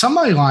like, but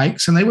somebody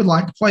likes and they would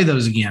like to play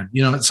those again,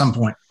 at some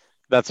point.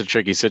 That's a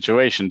tricky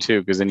situation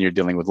too, because then you're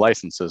dealing with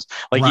licenses.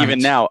 Like even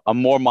now, a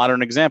more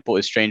modern example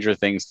is Stranger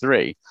Things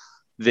 3.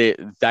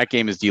 That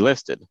game is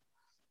delisted.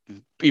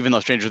 Even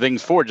though Stranger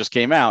Things 4 just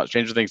came out,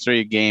 Stranger Things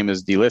 3 game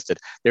is delisted.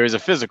 There is a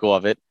physical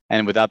of it,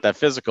 and without that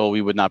physical,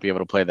 we would not be able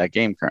to play that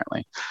game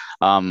currently.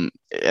 And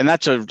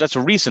that's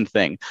a recent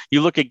thing.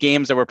 You look at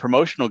games that were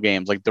promotional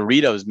games, like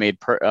Doritos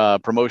made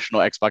promotional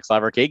Xbox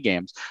Live Arcade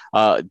games.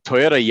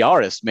 Toyota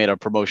Yaris made a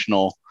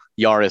promotional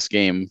Yaris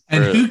game.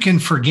 And who can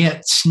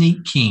forget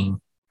Sneak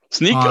King?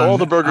 All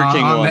the Burger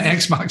King on ones. The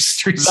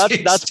Xbox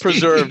 360. That's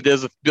preserved.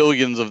 There's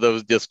billions of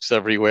those discs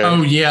everywhere.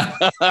 Oh yeah,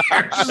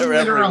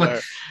 literally.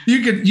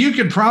 You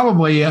could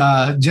probably,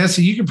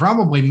 Jesse. You could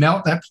probably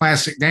melt that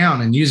plastic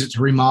down and use it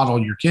to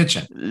remodel your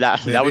kitchen.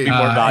 That would be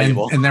more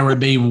valuable, and there would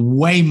be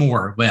way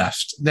more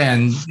left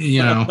than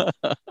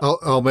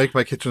I'll make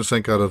my kitchen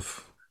sink out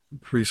of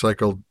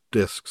recycled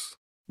discs.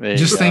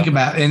 Just think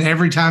about it. And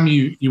every time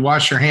you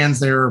wash your hands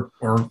there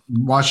or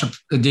wash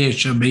a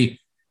dish, it'll be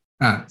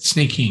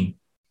sneaking.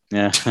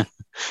 Yeah,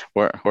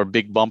 or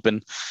big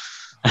bumping.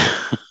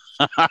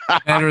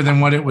 Better than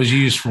what it was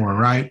used for,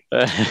 right?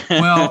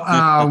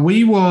 Well,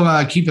 we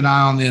will keep an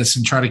eye on this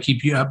and try to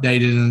keep you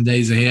updated in the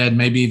days ahead.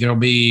 Maybe there'll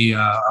be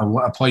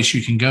a place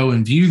you can go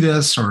and view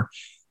this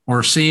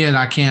or see it.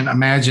 I can't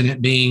imagine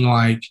it being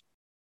like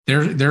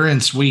they're in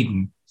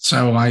Sweden,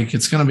 so like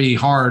it's going to be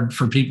hard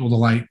for people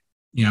to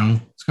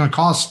it's going to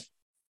cost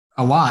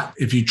a lot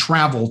if you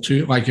travel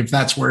to, like, if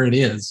that's where it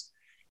is,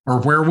 or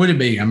where would it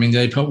be? I mean,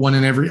 they put one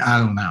in every, I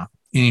don't know.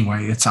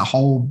 Anyway, it's a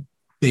whole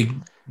big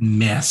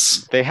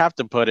mess. They have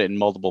to put it in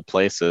multiple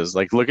places.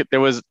 Like, look at, there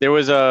was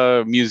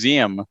a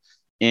museum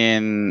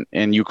in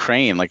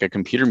Ukraine, like a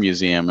computer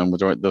museum, and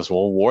with this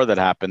whole war that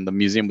happened, the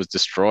museum was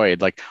destroyed.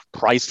 Like,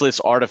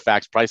 priceless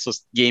artifacts,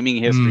 priceless gaming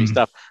history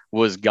stuff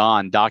was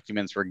gone.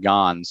 Documents were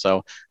gone.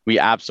 So we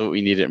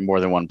absolutely need it in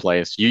more than one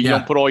place. You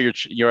don't put all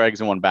your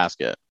eggs in one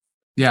basket.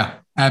 Yeah,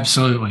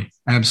 absolutely.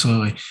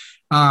 Absolutely.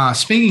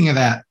 Speaking of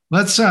that,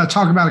 let's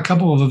talk about a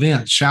couple of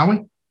events, shall we?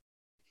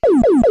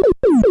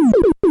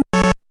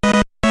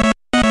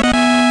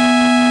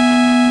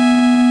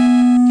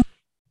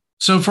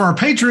 So for our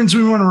patrons,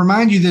 we want to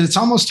remind you that it's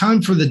almost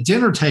time for the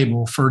dinner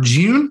table for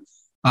June.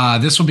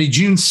 This will be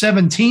June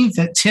 17th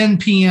at 10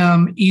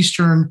 p.m.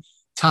 Eastern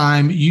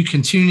time. You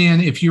can tune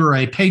in if you're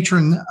a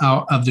patron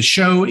of the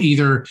show,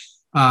 either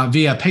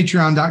via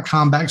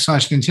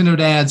patreon.com/Nintendo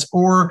Dads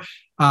or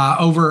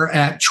over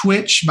at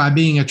Twitch by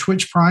being a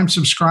Twitch Prime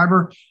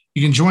subscriber.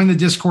 You can join the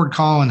Discord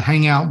call and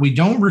hang out. We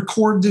don't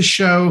record this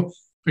show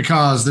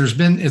because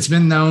it's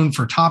been known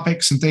for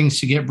topics and things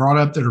to get brought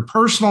up that are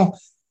personal.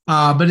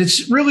 But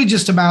it's really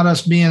just about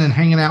us being and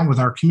hanging out with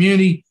our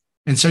community.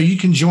 And so you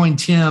can join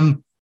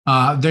Tim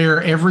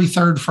there every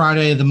third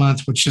Friday of the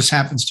month, which just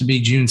happens to be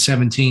June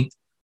 17th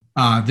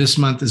this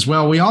month as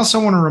well. We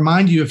also want to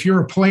remind you, if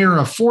you're a player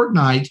of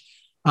Fortnite,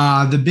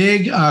 the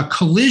big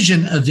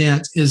collision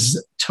event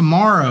is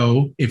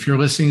tomorrow. If you're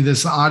listening to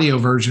this audio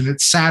version,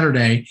 it's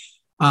Saturday,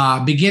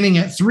 beginning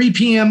at 3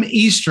 p.m.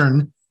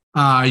 Eastern.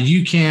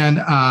 You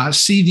can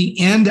see the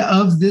end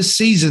of this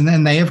season,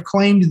 and they have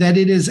claimed that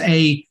it is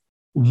a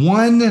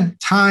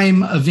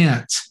one-time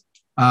event.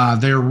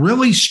 They're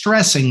really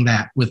stressing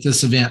that with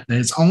this event, that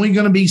it's only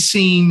going to be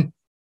seen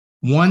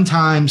one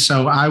time.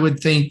 So I would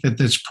think that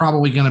there's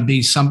probably going to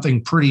be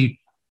something pretty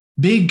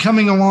big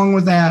coming along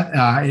with that.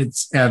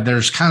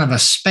 There's kind of a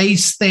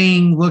space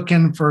thing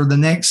looking for the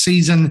next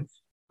season.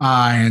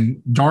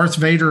 And Darth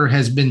Vader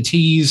has been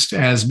teased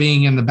as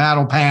being in the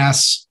battle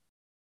pass.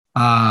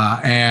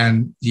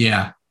 And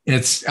yeah,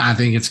 I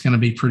think it's going to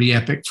be pretty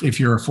epic if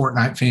you're a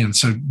Fortnite fan.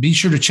 So be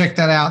sure to check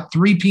that out.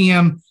 3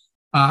 p.m.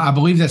 I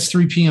believe that's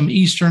 3 p.m.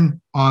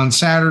 Eastern on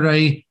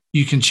Saturday.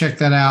 You can check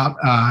that out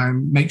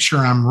and make sure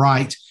I'm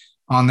right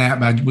on that.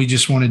 But we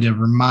just wanted to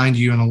remind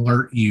you and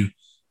alert you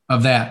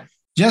of that.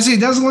 Jesse,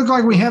 it doesn't look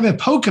like we have a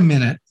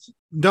Pokeminute.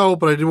 No,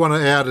 but I do want to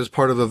add, as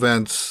part of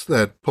events,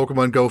 that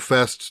Pokemon Go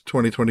Fest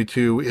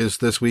 2022 is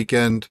this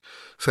weekend,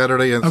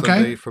 Saturday and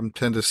Sunday from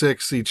 10 to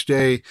 6 each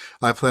day.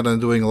 I plan on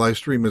doing a live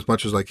stream as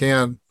much as I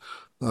can.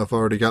 I've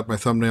already got my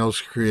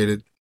thumbnails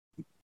created,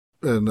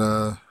 and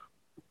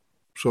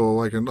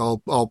so I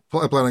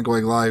plan on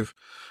going live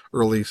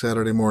early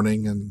Saturday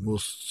morning, and we'll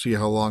see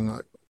how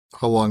long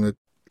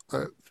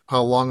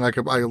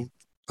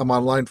I'm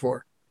online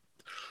for.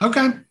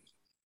 Okay.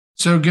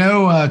 So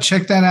go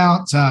check that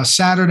out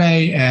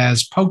Saturday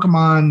as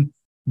Pokemon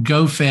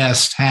Go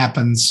Fest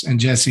happens, and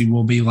Jesse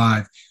will be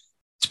live.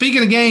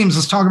 Speaking of games,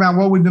 let's talk about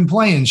what we've been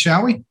playing,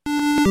 shall we?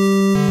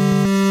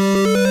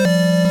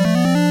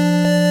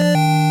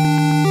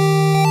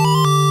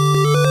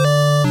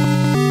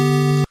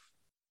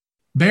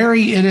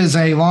 Barry, it is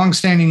a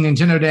longstanding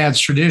Nintendo Dads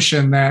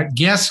tradition that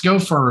guests go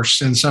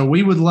first, and so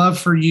we would love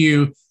for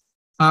you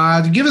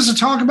to give us a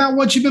talk about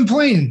what you've been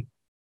playing.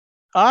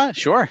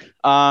 Sure.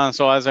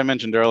 So as I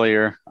mentioned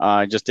earlier,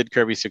 I just did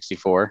Kirby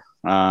 64.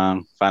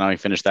 Finally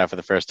finished that for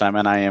the first time,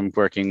 and I am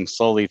working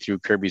slowly through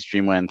Kirby's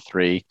Dream Land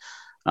 3.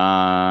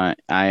 I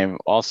have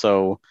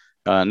also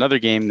another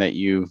game that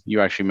you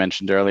actually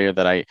mentioned earlier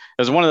that it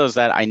was one of those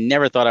that I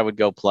never thought I would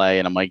go play,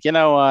 and I'm like, you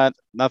know what?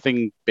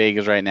 Nothing big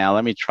is right now.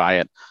 Let me try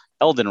it.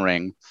 Elden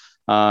Ring,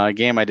 a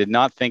game I did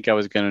not think I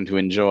was going to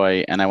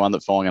enjoy, and I wound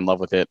up falling in love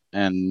with it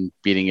and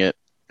beating it,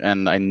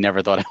 and I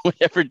never thought I would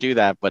ever do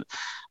that, but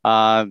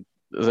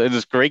it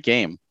was a great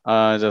game.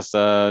 Just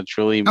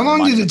truly. How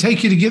long did it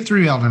take you to get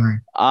through Elden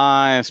Ring?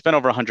 I spent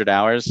over 100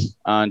 hours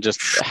just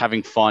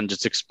having fun,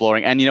 just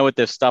exploring. And you know what?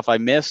 There's stuff I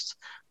missed.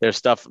 There's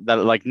stuff that,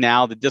 like,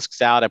 now the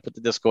disc's out. I put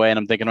the disc away, and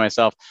I'm thinking to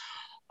myself,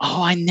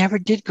 oh, I never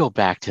did go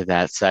back to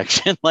that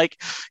section.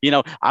 Like,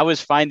 I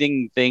was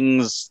finding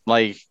things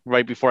like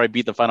right before I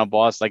beat the final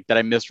boss, like that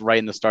I missed right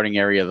in the starting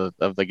area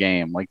of the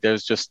game. Like,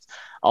 there's just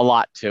a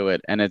lot to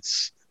it, and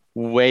it's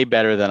way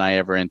better than I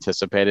ever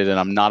anticipated. And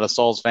I'm not a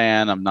Souls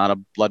fan. I'm not a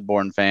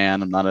Bloodborne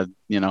fan. I'm not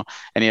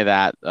any of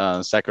that,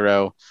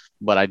 Sekiro,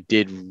 but I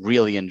did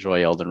really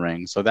enjoy Elden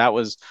Ring. So that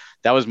was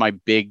my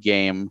big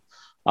game.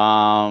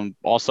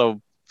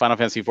 Also Final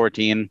Fantasy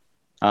 14,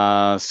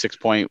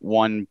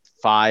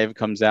 6.15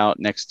 comes out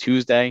next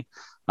Tuesday.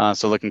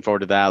 So looking forward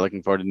to that,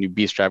 looking forward to new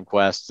Beast Trap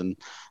quests. And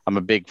I'm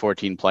a big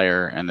 14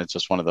 player, and it's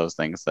just one of those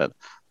things that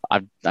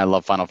I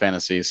love Final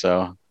Fantasy,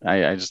 so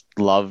I just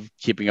love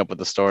keeping up with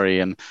the story,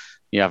 and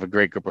you have a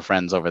great group of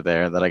friends over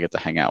there that I get to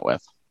hang out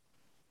with.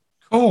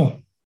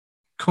 Cool.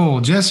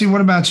 Jesse, what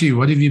about you?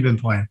 What have you been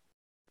playing?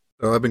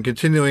 I've been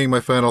continuing my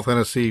Final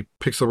Fantasy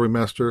Pixel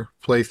Remaster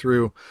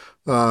playthrough.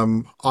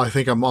 I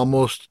think I'm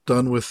almost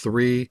done with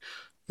 3.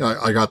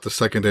 I got the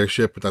second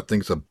airship, but that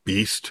thing's a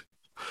beast.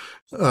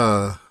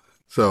 Uh,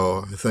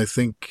 so I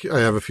think I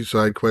have a few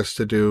side quests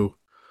to do.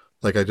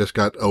 Like I just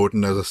got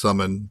Odin as a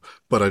summon,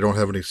 but I don't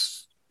have any.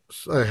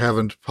 I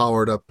haven't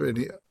powered up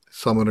any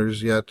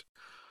summoners yet.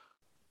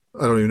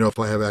 I don't even know if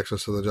I have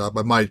access to the job.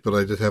 I might, but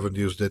I just haven't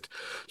used it.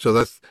 So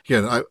that's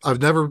again.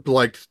 I've never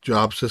liked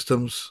job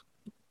systems,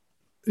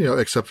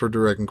 except for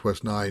Dragon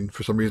Quest Nine.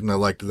 For some reason, I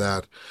liked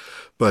that.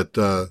 But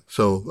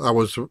so I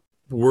was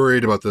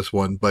worried about this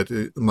one, but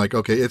I'm like,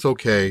 okay, it's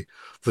okay.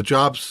 The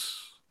jobs.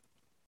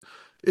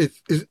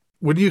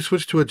 When you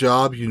switch to a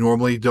job, you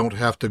normally don't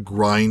have to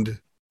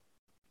grind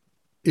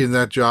in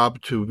that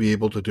job to be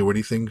able to do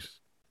anything.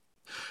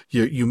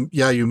 You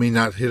may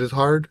not hit as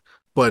hard,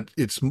 but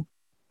it's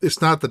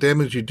not the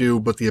damage you do,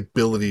 but the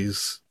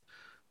abilities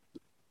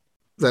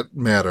that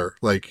matter.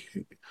 Like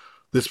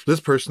this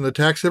person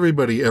attacks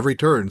everybody every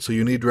turn, so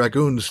you need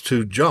dragoons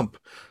to jump.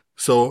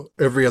 So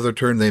every other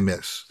turn they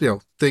miss.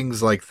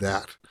 Things like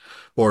that.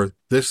 Or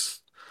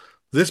this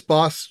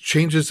boss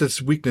changes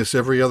its weakness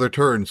every other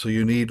turn, so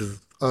you need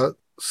a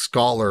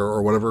scholar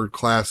or whatever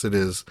class it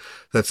is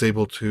that's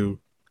able to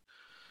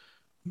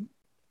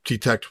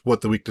detect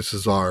what the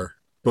weaknesses are.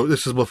 But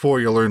this is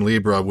before you learn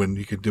Libra, when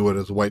you can do it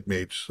as a white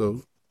mage.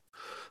 So,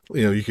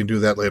 you can do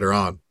that later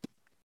on.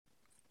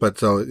 But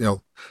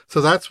so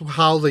that's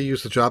how they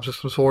use the job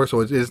systems for. So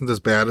it isn't as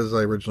bad as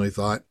I originally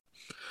thought.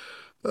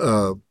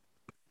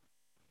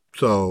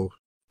 So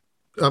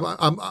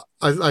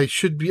I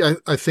should be.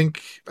 I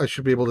think I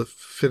should be able to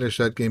finish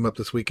that game up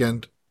this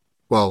weekend.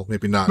 Well,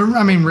 maybe not.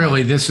 I mean,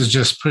 really, this is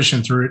just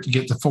pushing through it to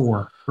get to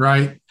 4,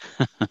 right?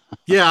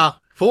 Yeah.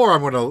 4,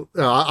 I'm gonna.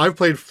 I've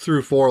played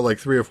through 4 like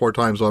 3 or 4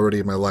 times already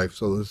in my life,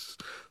 so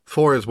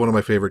 4 is one of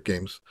my favorite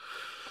games.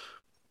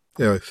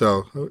 Anyway,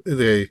 so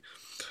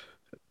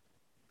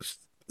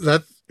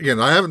that again,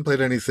 I haven't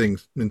played anything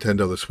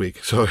Nintendo this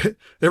week, so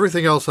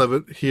everything else of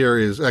it here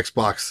is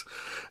Xbox.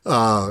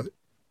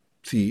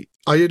 The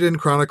Eiyuden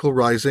Chronicle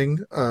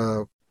Rising.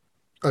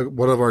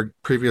 One of our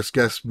previous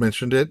guests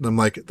mentioned it, and I'm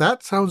like,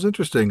 that sounds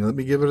interesting. Let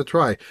me give it a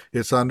try.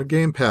 It's on the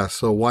Game Pass,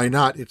 so why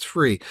not? It's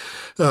free.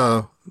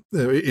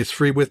 It's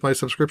free with my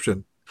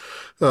subscription.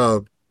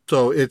 So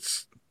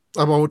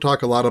I won't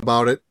talk a lot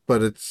about it,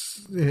 but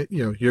it's,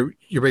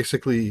 you're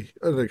basically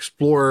an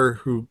explorer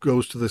who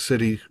goes to the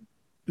city,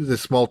 this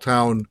small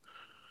town,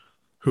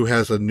 who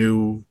has a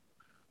new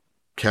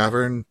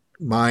cavern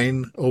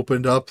mine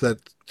opened up trying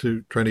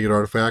to get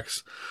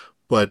artifacts,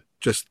 but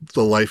just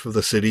the life of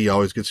the city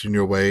always gets in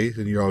your way,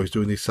 and you're always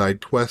doing these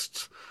side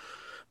quests.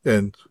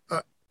 And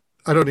I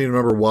don't even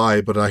remember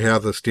why, but I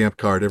have the stamp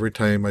card. Every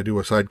time I do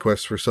a side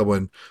quest for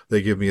someone,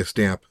 they give me a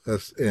stamp.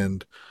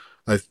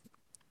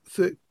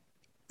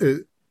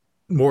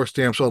 More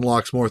stamps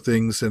unlocks more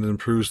things and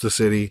improves the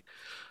city.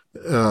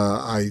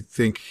 I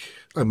think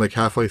I'm like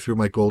halfway through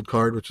my gold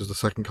card, which is the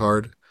second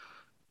card.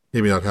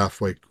 Maybe not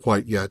halfway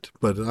quite yet,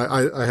 but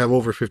I have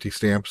over 50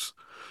 stamps.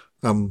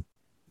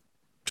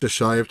 Just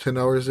shy of 10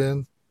 hours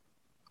in.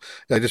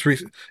 I just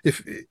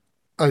if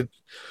I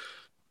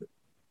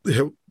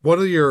one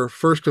of your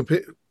first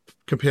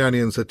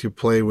companions that you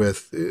play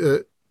with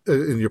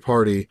in your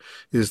party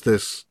is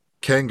this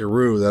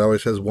kangaroo that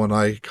always has one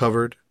eye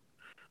covered,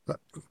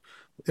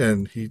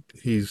 and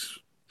he's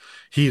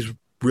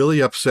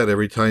really upset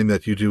every time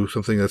that you do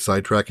something that's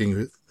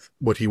sidetracking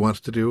what he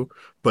wants to do,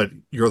 but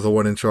you're the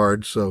one in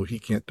charge, so he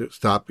can't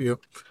stop you.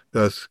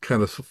 That's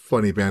kind of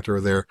funny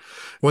banter there.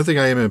 One thing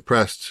I am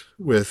impressed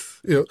with,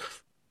 the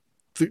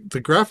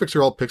graphics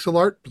are all pixel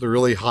art, but they're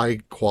really high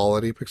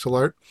quality pixel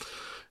art.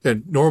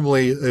 And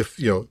normally, if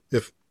you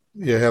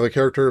have a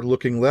character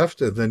looking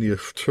left and then you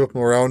flip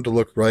them around to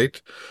look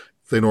right,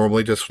 they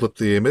normally just flip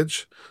the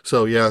image.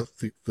 So yeah,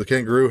 the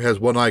kangaroo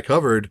has one eye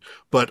covered,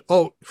 but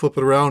flip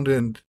it around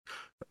and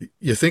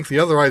you think the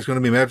other eye is going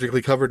to be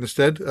magically covered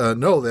instead.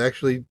 No, they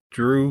actually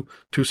drew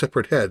 2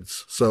 separate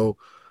heads. So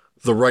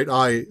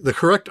the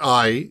correct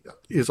eye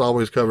is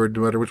always covered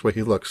no matter which way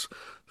he looks.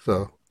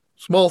 So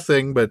small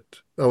thing, but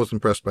I was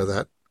impressed by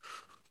that.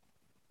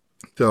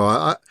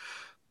 So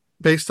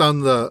based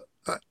on the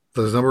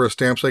number of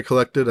stamps I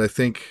collected, I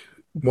think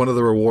one of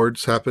the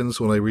rewards happens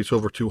when I reach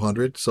over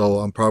 200. So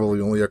I'm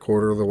probably only a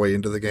quarter of the way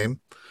into the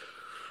game.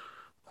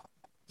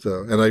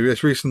 So, and I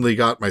just recently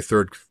got my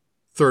third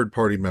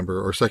party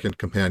member or second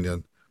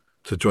companion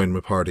to join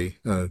my party.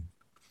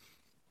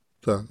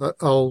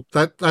 So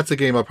that's a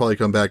game I'll probably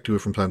come back to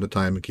from time to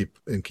time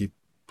and keep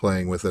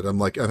playing with it. I'm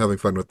having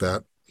fun with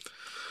that.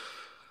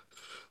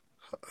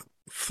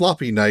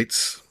 Floppy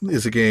Knights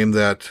is a game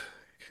that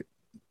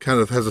kind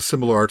of has a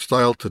similar art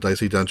style to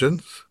Dicey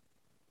Dungeons.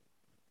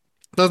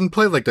 Doesn't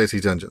play like Dicey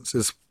Dungeons.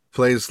 It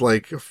plays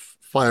like a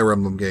Fire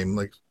Emblem game,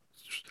 like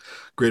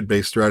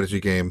grid-based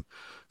strategy game.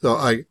 So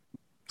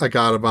I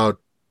got about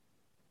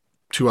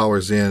 2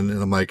 hours in,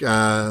 and I'm like,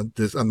 I'm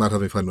not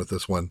having fun with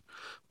this one.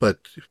 But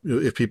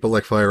if people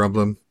like Fire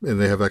Emblem and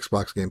they have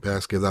Xbox Game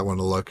Pass, give that one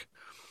a look.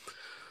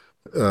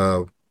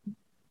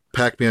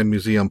 Pac-Man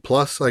Museum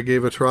Plus I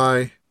gave a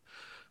try.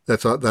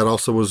 That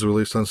also was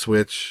released on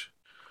Switch.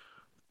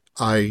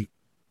 I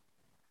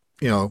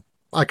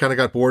kind of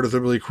got bored of it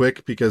really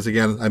quick because,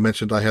 again, I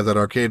mentioned I have that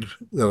arcade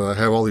that I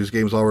have all these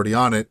games already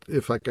on it.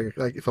 If I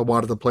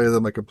wanted to play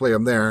them, I could play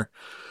them there.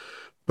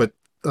 But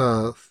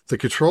the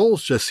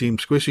controls just seem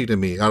squishy to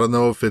me. I don't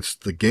know if it's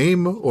the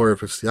game or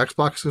if it's the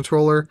Xbox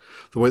controller.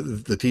 The way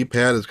the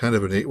D-pad is kind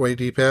of an 8-way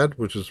D-pad,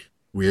 which is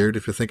weird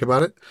if you think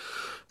about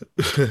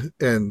it.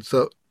 And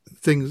so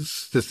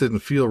things just didn't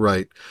feel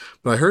right.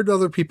 But I heard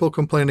other people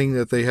complaining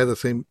that they had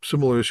the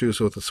similar issues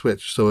with the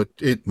Switch. So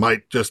it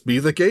might just be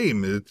the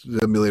game. It's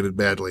emulated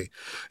badly.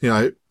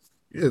 As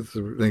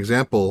an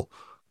example,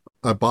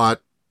 I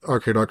bought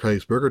Arcade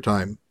Archives Burger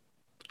Time,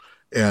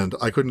 and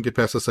I couldn't get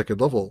past the second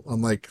level.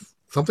 I'm like,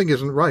 something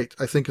isn't right.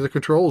 I think the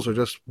controls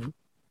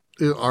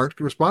aren't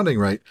responding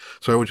right.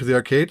 So I went to the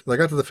arcade, and I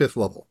got to the 5th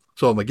level.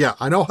 So I'm like, yeah,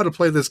 I know how to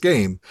play this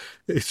game.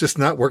 It's just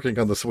not working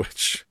on the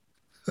Switch.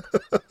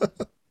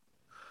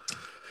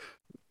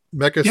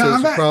 Mecha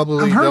says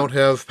probably don't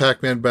have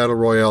Pac-Man Battle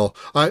Royale.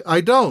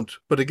 I don't,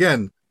 but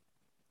again,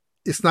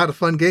 it's not a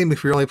fun game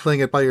if you're only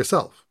playing it by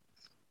yourself.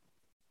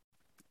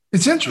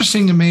 It's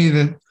interesting to me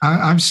that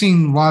I've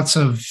seen lots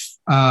of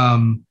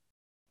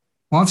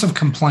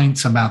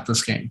complaints about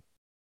this game.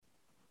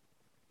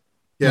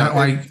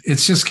 Yeah,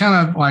 it's just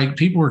kind of like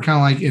people were kind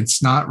of like,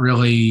 it's not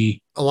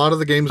really. A lot of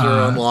the games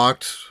are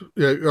unlocked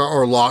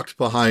or locked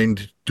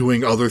behind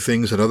doing other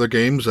things in other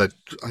games that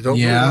I don't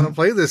really want to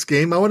play this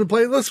game. I want to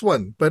play this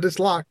one, but it's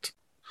locked.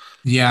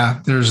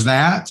 Yeah, there's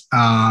that.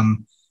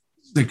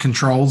 The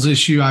controls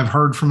issue I've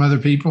heard from other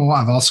people.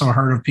 I've also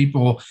heard of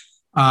people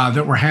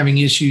that were having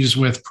issues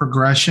with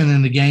progression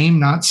in the game,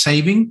 not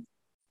saving.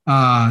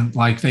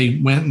 Like they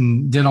went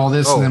and did all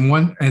this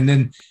and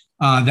then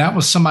that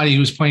was somebody who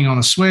was playing on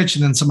a Switch,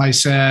 and then somebody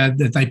said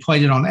that they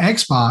played it on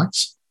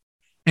Xbox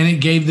and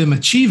it gave them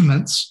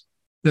achievements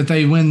that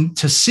they went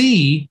to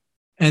see,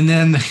 and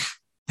then the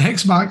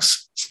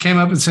Xbox came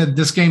up and said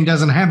this game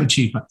doesn't have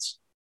achievements.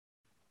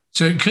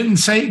 So they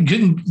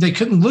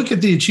couldn't look at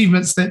the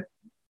achievements that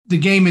the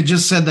game had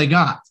just said they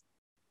got.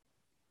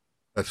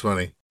 That's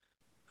funny.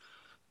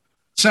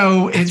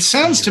 So it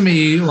sounds to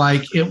me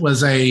like it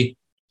was a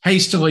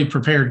hastily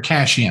prepared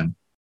cash in.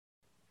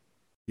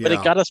 Yeah. But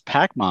it got us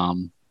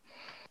Pac-Mom.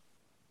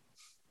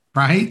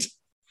 Right?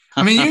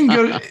 I mean, you can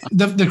go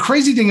the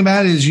crazy thing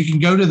about it is you can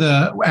go to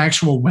the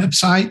actual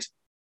website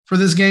for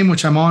this game,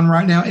 which I'm on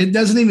right now. It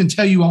doesn't even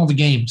tell you all the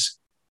games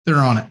that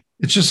are on it.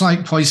 It's just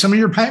like play some of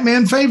your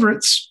Pac-Man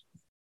favorites.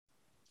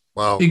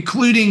 Wow.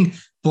 Including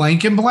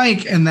blank and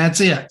blank, and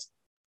that's it.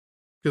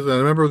 Because I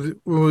remember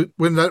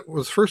when that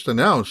was first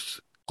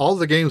announced, all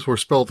the games were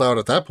spelled out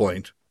at that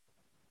point.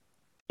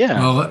 Yeah,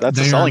 well, that's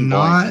a selling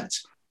point.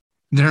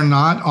 They're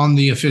not on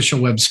the official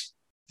website.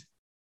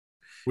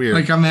 Weird.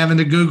 Like I'm having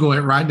to Google it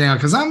right now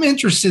because I'm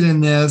interested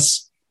in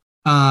this,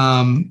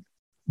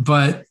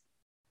 but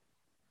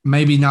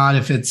maybe not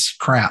if it's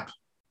crap.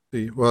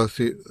 See,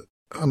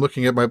 I'm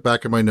looking at my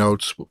back of my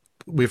notes.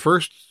 We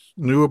first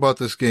knew about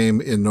this game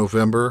in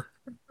November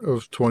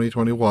of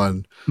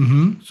 2021.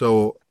 Mm-hmm.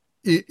 So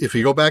if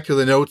you go back to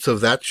the notes of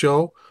that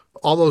show,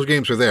 all those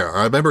games are there.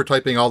 I remember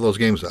typing all those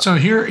games out. So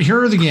here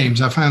are the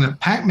games I found: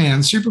 it: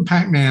 Pac-Man, Super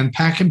Pac-Man,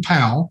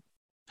 Pac-and-Pal,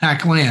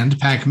 Pac-Land,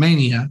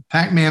 Pac-Mania,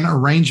 Pac-Man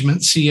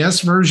Arrangement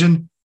CS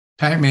version,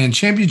 Pac-Man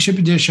Championship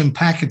Edition,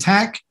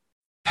 Pac-Attack,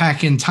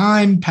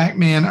 Pac-in-Time,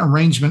 Pac-Man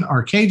Arrangement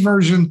Arcade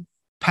version,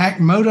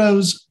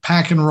 Pac-Motos,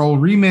 Pac-and-Roll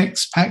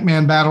Remix,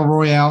 Pac-Man Battle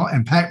Royale,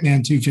 and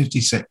Pac-Man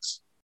 256.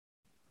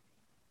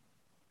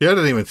 Yeah, I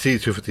didn't even see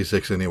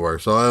 256 anywhere.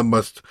 So I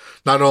must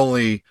not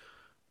only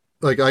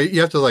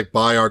you have to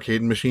buy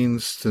arcade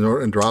machines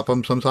and drop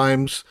them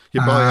sometimes.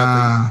 You probably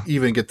have to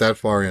even get that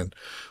far in.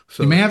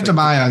 So you may have to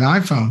buy an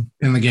iPhone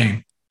in the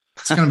game.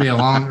 It's going to be you're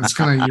going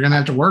to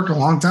have to work a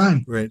long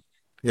time. Right.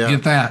 Yeah.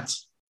 Get that.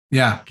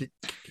 Yeah.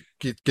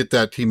 Get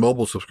that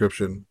T-Mobile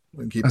subscription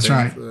and keep That's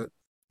right.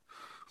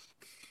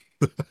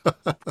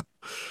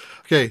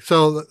 Okay.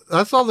 So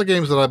that's all the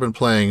games that I've been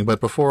playing.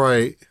 But before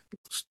I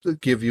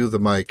give you the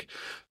mic,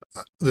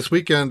 this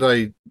weekend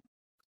I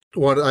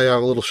have a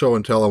little show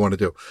and tell I want to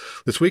do.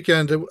 This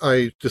weekend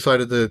I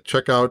decided to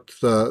check out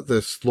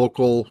this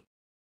local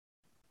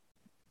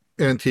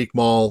antique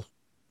mall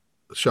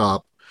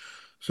shop.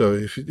 So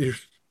if you're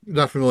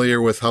not familiar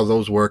with how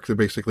those work, they're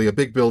basically a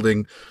big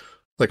building,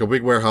 like a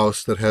big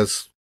warehouse that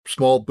has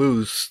small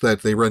booths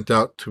that they rent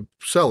out to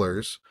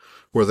sellers,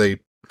 where they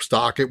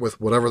stock it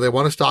with whatever they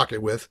want to stock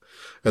it with,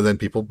 and then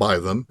people buy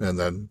them, and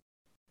then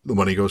the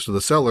money goes to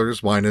the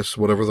sellers minus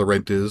whatever the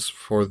rent is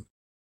for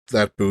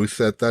that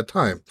booth at that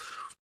time.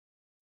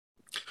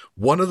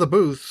 One of the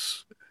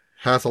booths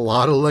has a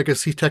lot of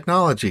legacy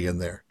technology in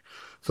there.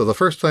 So the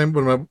first time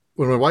when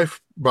my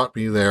wife brought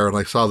me there and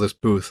I saw this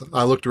booth,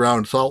 I looked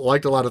around,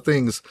 liked a lot of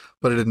things,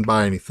 but I didn't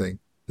buy anything.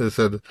 I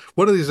said,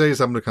 one of these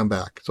days I'm going to come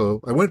back.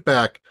 So I went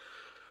back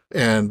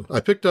and I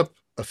picked up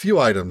a few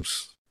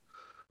items,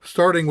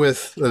 starting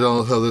with, I don't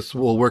know how this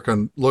will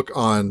look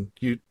on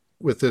you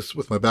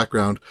with my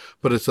background,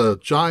 but it's a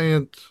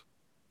giant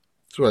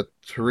what,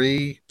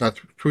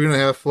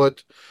 3.5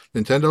 foot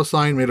Nintendo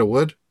sign made of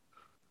wood,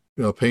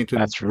 painted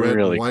That's red and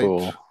really white.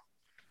 cool.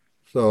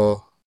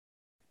 So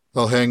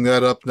I'll hang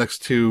that up next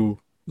to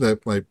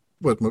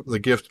the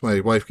gift my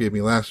wife gave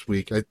me last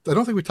week. I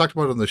don't think we talked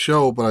about it on the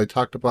show, but I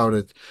talked about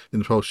it in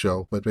the post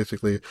show. But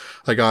basically,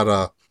 I got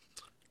a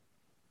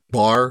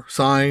bar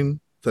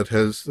sign that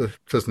says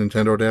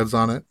Nintendo Dads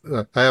on it.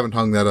 I haven't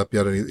hung that up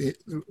yet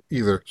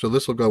either, so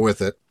this will go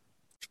with it.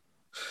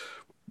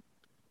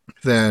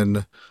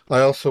 Then I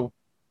also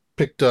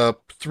picked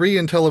up 3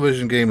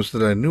 Intellivision games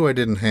that I knew I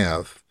didn't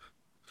have.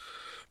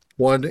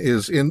 One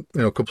is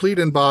complete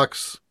in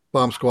box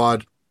Bomb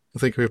Squad. I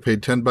think we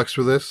paid $10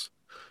 for this.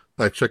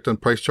 I checked on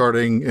price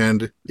charting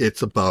and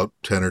it's about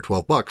 $10 or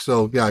 $12.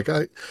 So yeah,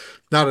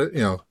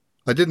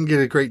 I didn't get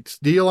a great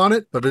deal on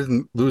it, but I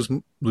didn't lose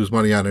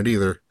money on it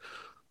either.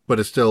 But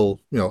it's still,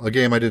 a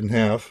game I didn't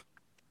have.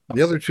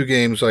 The other 2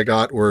 games I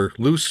got were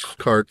Loose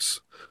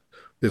Carts.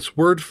 It's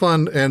Word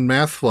Fun and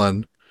Math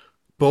Fun,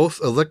 both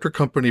Electric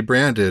Company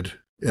branded,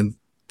 and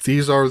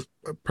these are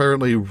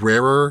apparently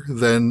rarer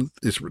than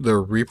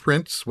their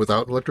reprints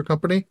without Electric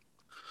Company.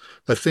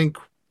 I think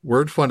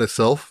Word Fun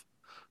itself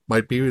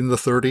might be in the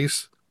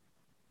 30s,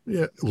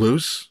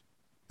 loose,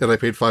 and I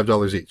paid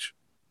 $5 each.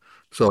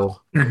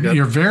 So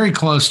you're very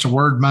close to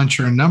Word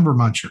Muncher and Number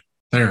Muncher.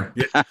 There.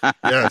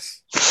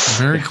 Yes.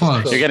 Very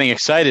close. You're getting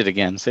excited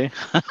again, see?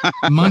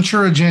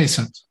 Muncher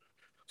adjacent.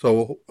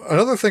 So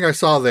another thing I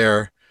saw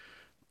there,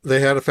 they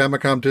had a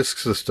Famicom disk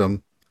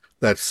system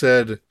that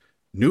said,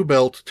 new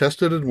belt,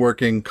 tested and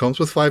working, comes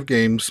with 5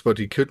 games, but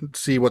he couldn't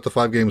see what the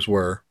 5 games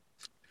were.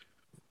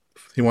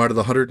 He wanted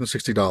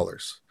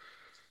 $160.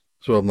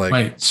 So I'm like...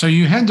 Wait, so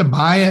you had to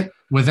buy it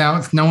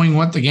without knowing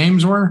what the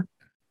games were?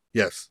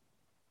 Yes.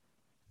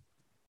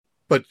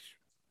 But...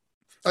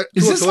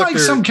 Is this like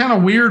some kind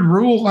of weird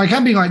rule? Like,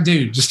 I'd be like,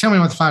 dude, just tell me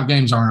what the 5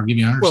 games are and I'll give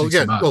you $160. Well,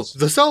 again,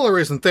 the seller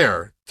isn't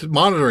there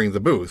monitoring the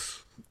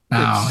booth.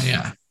 Oh,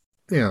 yeah.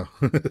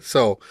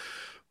 So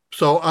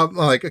I'm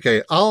like,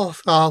 okay, I'll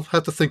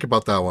have to think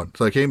about that one.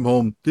 So I came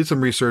home, did some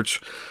research.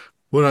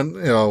 Went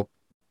on,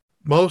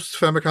 most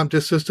Famicom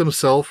disk systems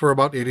sell for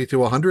about 80 to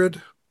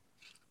 100.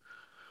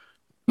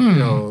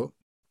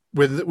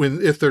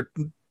 If they're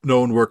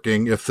known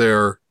working, if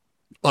they're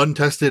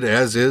untested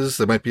as is,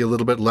 they might be a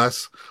little bit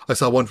less. I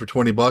saw one for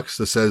 $20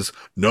 that says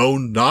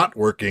known not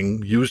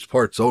working, used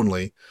parts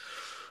only,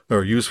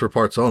 or used for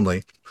parts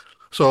only.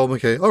 So I'm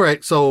okay. All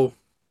right. So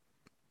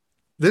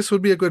this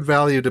would be a good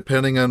value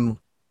depending on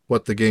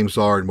what the games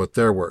are and what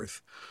they're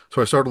worth.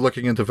 So I started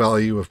looking into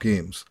value of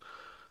games.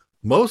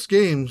 Most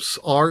games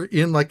are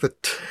in like the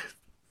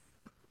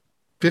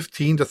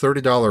 $15 to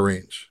 $30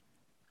 range.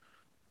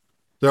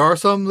 There are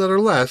some that are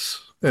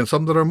less and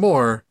some that are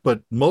more,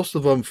 but most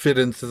of them fit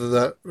into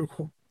the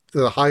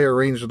higher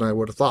range than I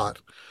would have thought.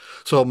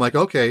 So I'm like,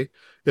 okay,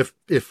 if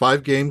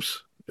 5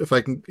 games,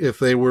 if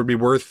they were be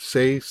worth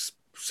say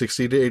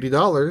 $60 to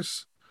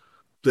 $80,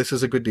 this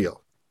is a good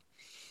deal.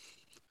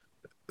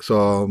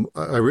 So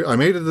I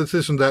made a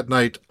decision that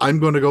night. I'm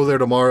going to go there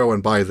tomorrow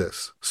and buy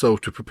this. So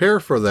to prepare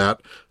for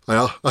that,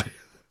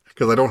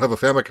 because I don't have a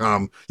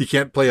Famicom, you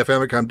can't play a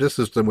Famicom disk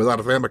system without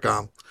a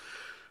Famicom.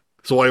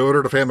 So I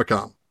ordered a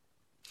Famicom.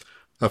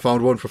 I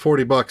found one for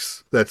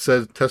 $40 that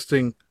said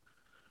tested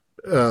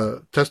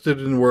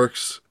and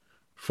works,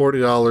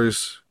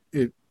 $40.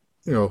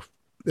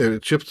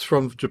 It ships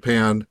from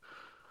Japan.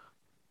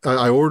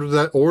 I ordered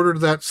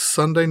that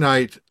Sunday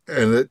night,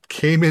 and it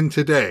came in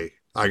today.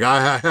 I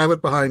have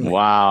it behind me.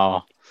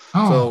 Wow.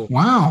 Oh,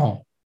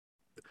 wow.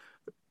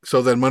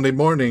 So then Monday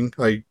morning,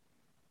 I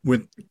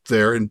went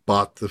there and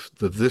bought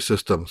the disk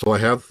system. So I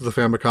have the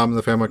Famicom and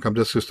the Famicom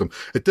disk system.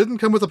 It didn't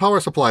come with a power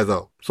supply,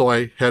 though. So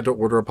I had to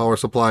order a power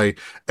supply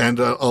and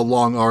a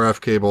long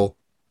RF cable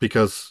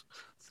because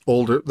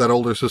that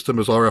older system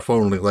is RF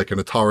only, like an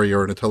Atari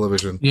or an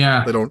Intellivision.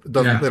 Yeah. They don't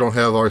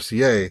have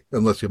RCA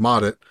unless you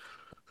mod it.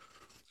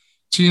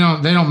 So,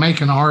 they don't make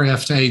an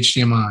RF to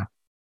HDMI.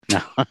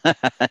 No,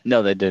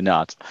 no, they do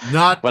not.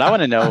 But I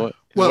want to know,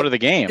 what are the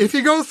games? If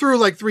you go through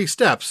like 3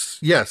 steps,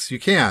 yes, you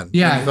can.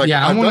 Yeah,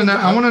 I want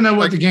to know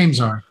what the games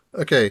are.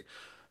 Okay,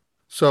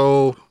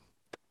 so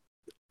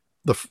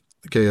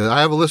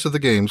I have a list of the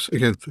games.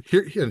 Again,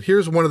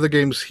 here's one of the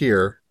games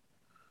here.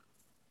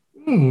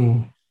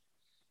 Ooh.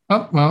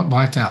 Oh, well,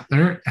 blacked out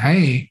there.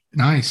 Hey,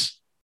 nice.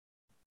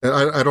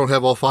 I don't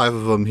have all 5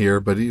 of them here,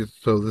 but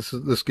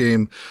this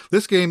game.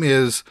 This game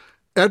is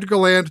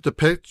Edgarland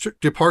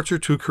Departure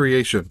to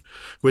Creation,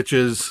 which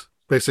is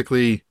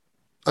basically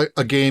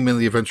a game in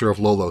the Adventure of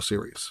Lolo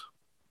series.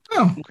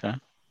 Oh, okay.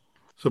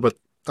 So, but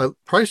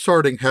price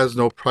charting has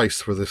no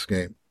price for this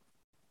game.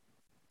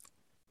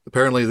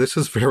 Apparently, this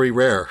is very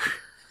rare.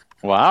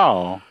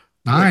 Wow.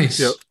 Nice.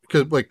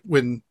 Because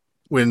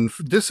when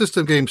this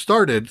system game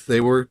started, they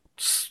were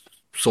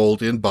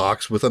sold in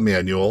box with a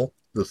manual,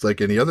 just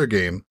like any other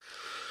game.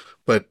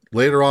 But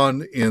later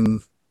on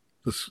in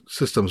the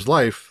system's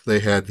life,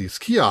 they had these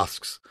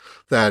kiosks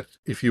that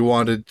if you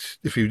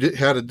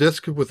had a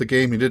disc with a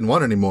game you didn't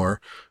want anymore,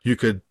 you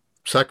could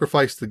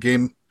sacrifice the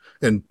game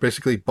and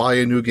basically buy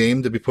a new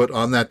game to be put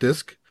on that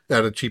disc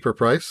at a cheaper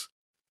price.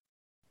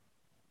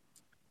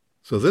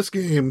 So this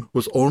game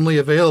was only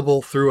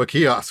available through a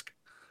kiosk.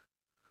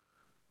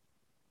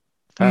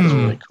 That's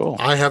really cool.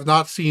 I have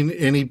not seen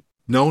any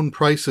known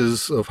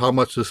prices of how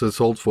much this is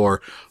sold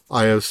for.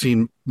 I have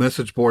seen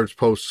message boards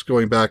posts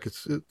going back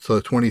to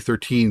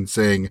 2013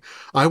 saying,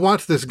 I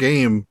want this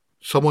game,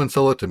 someone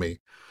sell it to me.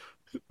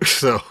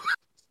 So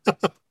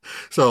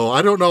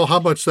I don't know how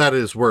much that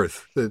is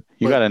worth.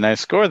 You got a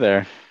nice score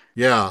there.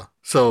 Yeah.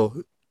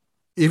 So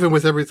even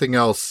with everything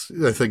else,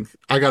 I think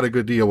I got a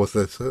good deal with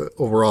this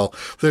overall.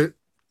 The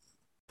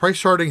price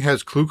charting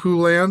has Clue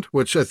Land,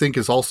 which I think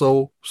is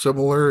also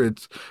similar.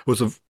 It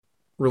was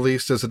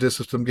released as a disc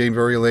system game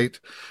very late.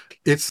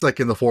 It's like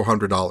in the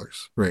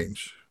 $400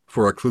 range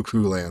for a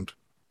Clue Land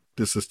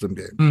disc system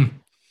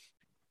game.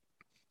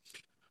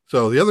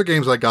 So the other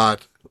games I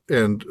got,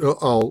 and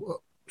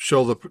I'll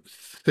show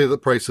the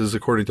prices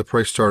according to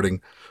price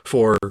charting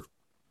for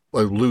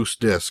a loose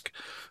disc.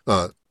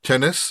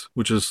 Tennis,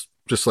 which is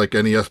just like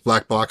NES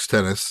Black Box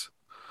Tennis,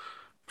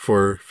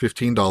 for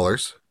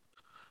 $15.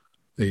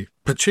 The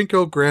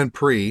Pachinko Grand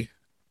Prix,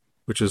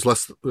 which is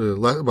less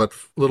about a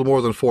little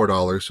more than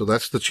 $4, so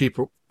that's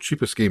the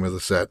cheapest game of the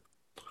set.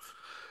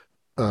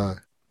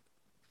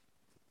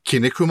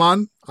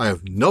 Kinnikuman, I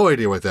have no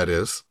idea what that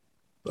is.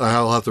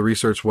 I'll have to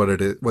research what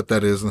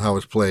that is and how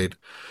it's played.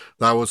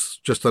 That was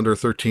just under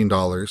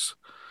 $13.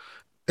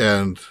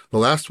 And the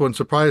last one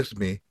surprised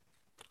me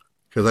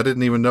because I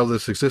didn't even know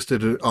this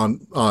existed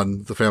on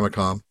the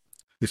Famicom.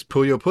 It's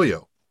Puyo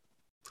Puyo.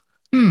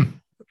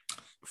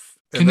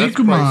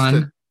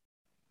 Kinnikuman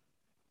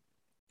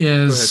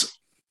is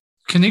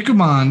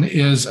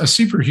a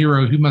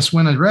superhero who must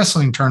win a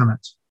wrestling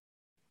tournament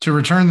to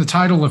return the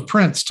title of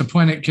Prince to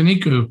Planet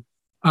Kinniku.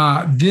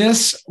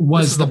 This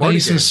was the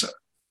basis. Game.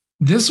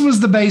 This was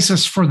the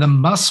basis for the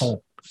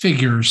Muscle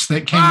figures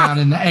that came out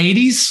in the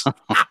 80s.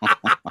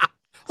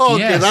 Oh,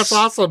 yes. Okay, that's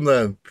awesome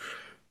then.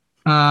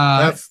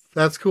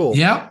 That's cool.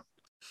 Yep.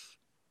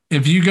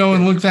 If you go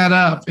and look that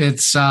up,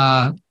 it's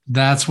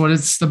that's what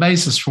it's the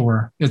basis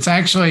for. It's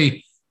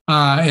actually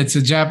it's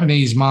a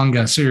Japanese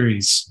manga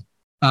series.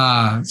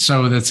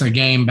 So that's a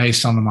game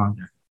based on the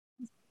manga.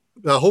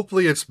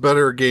 Hopefully it's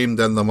better game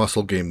than the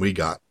Muscle game we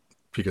got,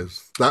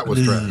 because that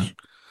was trash.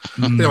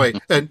 Anyway,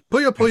 and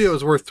Puyo Puyo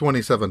is worth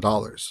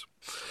 $27.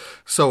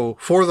 So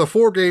for the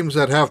 4 games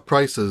that have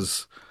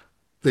prices,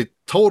 the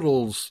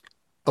totals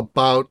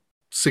about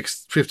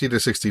 $50 to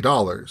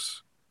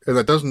 $60, and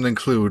that doesn't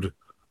include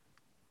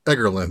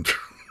Eggerland.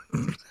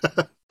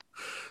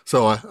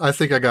 So I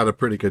think I got a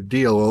pretty good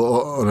deal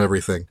on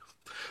everything.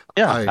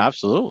 Yeah,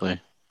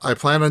 absolutely. I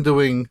plan on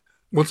doing,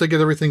 once I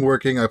get everything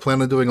working, I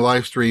plan on doing a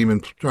live stream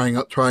and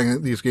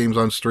trying these games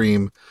on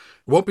stream.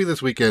 It won't be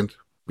this weekend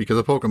because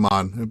of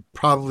Pokemon. It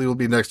probably will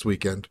be next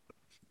weekend.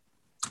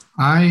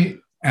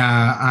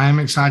 I'm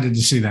excited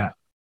to see that.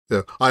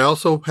 Yeah. I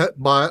also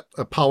bought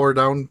a power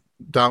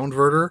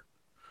downverter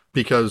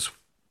because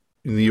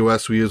in the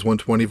US we use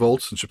 120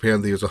 volts. In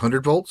Japan they use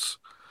 100 volts.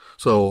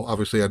 So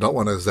obviously I don't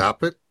want to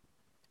zap it.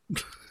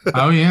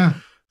 Oh yeah.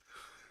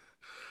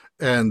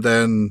 And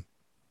then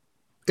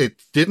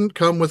it didn't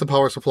come with a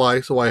power supply,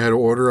 so I had to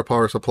order a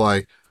power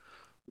supply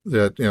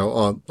that,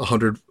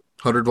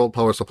 100 volt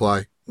power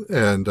supply,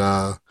 and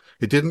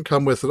it didn't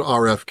come with an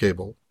RF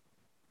cable.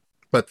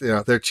 But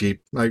yeah, they're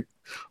cheap. I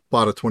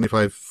bought a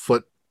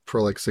 25-foot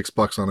for like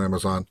 $6 on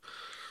Amazon.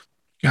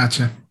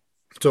 Gotcha.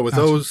 So with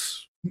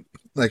those,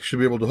 I should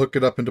be able to hook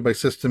it up into my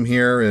system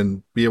here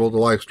and be able to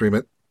live stream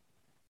it.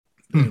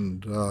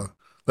 And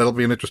that'll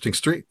be an interesting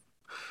stream.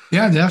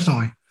 Yeah,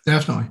 definitely.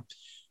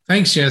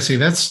 Thanks, Jesse.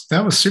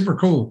 That was super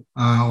cool.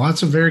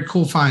 Lots of very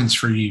cool finds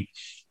for you.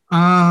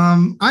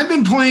 I've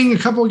been playing a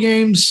couple of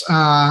games.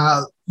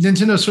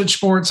 Nintendo Switch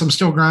Sports, I'm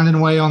still grinding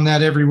away on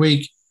that every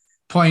week,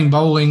 playing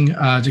bowling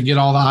to get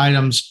all the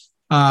items.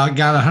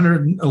 Got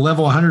a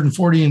level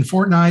 140 in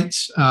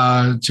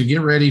Fortnite to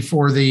get ready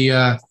for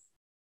the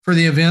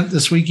event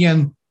this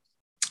weekend.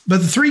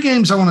 But the 3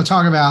 games I want to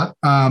talk about,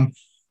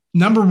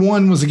 number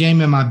 1 was a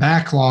game in my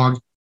backlog,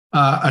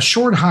 A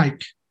Short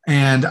Hike.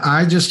 And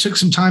I just took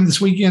some time this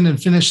weekend and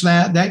finished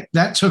that.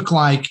 That took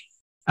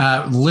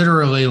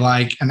literally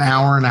like an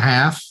hour and a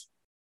half,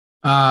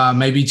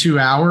 maybe 2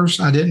 hours.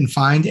 I didn't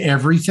find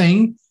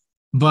everything,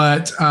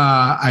 but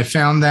I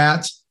found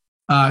that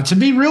to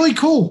be really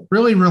cool,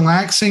 really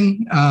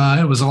relaxing.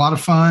 It was a lot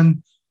of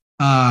fun.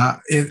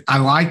 I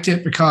liked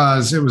it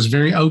because it was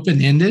very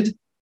open-ended.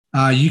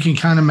 You can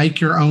kind of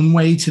make your own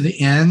way to the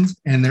end,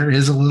 and there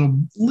is a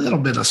little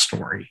bit of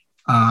story.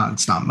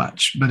 It's not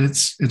much, but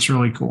it's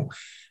really cool.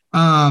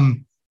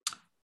 Somebody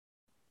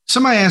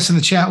asked in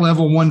the chat,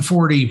 level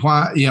 140,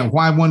 why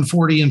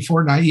 140 in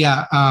Fortnite?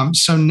 Yeah.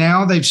 So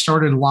now they've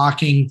started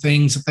locking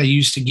things that they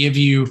used to give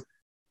you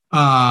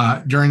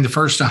during the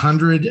first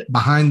 100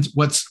 behind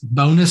what's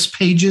bonus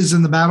pages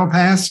in the battle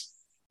pass.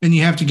 And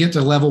you have to get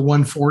to level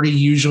 140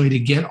 usually to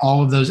get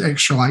all of those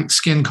extra like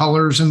skin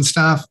colors and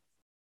stuff.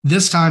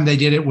 This time they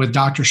did it with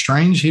Doctor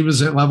Strange. He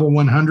was at level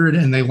 100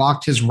 and they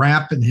locked his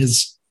wrap and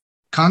his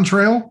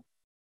contrail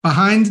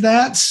behind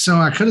that. So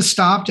I could have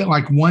stopped at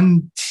like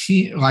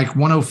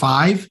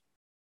 105.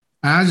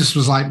 And I just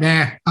was like,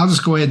 nah, I'll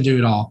just go ahead and do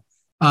it all.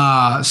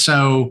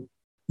 So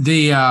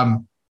the I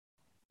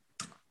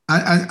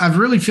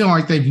really feel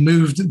like they've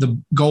moved the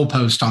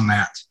goalpost on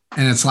that.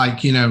 And it's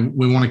like,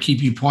 we want to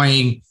keep you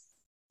playing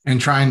and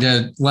trying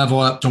to level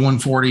up to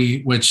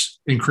 140, which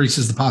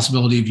increases the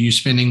possibility of you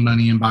spending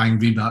money and buying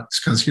V-Bucks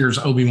because here's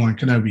Obi-Wan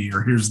Kenobi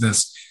or here's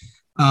this.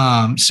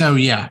 So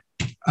yeah,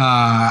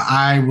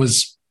 I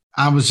was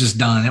just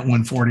done at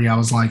 140. I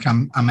was like,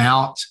 I'm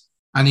out.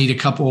 I need a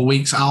couple of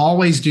weeks. I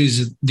always do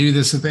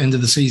this at the end of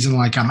the season.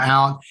 Like I'm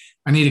out.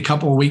 I need a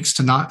couple of weeks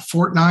to not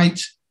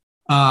Fortnite.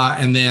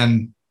 And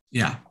then,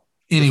 yeah.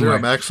 Anyway. Is there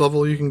a max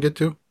level you can get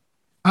to?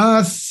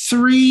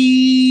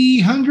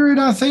 300,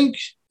 I think.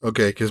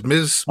 Okay, because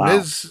Miz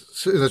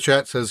in the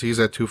chat says he's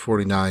at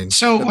 249.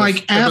 So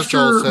like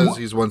after says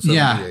he's 178.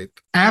 Yeah,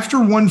 after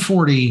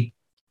 140,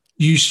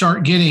 you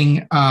start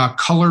getting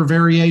color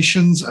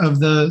variations of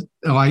the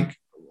like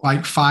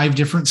 5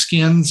 different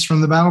skins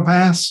from the battle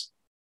pass.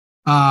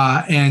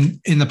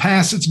 And in the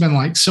past, it's been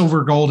like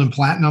silver, gold, and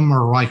platinum,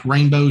 or like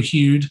rainbow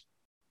hued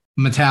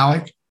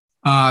metallic.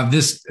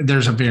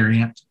 There's a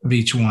variant of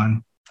each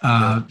one.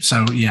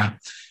 So yeah.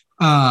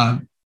 I've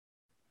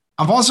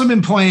also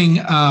been playing.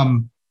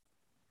 I'm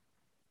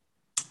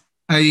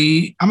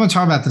going to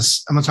talk about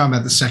this. I'm going to talk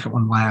about the second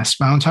one last,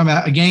 but I'm going to talk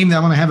about a game that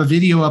I'm going to have a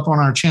video up on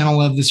our channel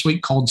of this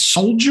week called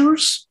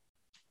Soldiers,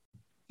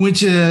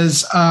 which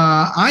is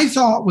I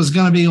thought was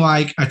going to be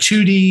like a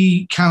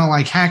 2D kind of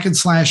like hack and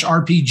slash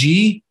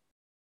RPG.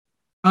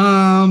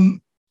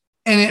 And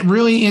it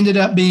really ended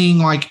up being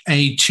like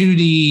a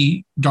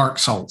 2D Dark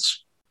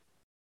Souls.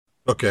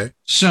 Okay.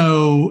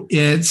 So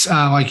it's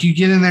like you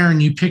get in there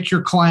and you pick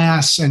your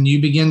class and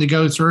you begin to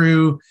go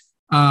through.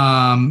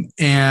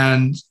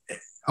 And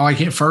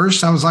like at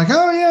first I was like,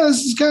 oh yeah,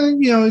 this is kind of,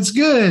 it's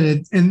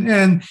good.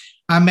 And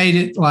I made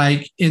it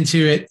like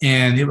into it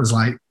and it was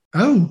like,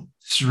 oh,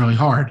 this is really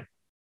hard.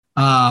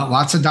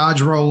 Lots of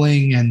dodge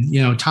rolling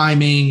and,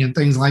 timing and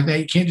things like that.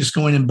 You can't just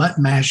go in and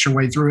button mash your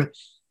way through it.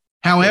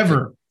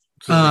 However,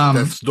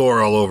 that's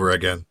door all over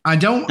again. I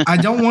don't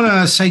want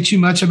to say too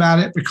much about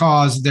it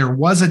because there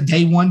was a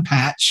day one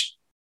patch.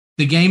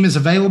 The game is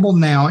available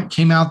now. It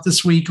came out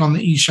this week on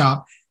the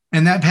eShop,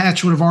 and that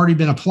patch would have already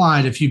been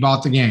applied if you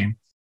bought the game.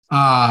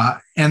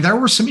 And there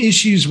were some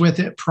issues with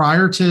it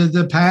prior to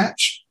the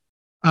patch.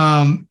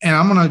 And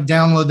I'm going to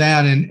download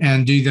that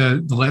and do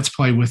the Let's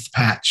Play with the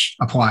patch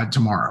applied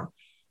tomorrow.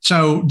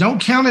 So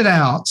don't count it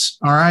out.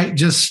 All right.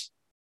 Just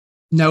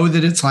know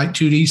that it's like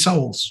 2D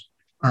Souls.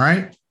 All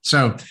right.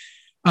 So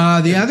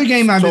the other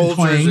game I've been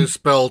playing is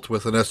spelled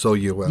with an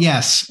S-O-U-S.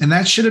 Yes. And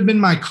that should have been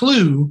my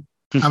clue.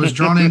 I was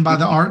drawn in by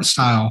the art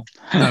style.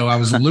 No, I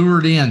was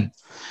lured in.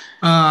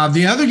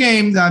 The other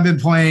game that I've been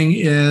playing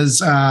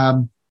is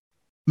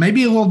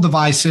maybe a little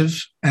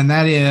divisive, and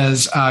that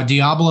is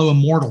Diablo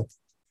Immortal.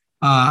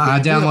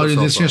 I downloaded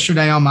this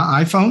yesterday on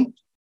my iPhone.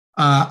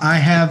 I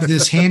have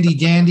this handy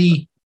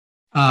dandy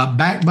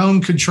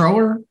Backbone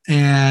controller,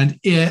 and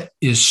it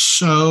is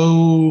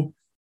so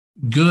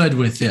good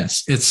with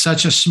this. It's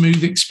such a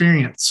smooth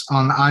experience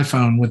on the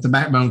iPhone with the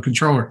Backbone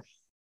controller.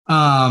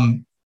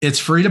 It's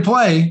free to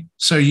play,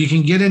 so you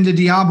can get into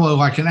Diablo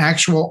like an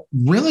actual,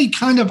 really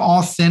kind of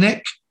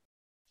authentic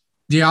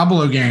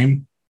Diablo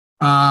game.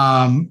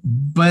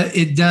 But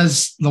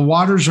the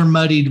waters are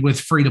muddied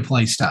with free to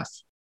play stuff.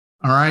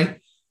 All right.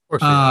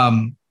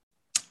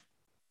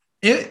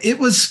 It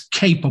was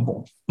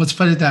capable. Let's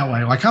put it that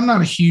way. Like, I'm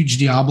not a huge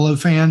Diablo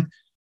fan,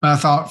 but I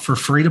thought for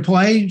free to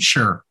play,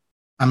 sure.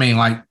 I mean,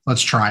 like,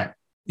 let's try it,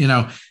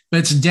 but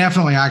it's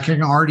definitely, I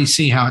can already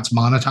see how it's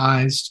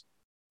monetized,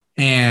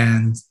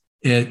 and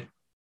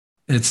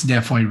it's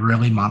definitely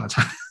really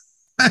monetized.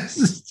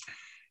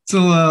 It's a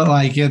little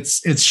like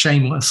it's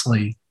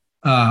shamelessly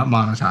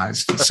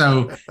monetized.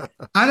 So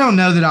I don't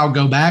know that I'll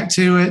go back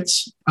to it.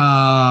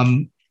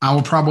 I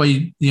will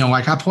probably,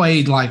 like I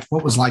played like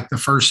what was like the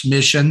first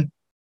mission,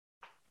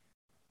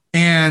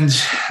 and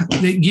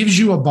it gives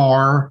you a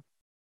bar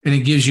and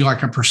it gives you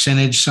like a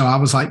percentage. So I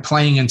was like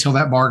playing until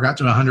that bar got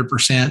to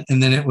 100%.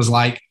 And then it was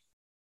like,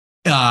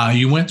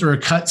 you went through a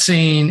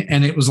cutscene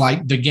and it was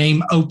like the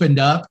game opened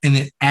up and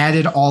it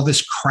added all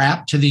this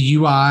crap to the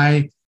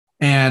UI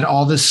and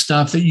all this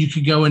stuff that you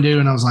could go and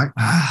do. And I was like,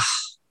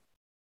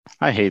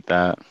 I hate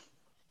that.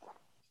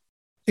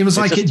 It was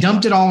like it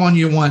dumped it all on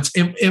you at once.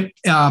 It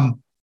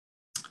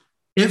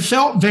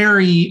felt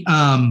very,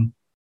 what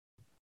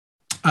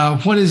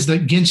is the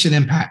Genshin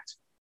Impact?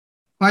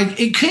 Like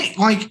it can't,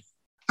 like,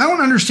 I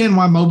don't understand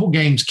why mobile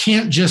games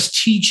can't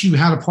just teach you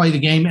how to play the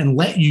game and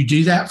let you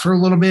do that for a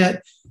little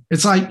bit.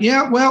 It's like,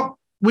 yeah, well,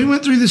 we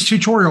went through this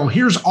tutorial.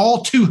 Here's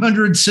all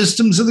 200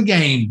 systems of the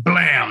game.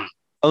 Blam.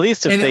 At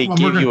least if they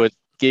give you a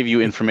give you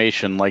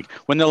information. Like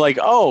when they're like,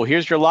 "Oh,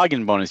 here's your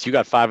login bonus. You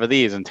got 5 of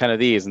these and 10 of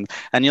these," and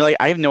you're like,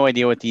 "I have no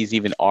idea what these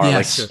even are."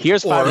 Yes. Like,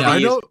 here's 5 Or, of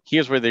these.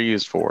 Here's where they're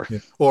used for. Yeah.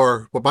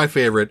 Or, well, my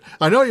favorite,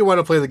 I know you want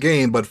to play the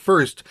game, but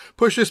first,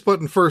 push this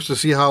button first to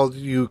see how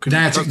you can.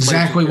 That's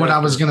exactly what I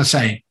was going to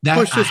say.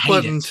 Push this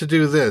button to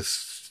do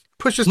this.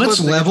 Push this Let's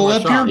button. level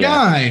up your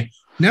guy.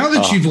 Now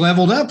that you've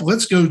leveled up,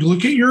 let's go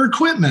look at your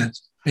equipment.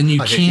 And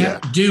you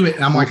can't do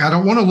it. I'm like, I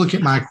don't want to look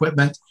at my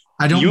equipment.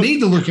 I don't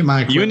need to look at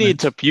my equipment. You need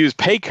to use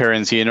pay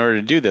currency in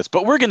order to do this,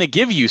 but we're going to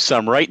give you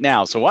some right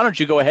now. So why don't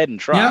you go ahead and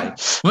try? Yeah.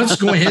 Let's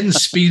go ahead and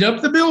speed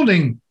up the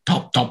building.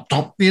 Top, top,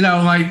 top. You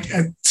know, like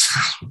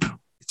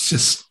it's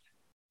just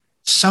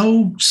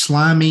so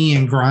slimy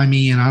and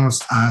grimy. And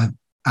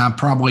I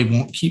probably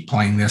won't keep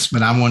playing this,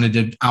 but I wanted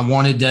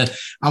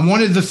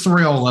the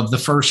thrill of the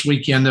first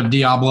weekend of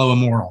Diablo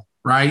Immortal,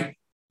 right?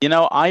 You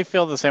know, I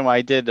feel the same way.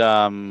 I did.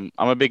 I'm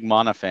a big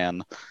Mana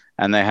fan,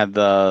 and they had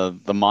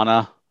the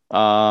Mana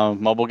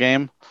mobile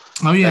game.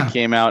 Oh yeah, that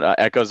came out.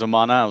 Echoes of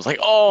Mana. I was like,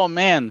 oh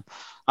man,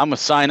 I'm gonna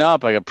sign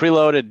up. I got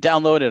preloaded,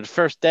 downloaded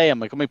first day. I'm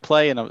like, let me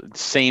play, and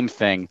same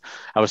thing.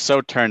 I was so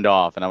turned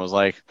off, and I was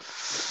like,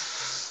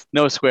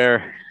 no,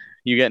 Square,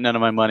 you get none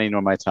of my money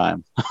nor my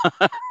time.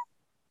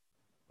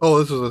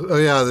 This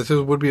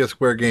would be a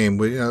Square game.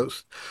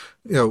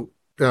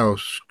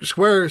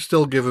 Square is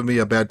still giving me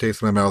a bad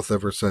taste in my mouth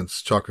ever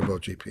since Chocobo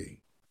GP.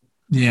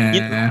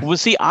 Yeah. Well,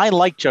 see, I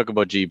like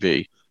Chocobo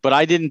GP, but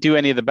I didn't do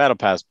any of the Battle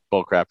Pass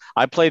bullcrap.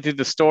 I played through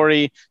the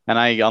story, and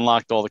I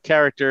unlocked all the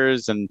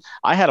characters, and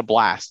I had a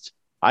blast.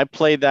 I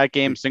played that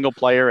game single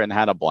player and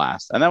had a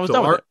blast, and that was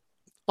done with it.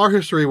 Our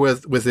history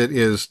with it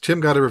is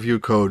Tim got a review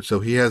code, so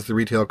he has the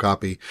retail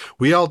copy.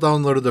 We all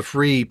downloaded the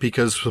free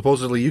because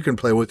supposedly you can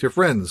play with your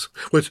friends,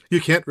 which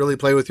you can't really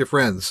play with your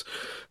friends.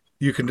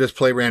 You can just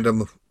play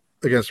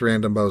against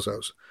random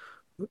bozos.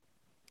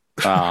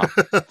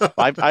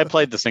 I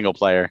played the single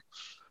player,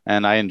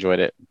 and I enjoyed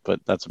it, but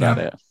that's about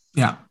it.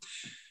 Yeah.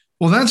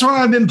 Well, that's what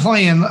I've been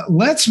playing.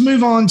 Let's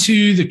move on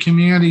to the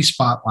community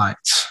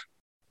spotlights.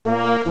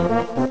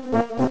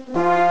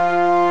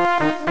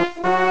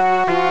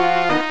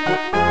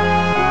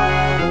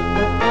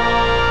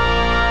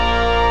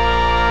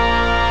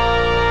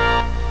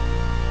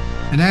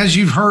 And as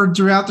you've heard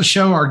throughout the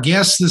show, our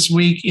guest this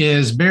week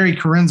is Barry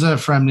Carenza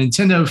from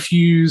Nintendo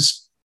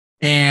Fuse.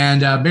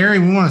 And Barry,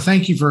 we want to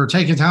thank you for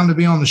taking time to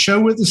be on the show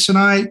with us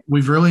tonight.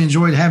 We've really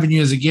enjoyed having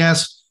you as a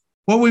guest.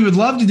 What we would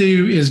love to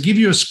do is give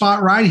you a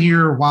spot right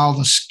here while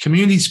the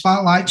community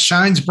spotlight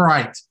shines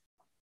bright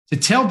to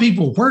tell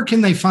people, where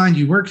can they find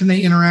you? Where can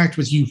they interact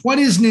with you? What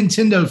is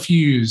Nintendo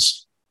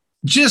Fuse?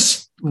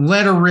 Just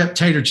let her rip,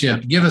 Tater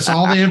Chip. Give us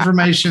all the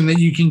information that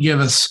you can give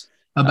us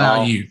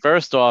about you.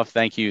 First off,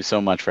 thank you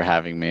so much for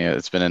having me.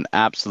 It's been an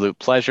absolute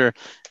pleasure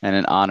and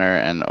an honor,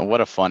 and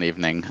what a fun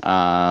evening.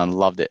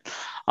 Loved it.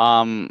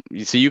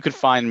 So you could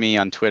find me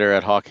on Twitter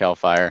at Hawk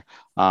Hellfire,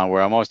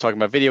 where I'm always talking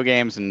about video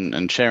games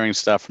and sharing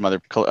stuff from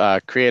other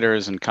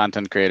creators and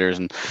content creators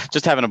and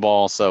just having a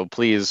ball. So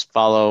please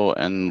follow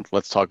and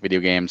let's talk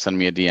video games. Send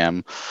me a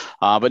DM.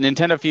 But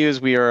Nintendo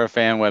Fuse, we are a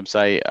fan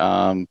website,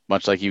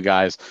 much like you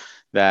guys,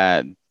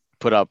 that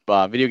put up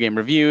video game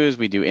reviews.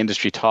 We do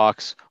industry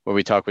talks where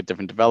we talk with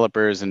different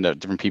developers and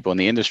different people in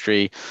the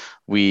industry.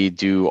 We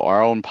do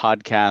our own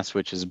podcast,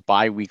 which is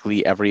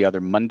bi-weekly every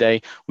other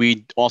Monday.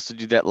 We also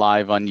do that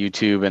live on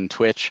YouTube and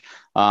Twitch,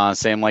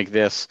 same like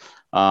this.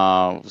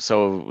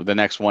 So the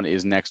next one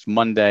is next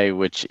Monday,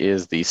 which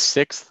is the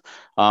 6th.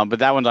 But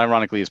that one,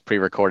 ironically, is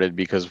pre-recorded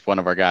because one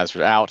of our guys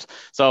was out.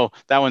 So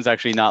that one's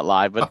actually not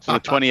live, but the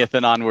 20th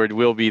and onward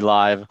will be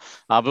live.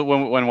 But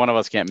when one of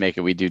us can't make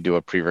it, we do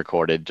a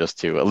pre-recorded just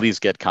to at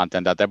least get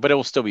content out there. But it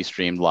will still be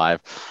streamed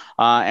live.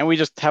 And we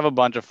just have a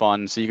bunch of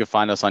fun. So you can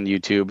find us on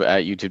YouTube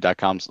at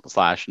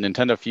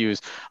youtube.com/Nintendo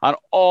Fuse on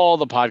all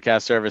the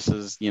podcast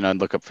services,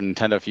 look up for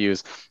Nintendo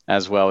Fuse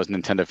as well as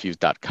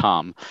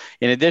nintendofuse.com.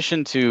 In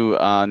addition to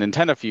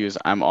Nintendo Fuse,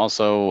 I'm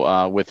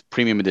also with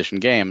Premium Edition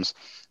Games.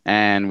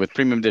 And with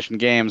Premium Edition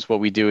Games, what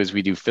we do is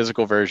we do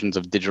physical versions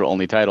of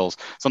digital-only titles.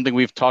 Something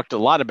we've talked a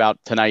lot about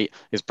tonight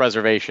is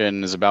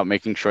preservation, is about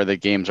making sure that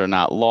games are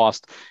not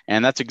lost.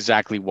 And that's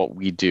exactly what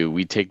we do.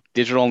 We take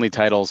digital-only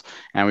titles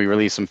and we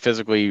release them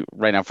physically.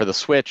 Right now for the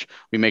Switch,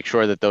 we make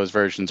sure that those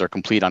versions are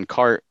complete on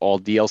cart, all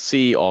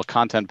DLC, all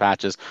content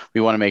patches. We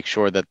want to make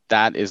sure that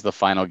that is the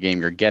final game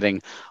you're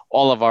getting.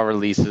 All of our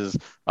releases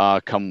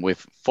come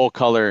with full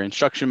color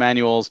instruction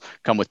manuals,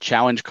 come with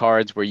challenge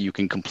cards where you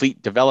can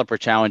complete developer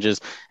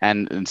challenges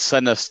and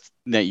send us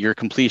your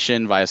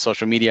completion via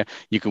social media.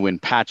 You can win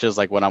patches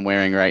like what I'm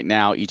wearing right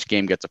now. Each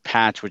game gets a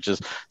patch, which is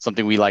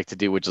something we like to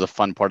do, which is a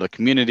fun part of the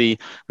community.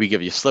 We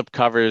give you slip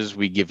covers.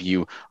 We give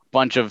you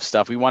bunch of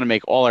stuff. We want to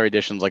make all our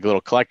editions like little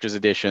collector's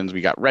editions.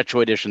 We got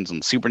retro editions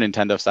and Super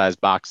Nintendo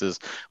sized boxes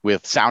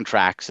with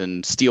soundtracks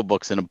and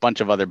steelbooks and a bunch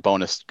of other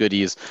bonus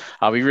goodies.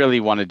 We really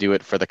want to do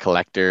it for the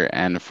collector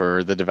and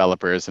for the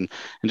developers and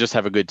just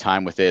have a good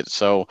time with it.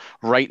 So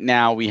right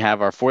now we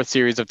have our 4th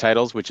series of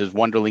titles, which is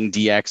Wonderling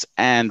DX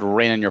and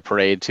Rain on Your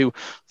Parade, two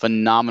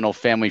phenomenal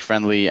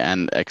family-friendly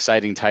and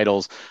exciting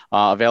titles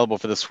available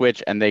for the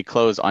Switch, and they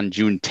close on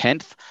June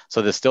 10th.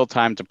 So there's still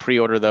time to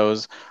pre-order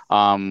those.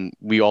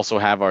 We also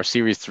have our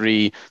Series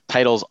 3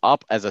 titles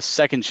up as a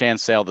second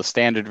chance sale, the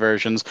standard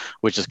versions,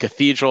 which is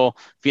Cathedral,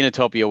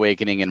 Phoenotopia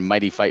Awakening, and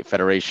Mighty Fight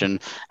Federation,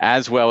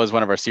 as well as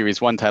one of our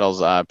Series 1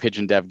 titles,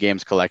 Pigeon Dev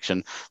Games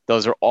Collection.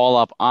 Those are all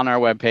up on our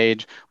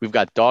webpage. We've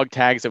got dog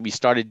tags that we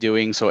started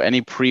doing, so any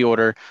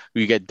pre-order,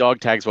 you get dog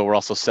tags, but we're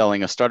also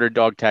selling a starter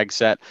dog tag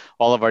set.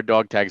 All of our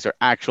dog tags are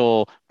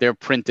actual, they're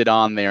printed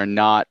on, they are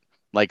not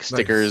like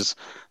stickers.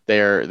 Nice.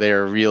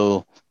 They're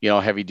real,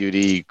 heavy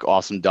duty,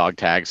 awesome dog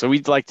tags. So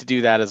we'd like to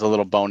do that as a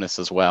little bonus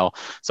as well.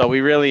 So we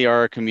really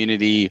are a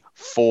community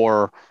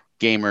for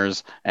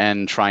gamers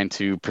and trying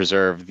to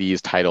preserve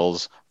these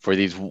titles for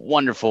these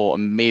wonderful,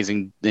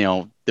 amazing,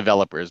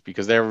 developers,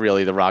 because they're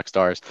really the rock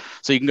stars.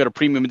 So you can go to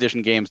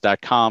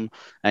premiumeditiongames.com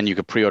and you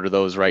could pre-order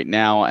those right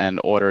now and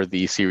order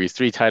the Series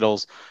 3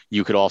 titles.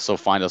 You could also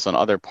find us on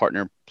other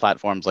partner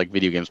platforms like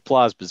Video Games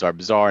Plus,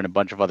 Bazaar, and a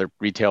bunch of other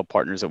retail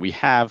partners that we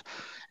have.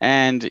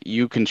 And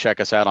you can check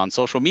us out on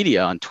social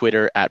media, on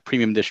Twitter at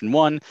Premium Edition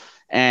 1,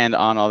 and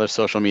on other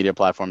social media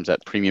platforms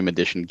at Premium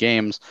Edition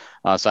Games.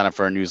 Sign up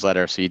for our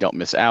newsletter so you don't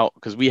miss out,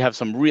 because we have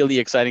some really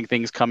exciting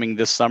things coming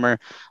this summer,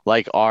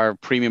 like our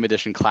Premium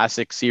Edition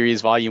Classic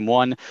Series Volume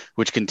 1,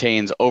 which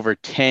contains over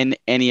 10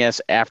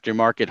 NES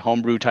aftermarket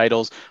homebrew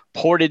titles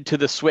ported to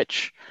the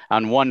Switch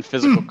on one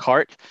physical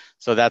cart.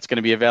 So that's going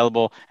to be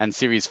available. And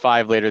Series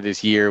 5 later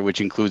this year,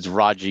 which includes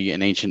Raji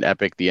and Ancient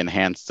Epic, the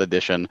Enhanced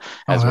Edition,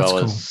 as well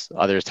as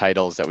other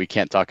titles that we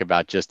can't talk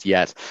about just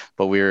yet.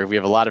 But we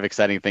have a lot of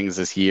exciting things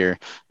this year.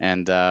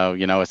 And,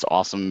 it's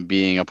awesome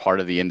being a part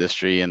of the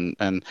industry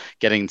and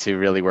getting to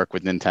really work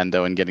with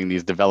Nintendo and getting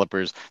these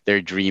developers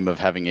their dream of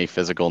having a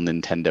physical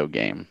Nintendo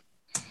game.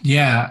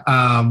 Yeah.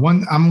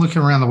 I'm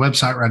looking around the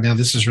website right now.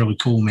 This is really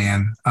cool,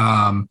 man.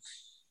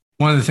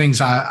 One of the things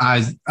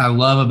I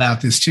love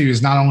about this too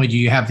is not only do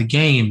you have the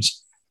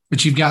games,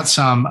 but you've got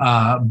some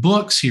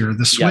books here,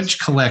 the Switch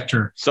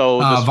Collector, so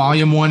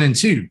Volume 1 and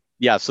 2.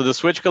 Yeah, so the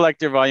Switch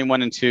Collector Volume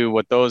 1 and 2,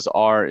 what those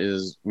are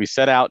is we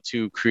set out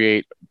to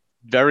create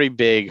very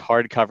big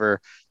hardcover,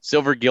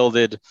 silver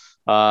gilded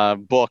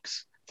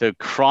books to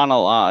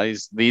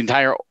chronologize the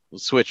entire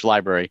Switch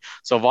library.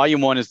 So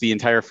Volume 1 is the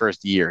entire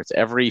first year. It's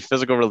every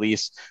physical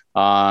release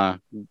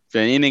in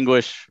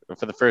English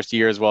for the first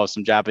year, as well as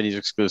some Japanese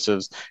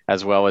exclusives,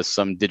 as well as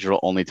some digital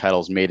only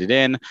titles made it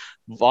in.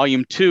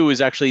 Volume 2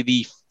 is actually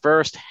the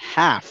first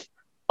half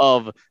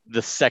of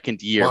the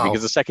second year,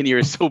 because the second year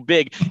is so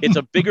big. It's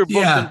a bigger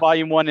book than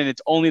Volume 1, and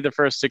it's only the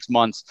first 6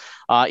 months.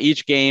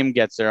 Each game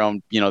gets their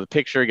own, the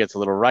picture gets a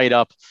little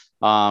write-up.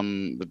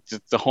 The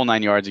whole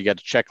 9 yards. You get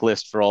a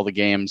checklist for all the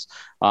games.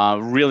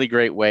 Really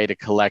great way to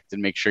collect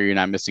and make sure you're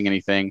not missing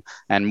anything.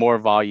 And more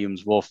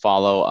volumes will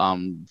follow.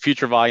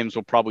 Future volumes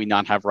will probably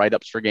not have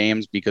write-ups for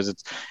games, because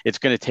it's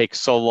going to take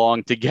so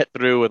long to get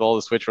through with all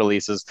the Switch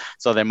releases.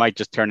 So they might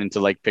just turn into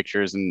like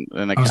pictures and a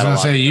catalog. I was going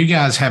to say, you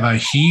guys have a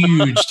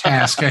huge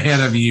task ahead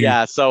of you.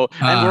 Yeah. So,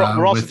 and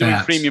we're also doing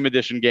Premium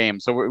Edition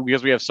games. So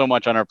because we have so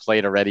much on our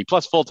plate already,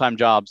 plus full-time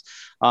jobs.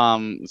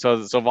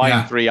 So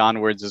Volume 3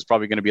 onwards is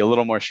probably going to be a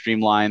little more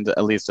streamlined,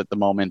 at least at the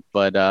moment,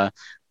 but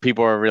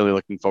people are really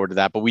looking forward to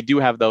that. But we do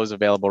have those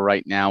available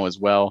right now as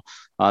well.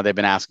 They've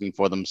been asking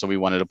for them, so we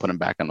wanted to put them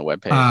back on the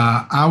webpage.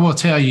 I will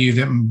tell you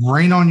that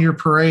Rain on Your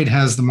Parade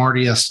has the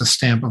Marty Estes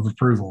stamp of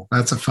approval.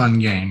 That's a fun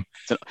game.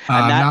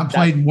 I've not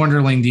played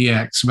Wonderling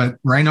DX, but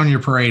Rain on Your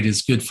Parade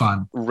is good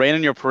fun. Rain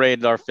on Your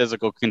Parade, our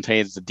physical,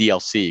 contains the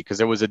DLC, because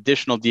there was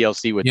additional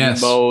DLC with new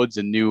modes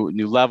and new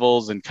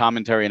levels and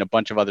commentary and a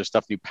bunch of other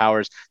stuff, new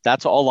powers.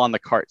 That's all on the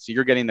cart, so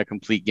you're getting the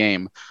complete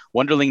game.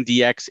 Wonderling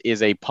DX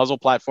is a puzzle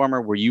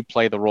platformer where you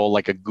play the role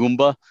like a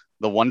Goomba,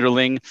 the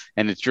Wonderling,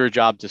 and it's your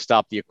job to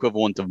stop the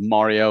equivalent of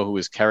Mario, who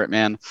is Carrot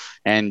Man,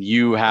 and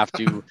you have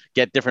to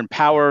get different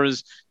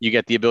powers. You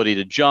get the ability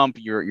to jump.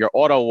 You're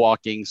auto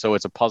walking, so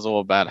it's a puzzle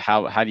about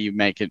how do you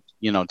make it,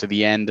 to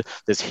the end.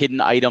 There's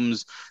hidden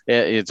items.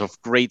 It's a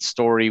great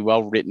story,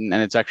 well written,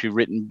 and it's actually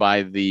written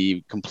by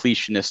the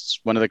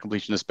completionists, one of the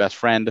completionists' best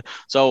friend.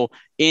 So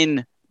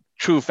in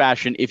true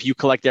fashion, if you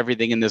collect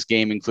everything in this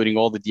game, including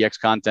all the DX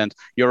content,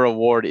 your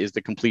reward is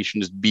the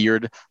completionist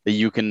beard that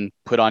you can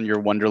put on your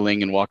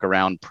Wonderling and walk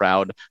around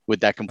proud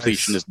with that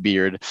completionist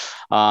beard.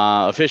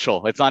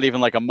 Official. It's not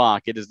even like a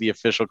mock. It is the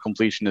official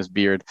completionist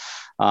beard.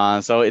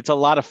 So it's a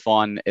lot of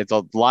fun. It's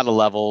a lot of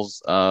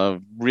levels,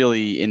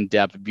 really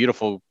in-depth,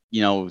 beautiful,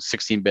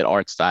 16-bit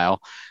art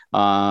style.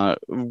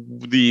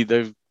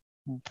 The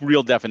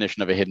real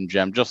definition of a hidden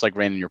gem, just like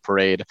Rain in Your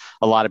Parade.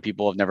 A lot of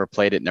people have never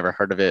played it, never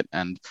heard of it,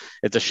 and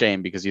it's a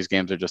shame, because these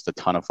games are just a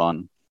ton of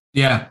fun.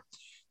 Yeah.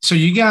 So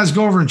you guys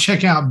go over and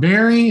check out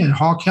Barry and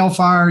Hawk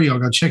Hellfire. You'll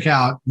go check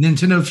out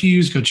Nintendo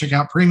Fuse. Go check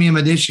out Premium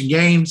Edition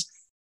Games.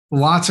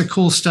 Lots of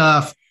cool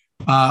stuff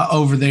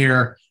over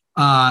there.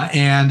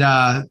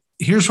 And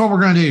here's what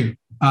we're going to do.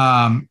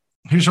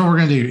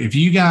 If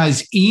you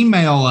guys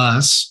email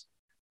us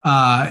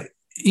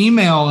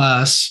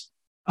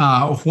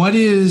What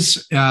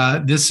is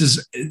this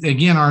is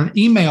again, our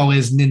email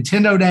is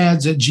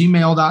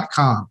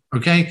nintendodads@gmail.com.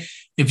 Okay.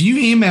 If you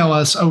email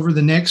us over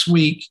the next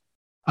week,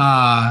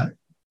 your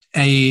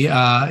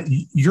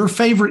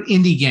favorite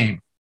indie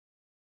game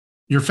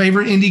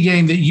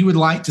that you would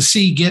like to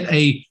see get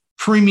a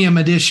premium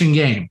edition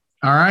game.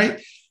 All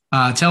right.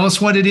 Tell us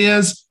what it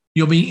is.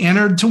 You'll be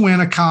entered to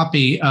win a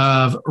copy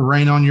of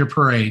Rain on Your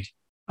Parade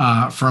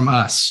from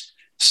us.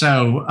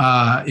 So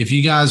if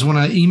you guys want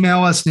to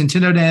email us,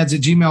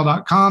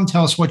 nintendodads@gmail.com,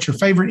 tell us what your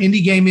favorite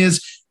indie game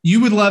is you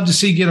would love to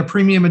see get a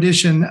premium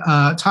edition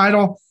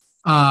title,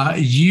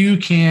 you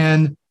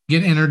can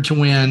get entered to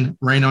win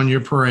Rain on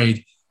Your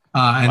Parade.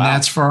 And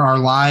that's for our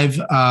live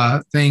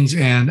things.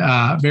 And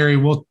Barry,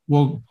 we'll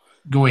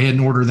go ahead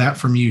and order that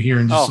from you here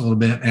in just a little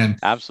bit. And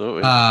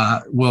absolutely,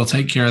 we'll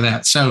take care of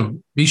that. So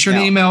be sure to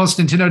email us,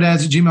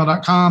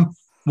 nintendodads@gmail.com.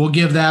 We'll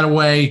give that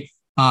away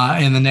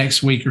in the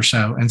next week or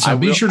so. And so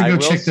be sure to go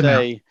check them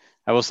out.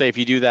 I will say, if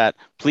you do that,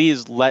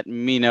 please let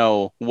me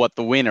know what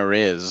the winner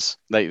is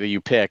that you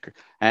pick,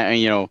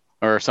 and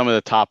or some of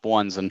the top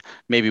ones, and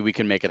maybe we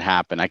can make it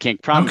happen. I can't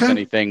promise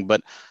anything,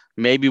 but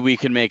maybe we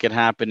can make it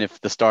happen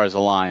if the stars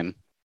align.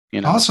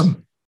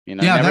 Awesome.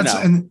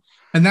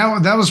 And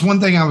that was one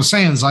thing I was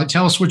saying is like,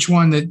 tell us which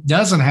one that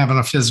doesn't have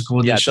a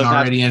physical edition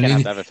already. And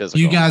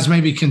you guys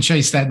maybe can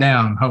chase that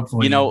down,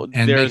 hopefully, and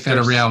make that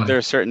a reality. There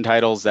are certain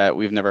titles that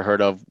we've never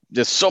heard of.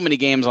 There's so many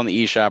games on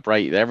the eShop,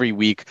 right? Every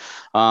week.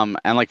 And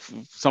like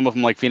some of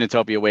them, like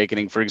Phoenotopia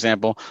Awakening, for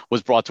example,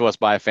 was brought to us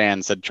by a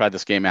fan, said, try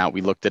this game out. We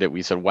looked at it.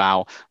 We said,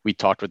 wow, we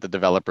talked with the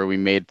developer. We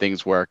made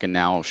things work. And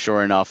now,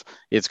 sure enough,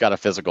 it's got a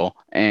physical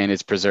and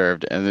it's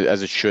preserved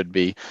as it should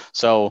be.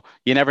 So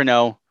you never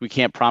know. We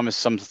can't promise.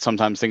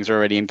 Sometimes things are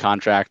already in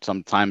contract.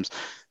 Sometimes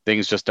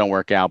things just don't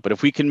work out. But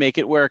if we can make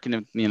it work, and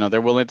if,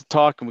 they're willing to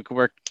talk and we can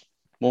work,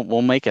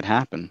 we'll make it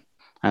happen.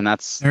 And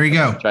there you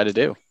go. Try to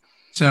do.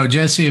 So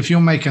Jesse, if you'll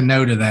make a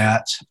note of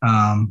that,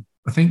 I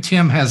think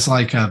Tim has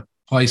like a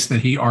place that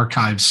he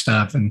archives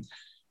stuff. And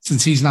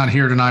since he's not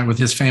here tonight with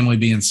his family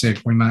being sick,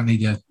 we might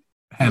need to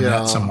have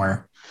that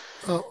somewhere.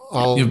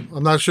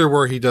 I'm not sure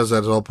where he does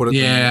that. I'll put it.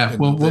 Yeah.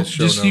 We'll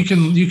just, you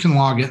can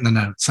log it in the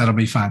notes. That'll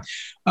be fine.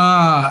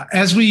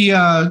 As we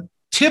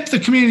tip the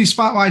community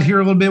spotlight here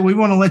a little bit, we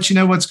want to let you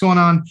know what's going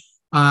on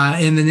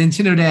in the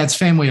Nintendo Dads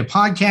family of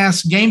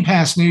podcasts. Game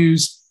Pass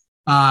News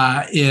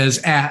is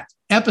at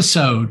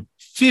episode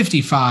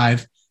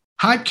 55,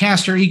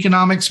 Hypecaster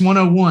Economics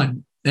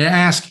 101. They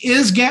ask,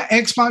 is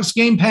Xbox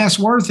Game Pass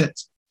worth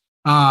it?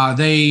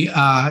 They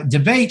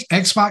debate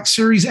Xbox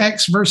Series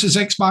X versus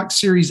Xbox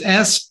Series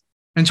S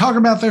and talk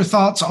about their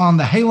thoughts on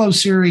the Halo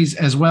series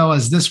as well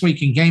as This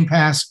Week in Game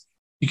Pass.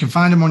 You can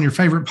find them on your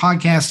favorite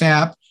podcast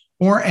app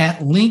or at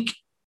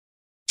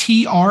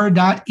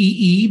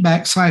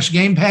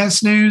linktr.ee/Game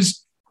Pass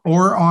News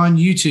or on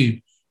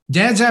YouTube.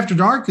 Dads After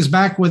Dark is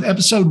back with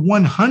episode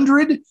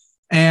 100.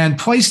 And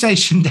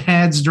PlayStation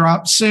Dads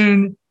drop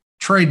soon,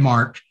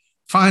 trademark.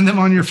 Find them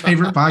on your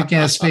favorite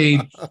podcast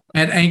feed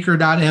at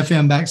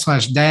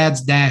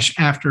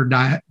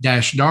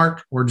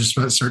anchor.fm/dads-after-dark, or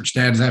just search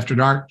Dads After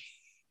Dark.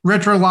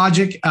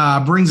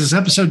 RetroLogic brings us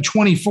episode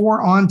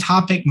 24 on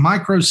topic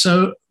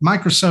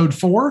Microsode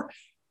 4.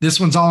 This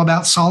one's all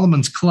about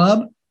Solomon's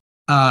Club.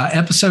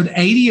 Episode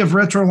 80 of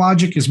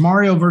RetroLogic is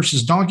Mario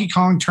versus Donkey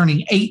Kong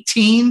turning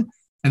 18,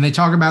 and they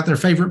talk about their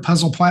favorite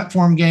puzzle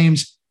platform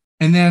games.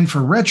 And then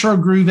for Retro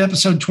Groove,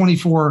 episode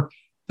 24,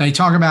 they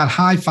talk about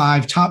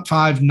top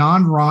 5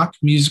 non-rock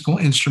musical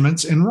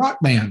instruments in Rock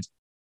Band.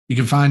 You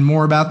can find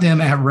more about them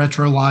at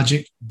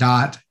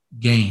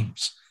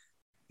retrologic.games.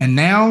 And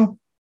now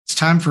it's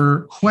time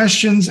for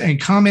questions and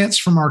comments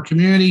from our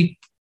community.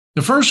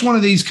 The first one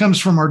of these comes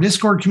from our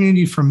Discord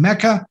community from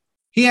Mecca.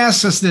 He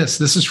asks us this.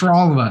 This is for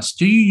all of us.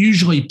 Do you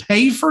usually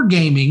pay for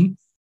gaming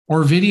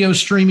or video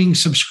streaming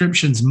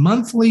subscriptions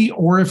monthly,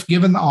 or if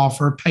given the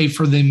offer, pay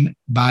for them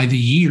by the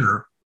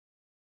year?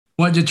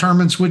 What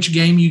determines which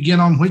game you get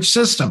on which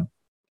system?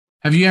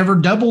 Have you ever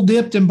double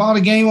dipped and bought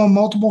a game on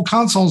multiple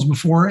consoles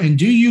before? And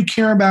do you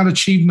care about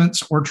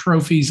achievements or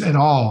trophies at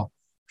all?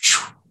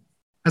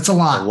 That's a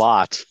lot. A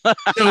lot.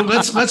 So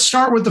let's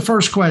start with the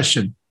first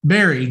question.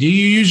 Barry, do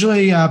you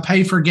usually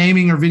pay for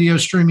gaming or video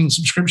streaming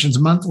subscriptions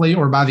monthly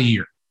or by the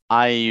year?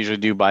 I usually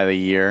do by the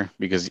year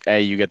because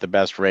you get the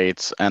best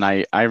rates, and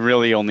I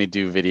really only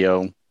do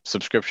video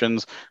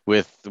subscriptions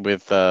with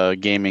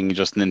gaming,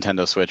 just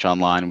Nintendo Switch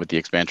Online with the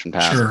expansion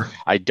pass. Sure.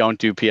 I don't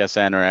do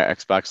PSN or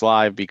Xbox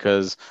Live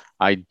because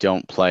I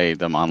don't play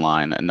them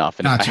online enough,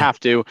 and if I have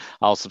to,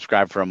 I'll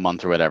subscribe for a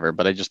month or whatever.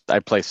 But I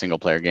play single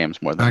player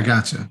games more than I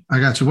got you.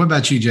 What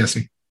about you,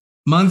 Jesse?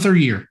 Month or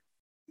year?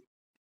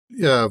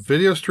 Yeah,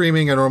 video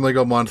streaming I normally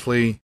go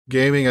monthly.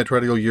 Gaming I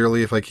try to go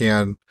yearly if I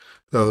can.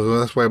 So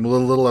that's why I'm a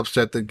little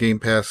upset that Game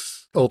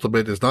Pass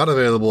Ultimate is not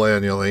available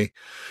annually.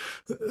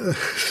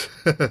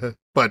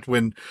 But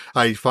when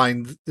I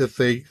find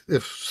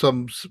if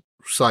some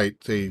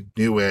site, say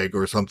Newegg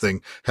or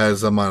something,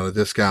 has them on a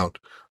discount,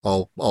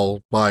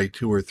 I'll buy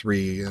 2 or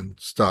 3 and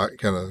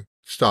stock up.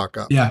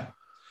 Yeah.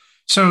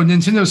 So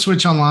Nintendo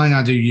Switch Online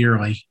I do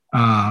yearly.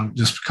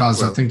 just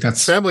because I think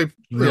that's family.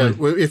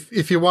 really,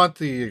 If you want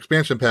the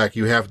expansion pack,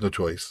 you have no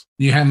choice.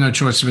 you have no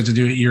choice but to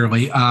do it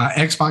yearly.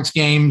 Xbox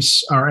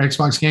games or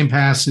Xbox Game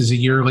Pass is a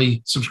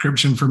yearly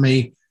subscription for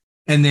me.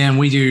 And then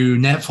we do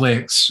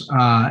Netflix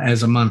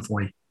as a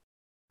monthly.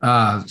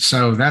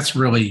 So that's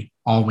really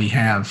all we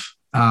have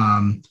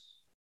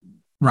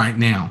right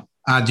now.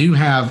 I do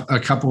have a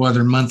couple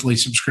other monthly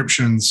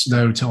subscriptions,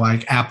 though, to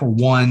like Apple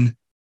One,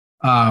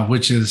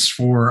 which is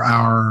for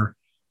our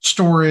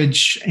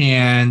storage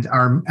and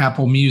our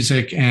Apple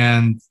Music.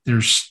 And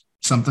there's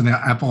something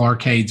that Apple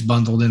Arcade's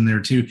bundled in there,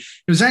 too.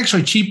 It was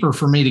actually cheaper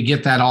for me to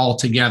get that all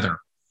together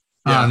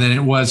than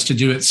it was to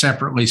do it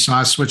separately. So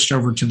I switched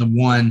over to the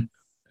one.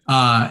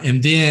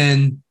 And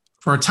then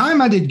for a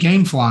time, I did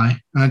GameFly,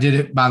 and I did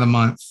it by the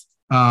month.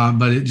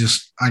 But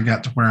I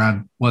got to where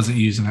I wasn't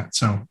using it.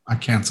 So I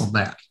canceled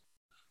that.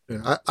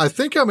 Yeah, I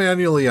think I'm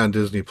annually on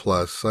Disney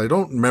Plus. I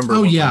don't remember.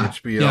 Oh yeah,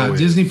 HBO is.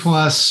 Disney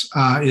Plus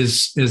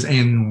is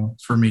annual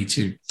for me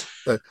too.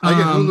 I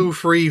get Hulu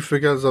free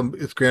because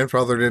it's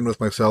grandfathered in with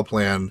my cell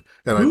plan,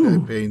 and I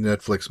pay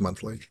Netflix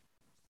monthly.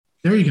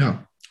 There you go.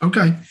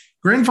 Okay,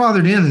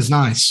 grandfathered in is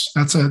nice.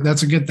 That's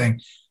a good thing.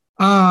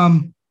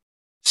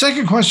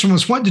 Second question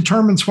was, what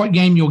determines what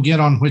game you'll get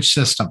on which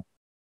system?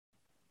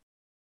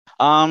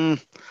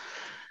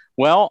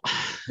 Well,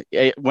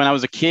 when I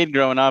was a kid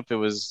growing up, it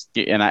was,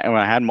 when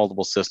I had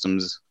multiple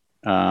systems,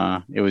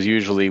 it was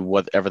usually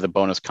whatever the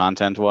bonus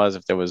content was.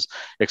 If there was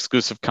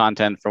exclusive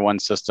content for one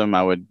system,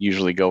 I would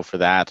usually go for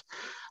that.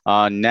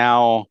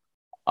 Now,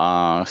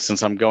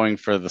 since I'm going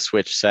for the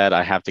Switch set,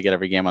 I have to get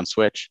every game on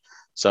Switch.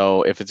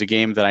 So if it's a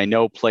game that I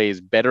know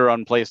plays better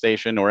on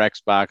PlayStation or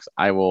Xbox,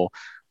 I will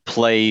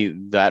play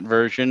that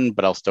version,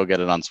 but I'll still get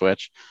it on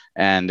Switch.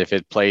 And if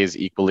it plays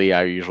equally,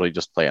 I usually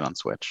just play it on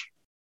Switch.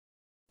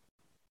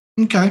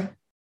 Okay.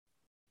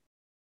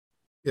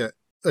 Yeah,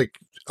 like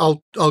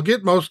I'll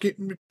get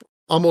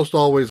almost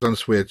always on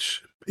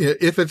Switch.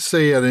 If it's,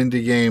 say, an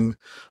indie game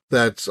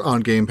that's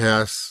on Game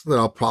Pass, then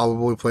I'll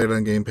probably play it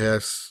on Game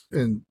Pass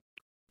and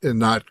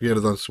not get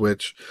it on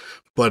Switch.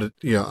 But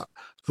the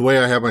way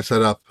I have my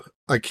setup,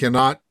 I'm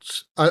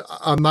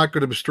not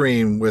going to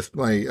stream with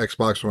my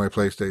Xbox or my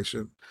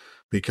PlayStation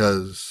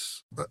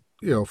because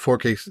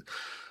 4K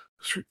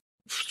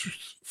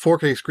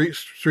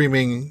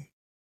streaming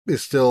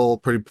is still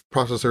pretty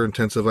processor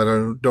intensive. I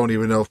don't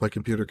even know if my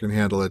computer can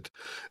handle it,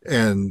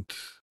 and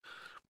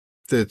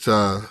it's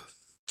the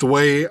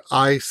way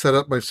I set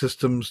up my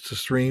systems to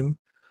stream,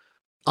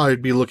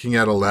 I'd be looking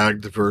at a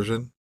lagged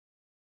version.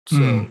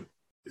 So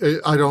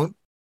I don't.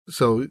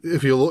 So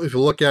if you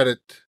look at it,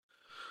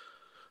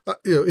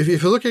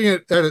 if you're looking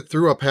at it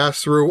through a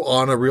pass through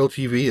on a real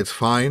TV, it's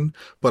fine.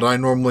 But I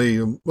normally,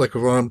 like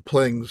when I'm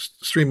playing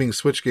streaming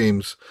Switch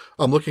games,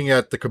 I'm looking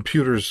at the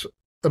computer's.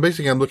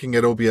 Basically, I'm looking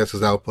at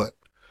OBS's output.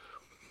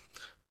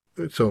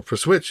 So for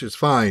Switch, it's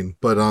fine,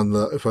 but on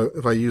if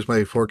I use my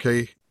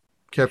 4K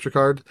capture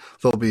card,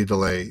 there'll be a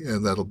delay,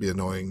 and that'll be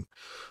annoying.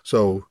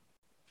 So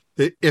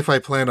if I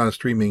plan on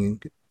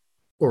streaming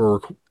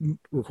or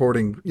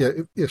recording,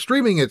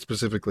 streaming it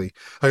specifically,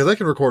 I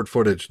can record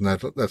footage, and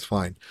that's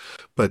fine.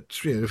 But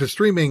if it's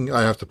streaming,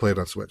 I have to play it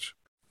on Switch.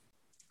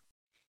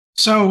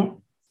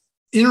 So,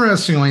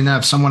 interestingly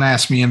enough, someone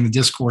asked me in the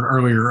Discord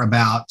earlier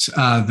about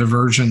the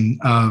version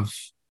of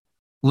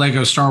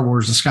Lego Star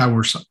Wars, the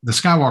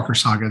Skywalker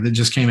Saga that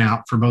just came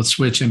out for both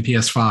Switch and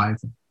PS5.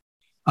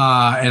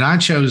 And I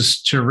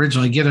chose to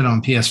originally get it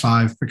on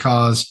PS5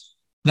 because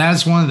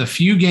that's one of the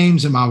few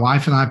games that my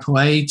wife and I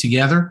play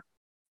together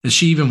that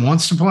she even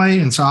wants to play.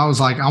 And so I was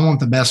like, I want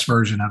the best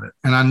version of it.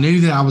 And I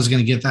knew that I was going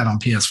to get that on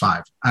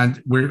PS5.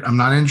 I'm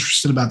not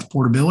interested about the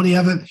portability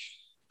of it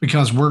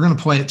because we're going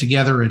to play it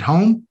together at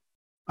home.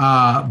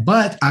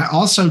 But I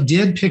also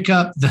did pick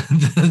up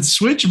the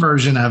Switch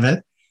version of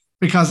it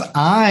because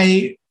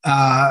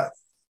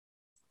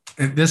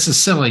this is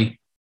silly.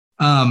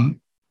 When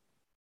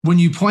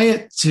you play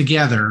it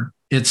together,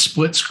 it's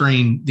split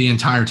screen the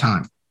entire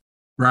time,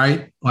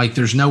 right? Like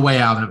there's no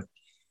way out of it.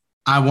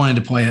 I wanted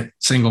to play it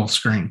single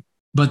screen,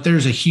 but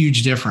there's a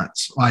huge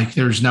difference. Like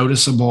there's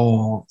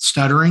noticeable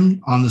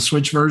stuttering on the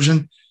Switch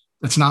version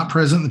that's not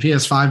present in the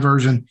PS5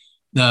 version.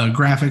 The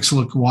graphics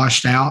look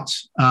washed out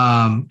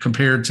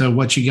compared to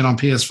what you get on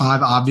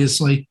PS5,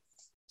 obviously.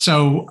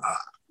 So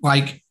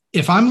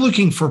if I'm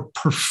looking for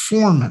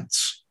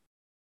performance,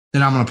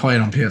 then I'm going to play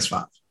it on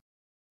PS5.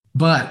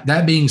 But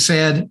that being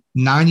said,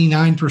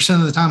 99%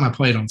 of the time I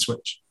play it on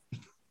Switch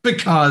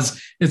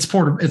because it's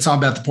all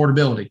about the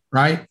portability,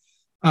 right?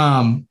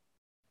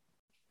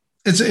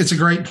 It's a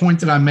great point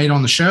that I made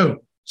on the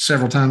show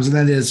several times, and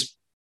that is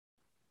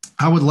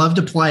I would love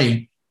to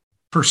play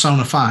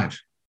Persona 5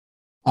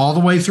 all the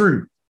way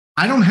through.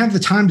 I don't have the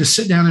time to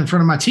sit down in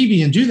front of my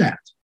TV and do that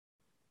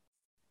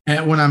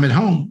when I'm at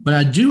home, but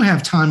I do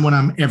have time when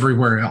I'm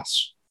everywhere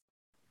else,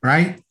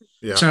 right?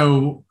 Yeah.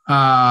 So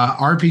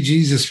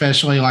RPGs,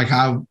 especially,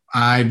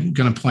 I'm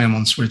going to play them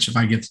on Switch if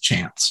I get the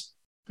chance,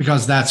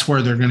 because that's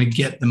where they're going to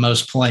get the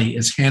most play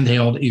is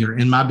handheld, either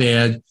in my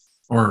bed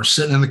or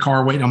sitting in the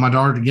car waiting on my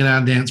daughter to get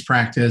out of dance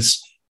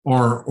practice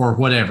or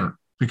whatever,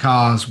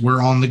 because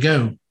we're on the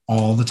go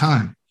all the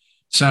time.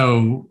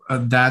 So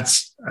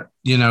that's,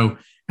 and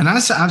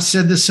I've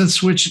said this since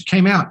Switch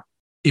came out.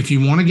 If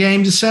you want a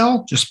game to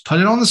sell, just put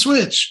it on the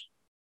Switch.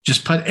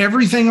 Just put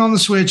everything on the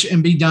Switch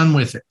and be done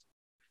with it.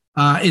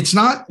 It's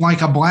not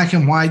like a black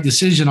and white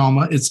decision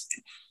almost.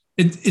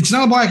 It's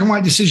not a black and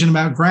white decision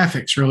about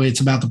graphics, really.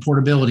 It's about the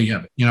portability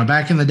of it.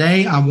 Back in the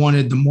day, I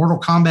wanted the Mortal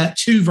Kombat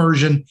 2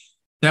 version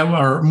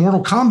or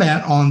Mortal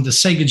Kombat on the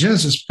Sega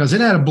Genesis because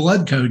it had a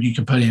blood code you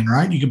could put in,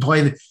 right? You could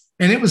play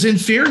and it was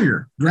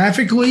inferior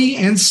graphically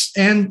and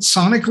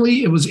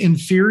sonically. It was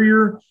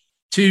inferior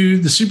to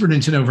the Super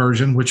Nintendo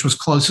version, which was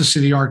closest to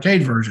the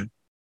arcade version.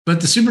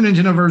 But the Super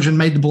Nintendo version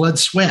made the blood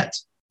sweat,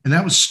 and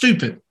that was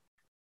stupid.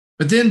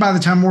 But then by the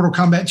time Mortal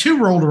Kombat 2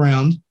 rolled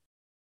around,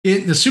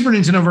 the Super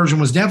Nintendo version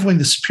was definitely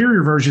the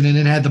superior version, and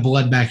it had the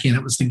blood back in.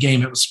 It was the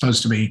game it was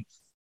supposed to be.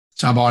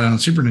 So I bought it on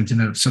Super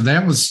Nintendo. So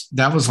that was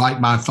like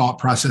my thought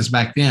process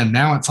back then.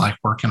 Now it's like,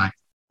 where can I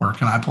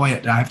play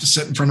it? Do I have to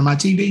sit in front of my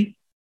TV?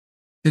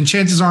 Then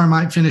chances are I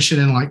might finish it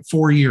in like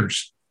 4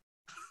 years.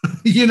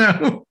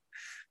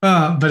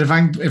 But if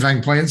I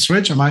can play it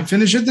Switch, I might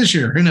finish it this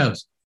year. Who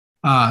knows?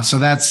 So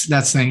that's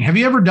the thing. Have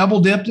you ever double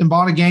dipped and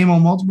bought a game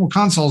on multiple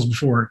consoles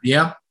before?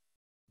 Yep.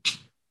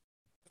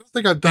 I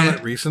think I've done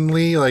it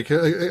recently. I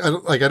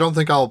don't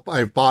think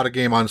I've bought a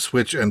game on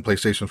Switch and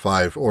PlayStation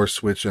 5 or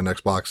Switch and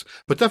Xbox,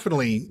 but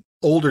definitely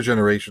older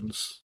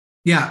generations.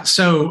 Yeah.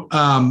 So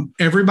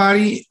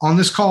everybody on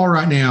this call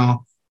right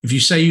now, if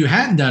you say you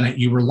hadn't done it,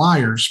 you were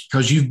liars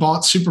because you've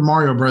bought Super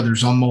Mario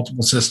Brothers on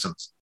multiple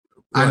systems.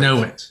 Right. I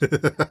know it.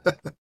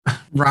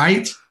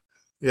 Right?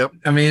 Yep.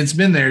 I mean, it's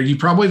been there. You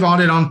probably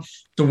bought it on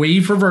the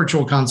Wii for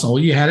Virtual Console.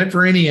 You had it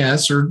for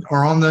NES or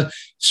on the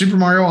Super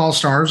Mario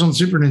All-Stars on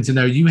Super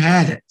Nintendo. You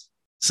had it.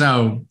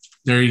 So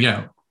there you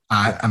go.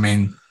 I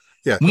mean,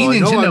 yeah. We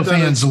Nintendo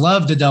fans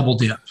love to double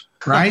dip,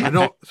 right? I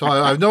know. So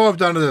I know I've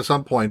done it at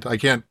some point. I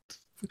can't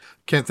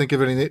think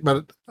of anything,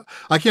 but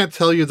I can't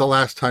tell you the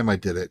last time I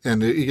did it,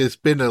 and it's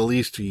been at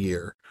least a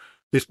year.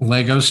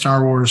 Lego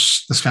Star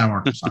Wars: The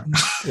Skywalker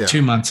Saga,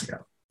 2 months ago.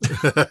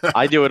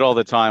 I do it all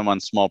the time on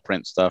small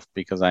print stuff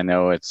because I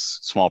know it's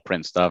small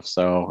print stuff.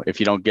 So if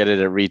you don't get it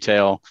at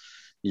retail,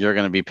 you're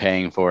going to be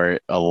paying for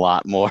it a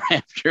lot more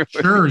afterwards.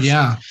 Sure,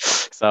 yeah.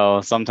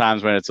 So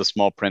sometimes when it's a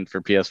small print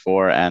for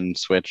PS4 and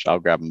Switch, I'll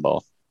grab them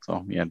both.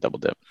 So yeah, double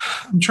dip.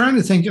 I'm trying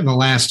to think of the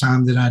last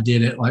time that I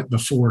did it, like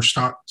before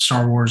Star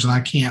Wars, and I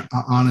can't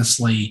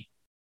honestly.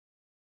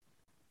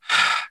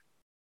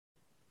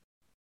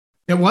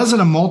 It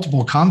wasn't a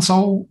multiple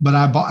console, but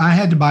I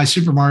had to buy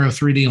Super Mario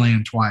 3D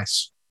Land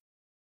twice.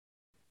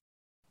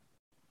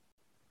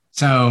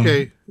 So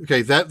okay,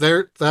 that's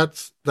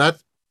I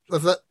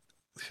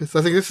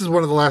think this is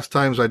one of the last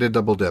times I did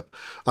double dip.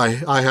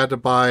 I had to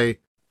buy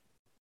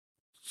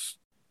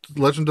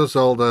Legend of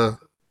Zelda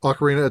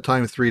Ocarina of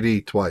Time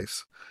 3D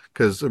twice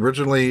because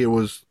originally it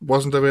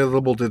wasn't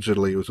available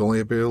digitally. It was only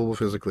available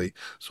physically.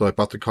 So I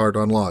bought the card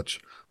on launch,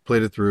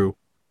 played it through,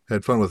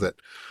 had fun with it.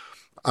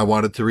 I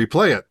wanted to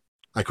replay it.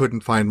 I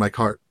couldn't find my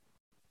cart.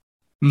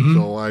 Mm-hmm.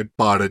 So I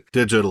bought it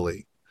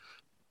digitally.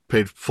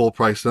 Paid full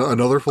price,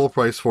 another full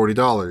price,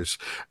 $40.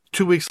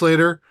 2 weeks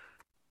later,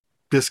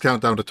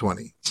 discount down to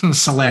 20.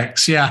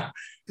 Selects, yeah.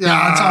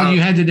 That's all you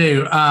had to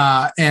do.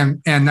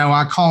 And no,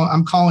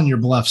 I'm calling your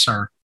bluff,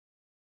 sir.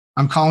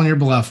 I'm calling your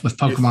bluff with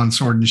Pokemon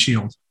Sword and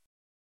Shield.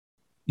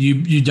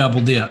 You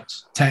double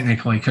dipped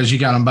technically because you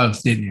got them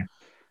both, didn't you?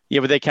 Yeah,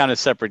 but they count as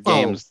separate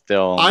games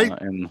still.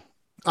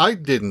 I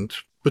didn't.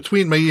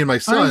 Between me and my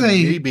son,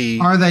 maybe.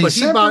 Are they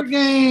separate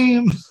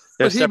games?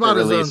 They're separate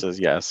releases,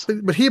 yes.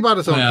 But he bought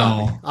his own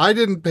copy. I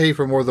didn't pay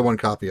for more than one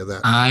copy of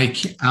that.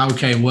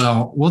 Okay,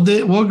 well,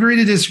 we'll agree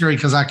to disagree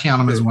because I count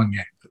them as one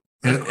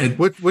game.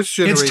 Which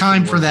generation? It's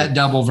time for that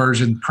double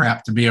version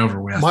crap to be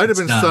over with. Might have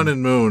been Sun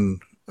and Moon.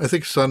 I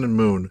think Sun and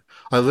Moon.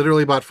 I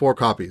literally bought 4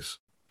 copies,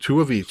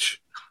 2 of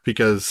each,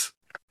 because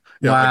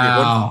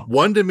I gave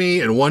one to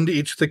me and one to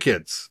each of the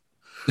kids.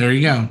 There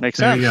you go. Makes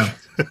sense. There you go.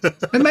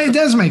 It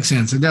does make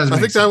sense. It does. I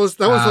think that was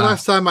the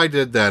last time I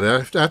did that.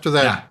 After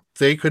that,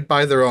 they could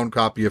buy their own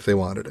copy if they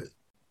wanted it.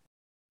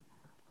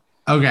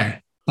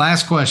 Okay.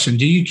 Last question.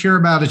 Do you care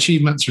about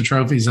achievements or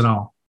trophies at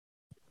all?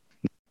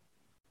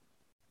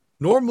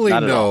 Normally,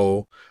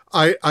 no.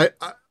 I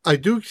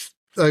do.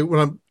 When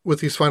I'm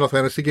with these Final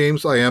Fantasy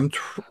games, I'm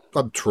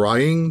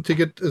trying to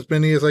get as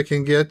many as I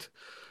can get.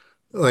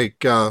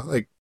 Like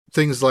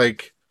things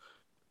like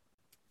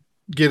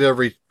get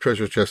every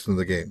treasure chest in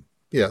the game.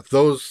 Yeah,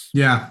 those.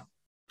 Yeah.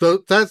 So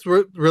that's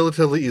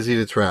relatively easy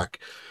to track.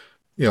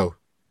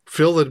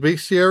 Fill the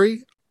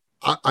bestiary.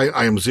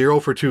 I am 0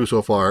 for 2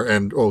 so far,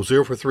 and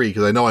 0 for 3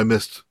 because I know I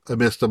missed a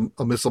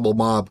missable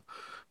mob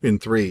in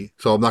 3.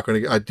 So I'm not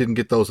going to. I didn't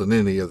get those in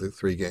any of the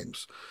 3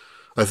 games.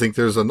 I think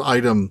there's an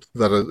item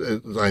that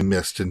I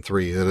missed in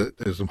 3 that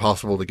it is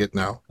impossible to get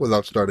now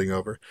without starting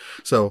over.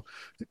 So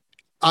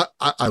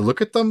I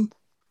look at them,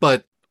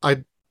 but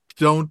I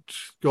don't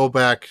go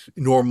back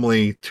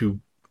normally to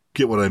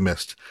get what I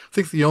missed. I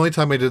think the only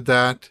time I did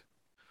that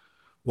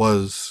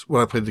was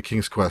when I played the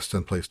King's Quest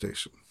on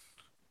PlayStation.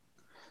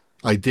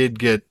 I did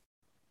get,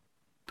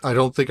 I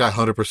don't think I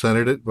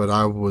 100%ed it, but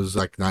I was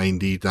like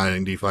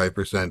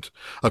 95%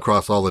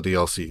 across all the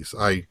DLCs.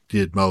 I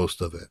did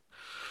most of it.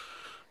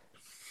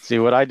 See,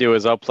 what I do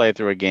is I'll play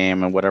through a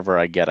game and whatever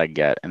I get, I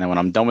get. And then when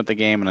I'm done with the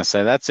game and I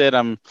say, that's it,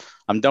 I'm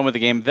done with the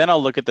game, then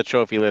I'll look at the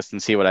trophy list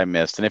and see what I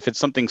missed. And if it's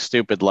something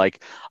stupid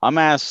like I'm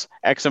asked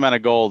X amount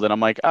of gold and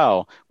I'm like,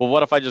 oh, well,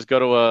 what if I just go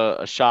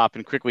to a shop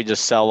and quickly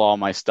just sell all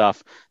my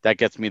stuff? That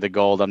gets me the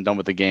gold. I'm done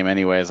with the game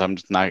anyways. I'm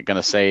just not going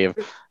to save.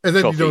 And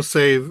then Trophy. you don't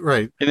save,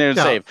 right? And then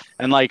Yeah. save.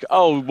 And like,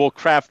 oh, we'll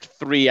craft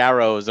 3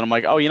 arrows. And I'm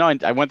like, oh,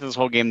 I went through this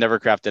whole game, never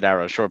crafted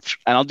arrows. Sure.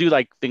 And I'll do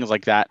like things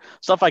like that.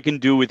 Stuff I can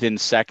do within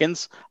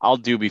seconds, I'll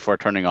do before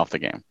turning off the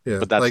game. Yeah,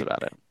 But that's like-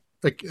 about it.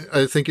 Like,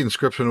 I think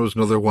Inscription was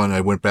another one.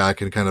 I went back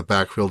and kind of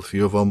backfilled a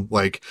few of them,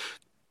 like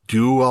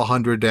do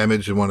 100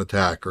 damage in one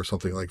attack or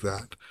something like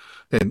that.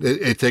 And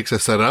it takes a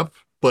setup,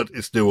 but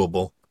it's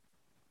doable.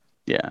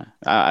 Yeah.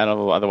 I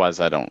don't, otherwise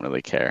I don't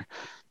really care.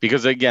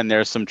 Because again,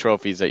 there's some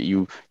trophies that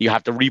you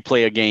have to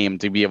replay a game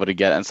to be able to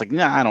get. And it's like,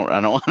 nah, I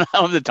don't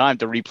have the time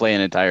to replay an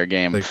entire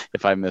game Like-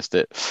 if I missed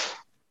it.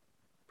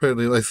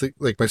 Apparently, I think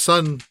like my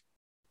son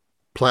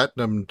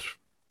platinumed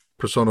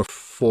Persona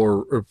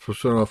 4 or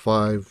Persona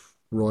 5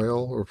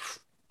 Royal, or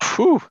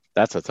Whew,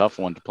 that's a tough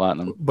one to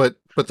platinum. but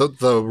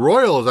the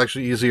Royal is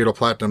actually easier to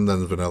platinum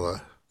than the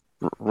vanilla.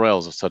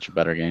 Royals is such a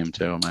better game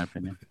too, in my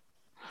opinion.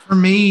 For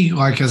me,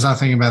 like as I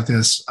think about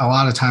this, a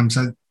lot of times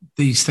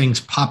these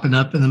things popping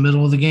up in the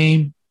middle of the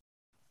game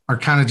are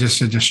kind of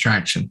just a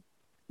distraction.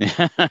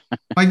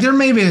 Like there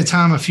may be a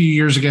time a few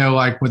years ago,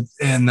 like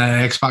in the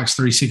Xbox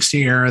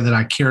 360 era, that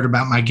I cared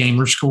about my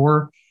gamer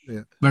score.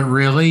 Yeah. But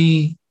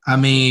really, I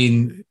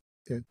mean,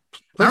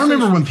 I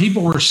remember when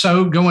people were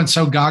going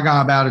so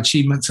gaga about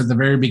achievements at the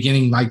very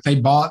beginning, like they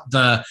bought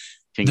the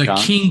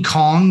King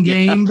Kong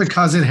game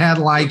because it had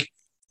like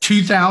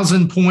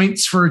 2,000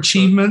 points for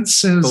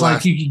achievements. And it was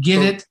like you could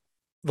get it.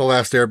 The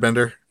Last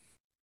Airbender.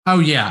 Oh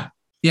yeah.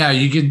 Yeah,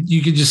 you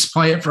could just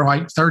play it for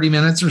like 30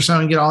 minutes or so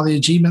and get all the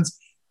achievements.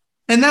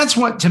 And that's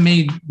what to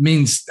me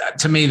means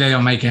to me they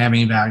don't make it have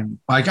any value.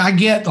 Like I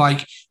get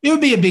like it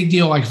would be a big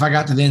deal like if I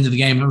got to the end of the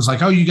game and it was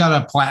like, oh, you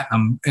got a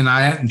platinum and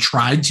I hadn't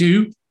tried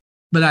to,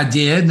 but I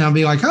did, and I'll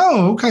be like,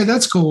 oh, okay,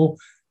 that's cool.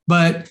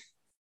 But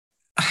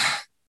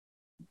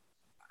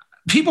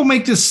people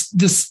make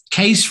this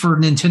case for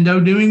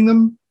Nintendo doing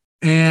them,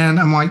 and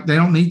I'm like, they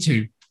don't need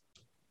to.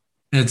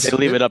 They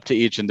leave it up to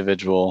each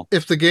individual.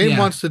 If the game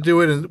wants to do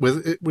it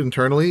with it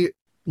internally,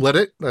 let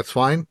it. That's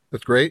fine.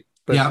 That's great.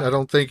 But I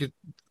don't think it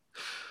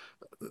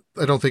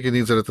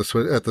needs it at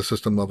the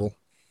system level.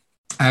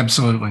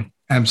 Absolutely.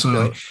 Like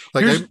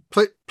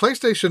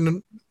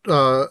PlayStation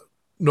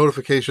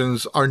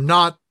notifications are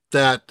not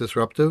that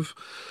disruptive,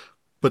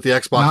 but the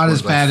Xbox not ones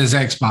as bad as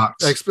Xbox.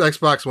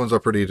 Xbox ones are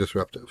pretty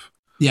disruptive.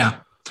 Yeah.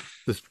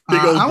 This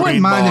big old I wouldn't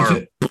green mind bar.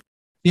 if it.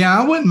 Yeah,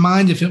 I wouldn't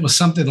mind if it was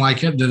something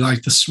like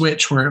the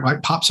Switch where it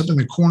like pops up in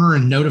the corner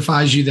and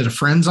notifies you that a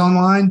friend's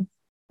online.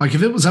 Like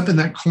if it was up in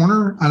that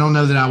corner, I don't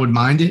know that I would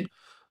mind it.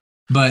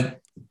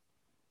 But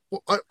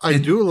I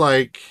do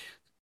like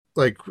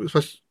I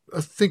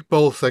think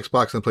both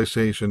Xbox and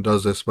PlayStation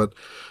does this, but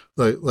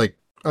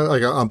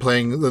I'm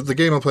playing the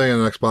game I'm playing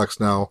on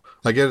Xbox now.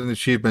 I get an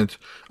achievement.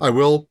 I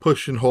will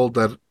push and hold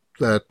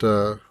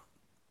that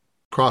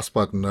cross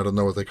button. I don't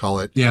know what they call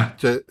it. Yeah.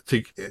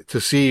 To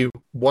see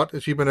what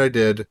achievement I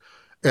did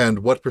and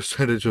what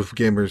percentage of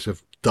gamers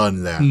have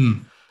done that.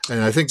 And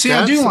I think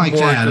I do like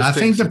that. I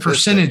think the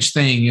percentage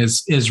thing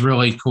is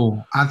really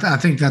cool. I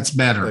think that's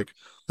better.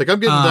 Like I'm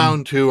getting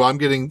down to I'm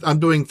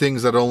doing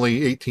things that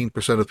only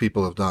 18% of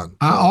people have done.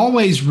 I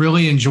always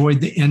really enjoyed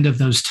the end of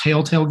those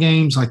Telltale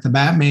games like the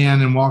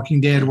Batman and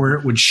Walking Dead, where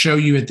it would show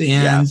you at the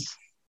end,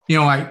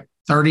 like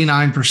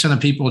 39% of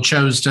people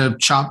chose to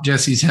chop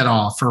Jesse's head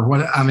off or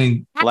what. I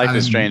mean, Life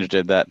is Strange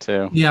did that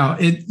too.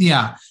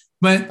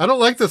 But I don't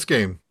like this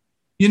game.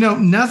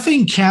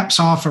 Nothing caps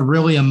off a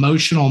really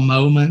emotional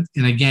moment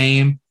in a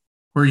game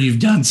where you've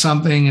done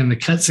something and the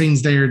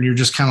cutscene's there and you're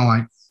just kind of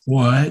like,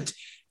 what?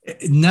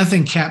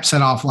 Nothing caps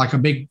it off like a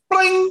big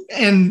bling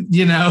and,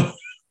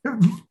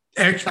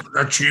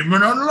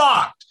 achievement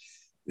unlocked.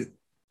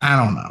 I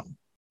don't know.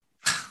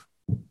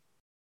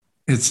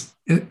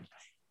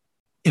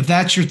 If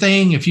that's your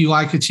thing, if you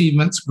like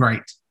achievements,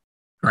 great.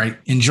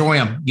 Enjoy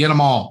them. Get them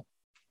all.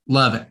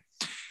 Love it.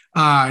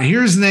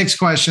 Here's the next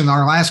question.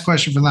 Our last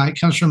question for the night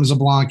comes from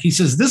Zablanc. He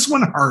says, this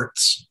one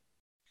hurts.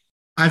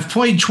 I've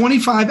played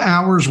 25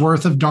 hours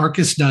worth of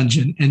Darkest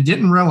Dungeon and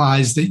didn't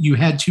realize that you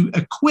had to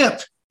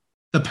equip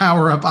the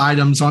power-up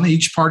items on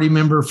each party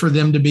member for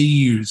them to be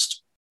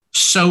used.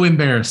 So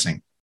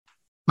embarrassing.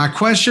 My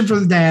question for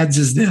the dads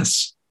is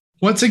this.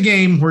 What's a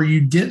game where you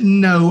didn't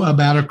know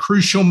about a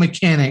crucial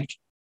mechanic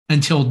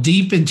until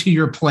deep into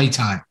your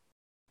playtime?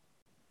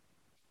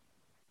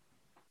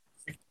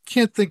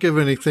 Can't think of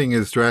anything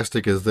as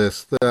drastic as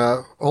this.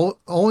 The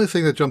only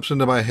thing that jumps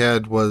into my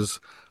head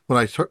was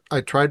when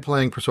I tried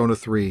playing Persona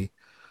 3,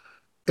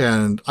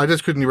 and I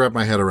just couldn't wrap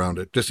my head around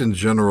it. Just in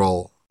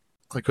general,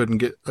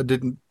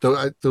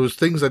 those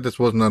things I just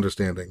wasn't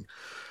understanding.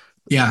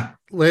 Yeah.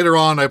 Later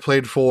on, I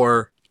played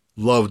 4,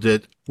 loved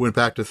it, went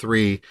back to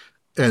 3,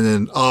 and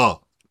then,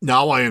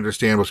 now I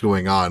understand what's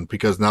going on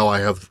because now I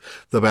have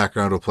the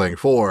background of playing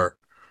 4.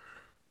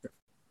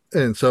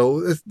 And so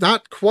it's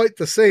not quite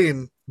the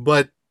same,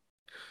 but,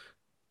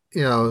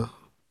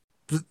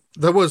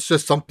 that was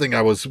just something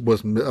I was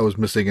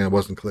missing and it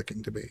wasn't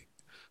clicking to me.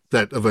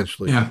 That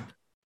eventually. Yeah.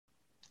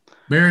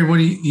 Barry, what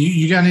do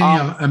you got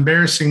any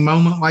embarrassing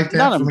moment like that?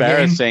 Not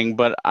embarrassing,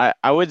 but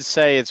I would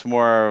say it's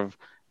more of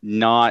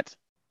not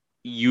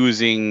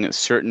using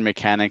certain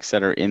mechanics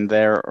that are in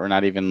there or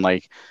not even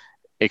like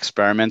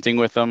experimenting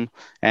with them.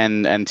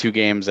 And 2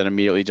 games that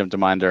immediately jump to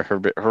mind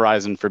are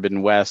Horizon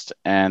Forbidden West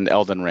and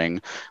Elden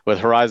Ring. With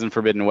Horizon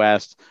Forbidden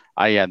West,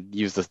 I had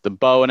used the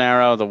bow and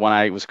arrow, the one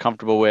I was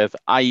comfortable with.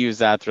 I used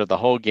that throughout the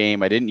whole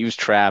game. I didn't use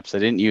traps. I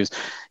didn't use,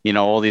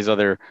 all these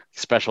other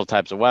special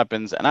types of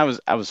weapons, and I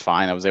was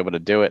fine. I was able to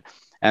do it.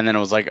 And then it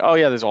was like, oh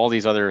yeah, there's all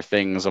these other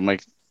things. I'm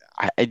like,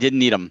 I didn't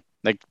need them.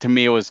 Like, to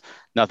me, it was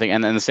nothing.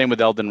 And then the same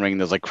with Elden Ring.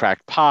 There's like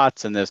cracked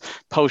pots and there's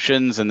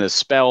potions and there's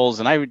spells,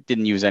 and I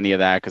didn't use any of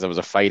that because I was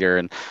a fighter,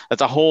 and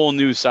that's a whole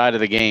new side of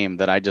the game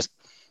that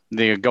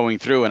they're going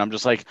through, and I'm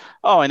just like,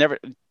 oh, I never.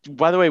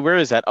 By the way, where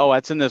is that? Oh,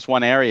 that's in this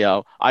one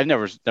area. I've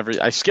never.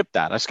 I skipped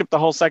that. I skipped the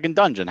whole second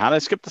dungeon. How did I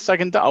skip the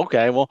second?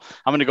 Okay, well,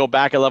 I'm gonna go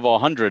back at level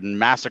 100 and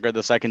massacre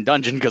the second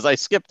dungeon because I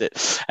skipped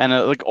it. And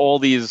like all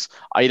these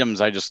items,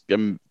 I just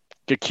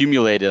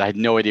accumulated. I had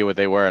no idea what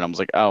they were, and I was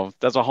like, oh,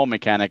 that's a whole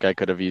mechanic I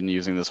could have been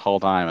using this whole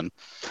time. And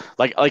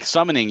like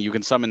summoning, you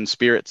can summon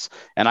spirits,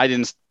 and I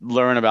didn't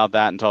learn about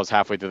that until I was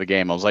halfway through the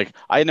game. I was like,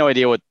 I had no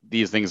idea what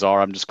these things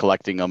are. I'm just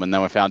collecting them, and then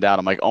I found out.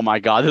 I'm like, oh my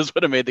god, this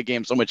would have made the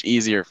game so much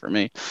easier for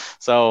me.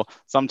 So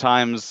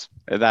sometimes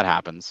that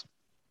happens.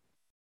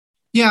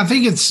 Yeah, I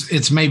think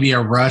it's maybe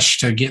a rush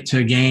to get to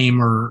a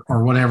game or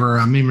whatever.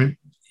 I mean,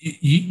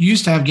 you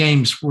used to have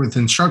games with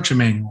instruction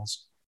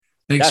manuals.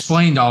 They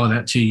explained all of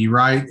that to you,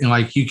 right? And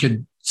like you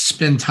could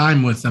spend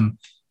time with them.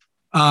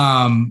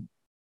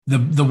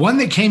 The one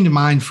that came to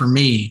mind for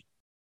me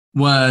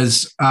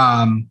was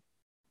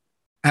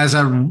as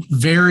a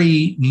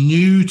very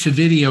new to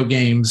video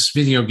game,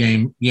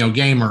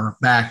 gamer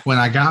back when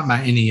I got my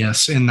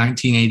NES in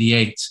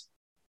 1988.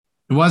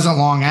 It wasn't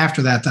long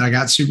after that I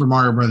got Super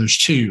Mario Brothers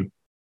 2,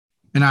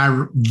 and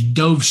I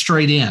dove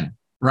straight in,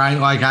 right?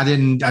 Like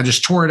I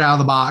just tore it out of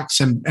the box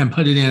and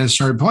put it in and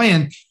started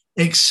playing,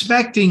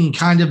 expecting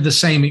kind of the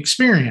same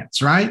experience,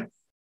 right?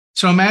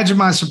 So imagine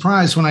my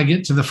surprise when I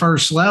get to the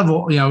first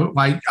level,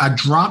 like I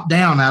drop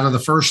down out of the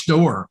first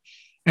door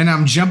and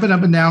I'm jumping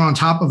up and down on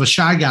top of a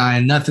Shy Guy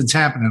and nothing's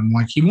happening. I'm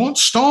like, he won't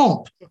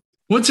stomp.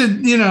 What's it,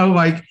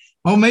 like,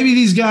 oh, maybe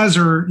these guys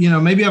are,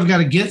 maybe I've got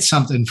to get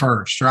something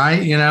first,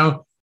 right?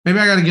 Maybe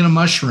I got to get a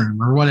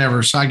mushroom or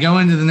whatever. So I go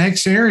into the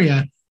next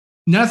area,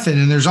 nothing.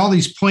 And there's all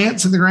these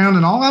plants in the ground,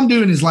 and all I'm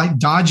doing is like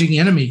dodging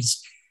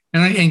enemies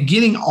and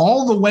getting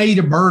all the way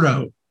to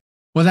Birdo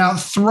without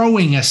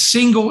throwing a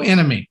single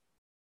enemy.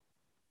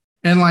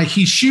 And like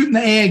he's shooting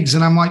the eggs,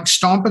 and I'm like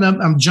stomping up,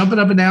 I'm jumping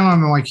up and down.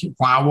 I'm like,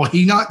 why will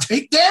he not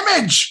take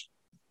damage?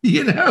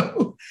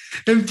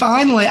 And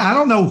finally, I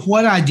don't know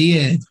what I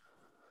did,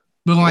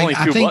 but like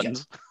I think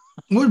buttons.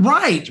 Well,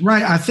 right.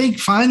 I think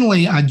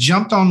finally I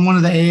jumped on one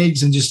of the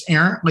eggs and just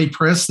errantly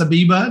pressed the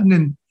B button,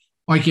 and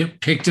like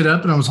it picked it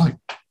up, and I was like,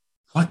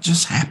 what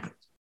just happened?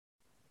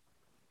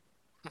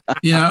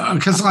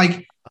 Because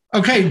like,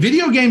 okay,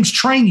 video games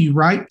train you,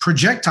 right?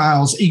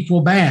 Projectiles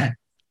equal bad.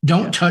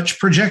 Don't touch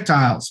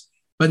projectiles.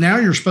 But now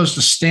you're supposed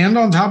to stand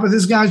on top of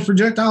this guy's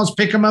projectiles,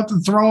 pick them up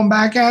and throw them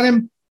back at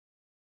him.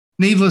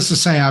 Needless to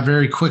say, I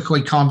very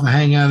quickly caught the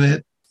hang of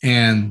it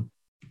and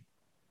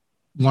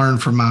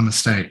learned from my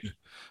mistake.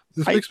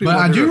 This makes me but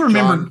I do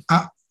remember.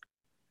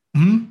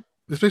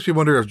 This makes me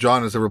wonder if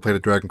John has ever played a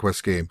Dragon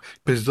Quest game,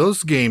 because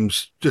those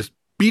games just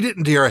beat it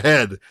into your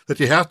head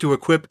that you have to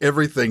equip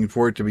everything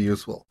for it to be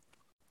useful.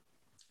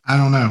 I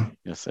don't know.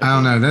 Yes, I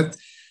don't know. That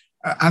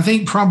I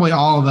think probably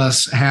all of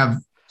us have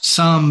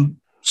some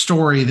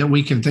story that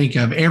we can think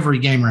of. Every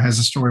gamer has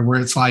a story where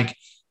it's like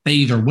they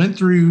either went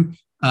through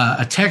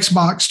a text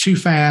box too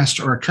fast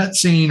or a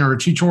cutscene or a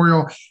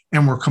tutorial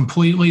and were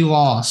completely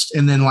lost.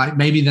 And then like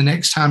maybe the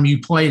next time you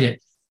played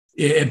it,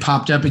 it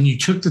popped up and you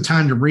took the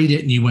time to read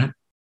it and you went,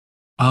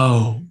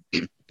 oh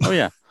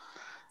yeah.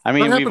 I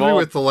mean, what happened to me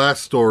with the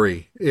last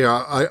story?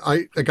 Yeah,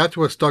 I got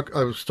to a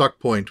stuck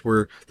point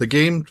where the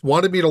game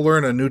wanted me to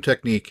learn a new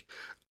technique.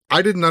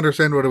 I didn't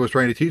understand what it was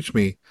trying to teach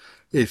me,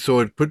 so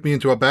it put me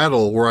into a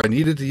battle where I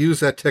needed to use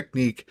that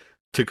technique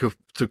to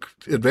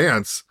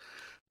advance.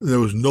 There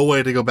was no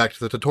way to go back to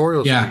the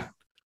tutorial screen.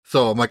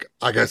 So I'm like,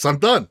 I guess I'm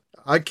done.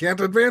 I can't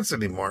advance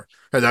anymore,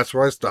 and that's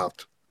where I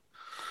stopped.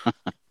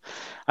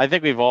 I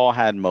think we've all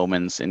had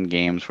moments in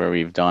games where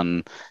we've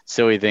done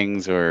silly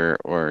things or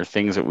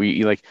things that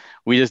we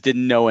just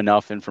didn't know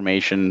enough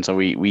information. So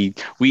we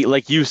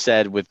like you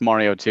said with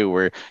Mario 2,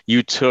 where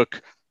you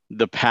took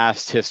the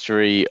past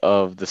history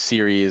of the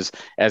series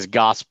as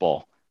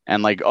gospel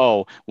and like,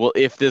 oh, well,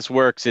 if this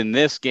works in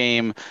this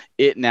game,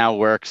 it now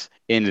works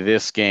in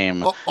this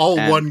game. All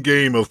one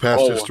game of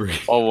past history.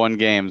 All one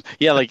games.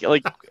 Yeah,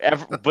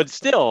 but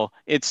still,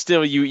 it's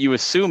still you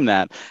assume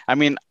that. I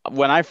mean,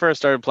 when I first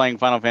started playing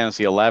Final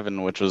Fantasy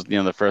 11, which was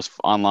the first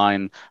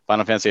online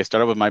Final Fantasy, I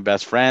started with my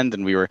best friend,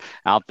 and we were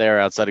out there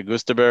outside of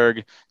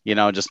Gustaberg,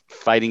 just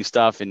fighting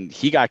stuff, and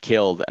he got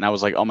killed, and I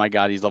was like, oh my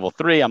god, he's level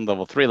 3, I'm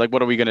level 3. Like,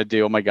 what are we gonna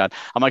do? Oh my god.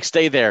 I'm like,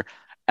 stay there.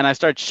 And I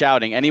start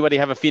shouting, anybody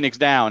have a Phoenix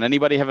down?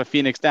 Anybody have a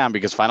Phoenix down?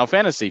 Because Final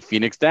Fantasy,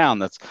 Phoenix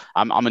down.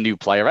 I'm a new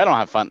player. I don't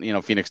have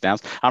Phoenix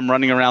downs. I'm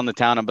running around the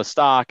town of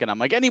Bastok, and I'm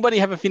like, anybody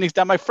have a Phoenix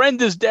down? My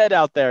friend is dead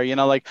out there.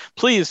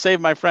 Please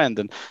save my friend.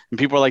 And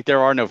people are like,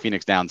 there are no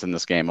Phoenix downs in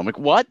this game. I'm like,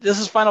 what? This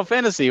is Final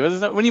Fantasy. What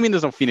do you mean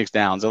there's no Phoenix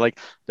downs? They're like,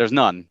 there's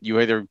none. You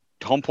either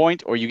home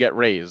point or you get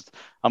raised.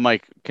 I'm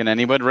like, can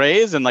anybody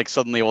raise? And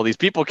suddenly all these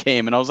people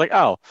came, and I was like,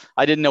 oh,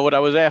 I didn't know what I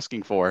was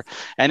asking for.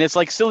 And it's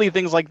silly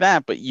things like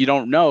that, but you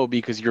don't know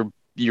because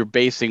you're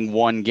basing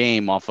one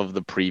game off of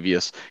the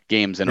previous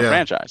games in a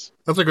franchise.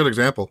 That's a good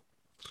example.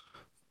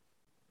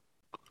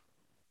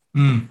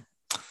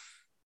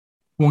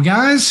 Well,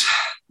 guys,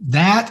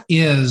 that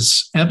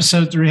is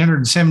episode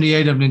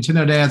 378 of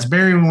Nintendo Dads.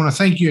 Barry, we want to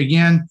thank you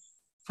again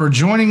for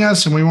joining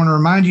us, and we want to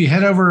remind you,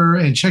 head over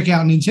and check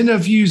out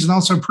Nintendo Fuse and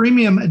also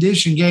Premium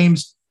Edition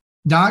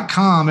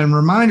Games.com. And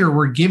reminder,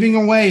 we're giving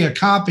away a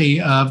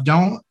copy of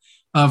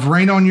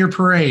Rain on Your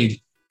Parade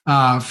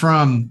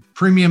from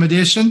Premium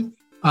Edition.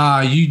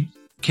 You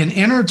can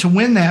enter to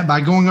win that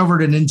by going over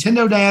to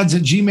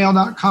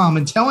nintendodads@gmail.com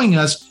and telling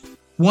us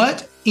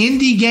what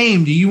indie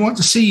game do you want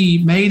to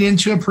see made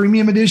into a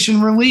Premium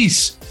Edition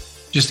release.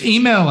 Just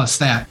email us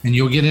that, and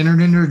you'll get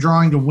entered into a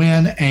drawing to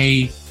win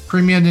a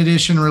Premium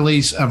Edition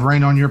release of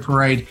Rain on Your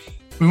Parade.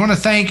 We want to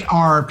thank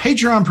our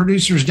Patreon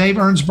producers, Dave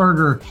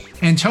Ernsberger,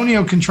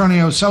 Antonio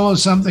Contronio, Solo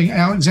Something,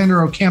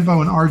 Alexander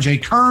Ocampo, and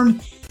RJ Kern.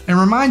 And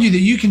remind you that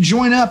you can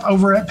join up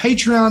over at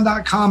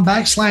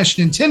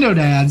patreon.com/Nintendo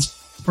Dads,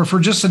 where for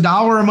just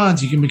 $1 a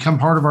month, you can become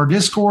part of our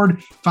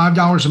Discord.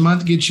 $5 a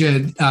month gets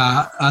you,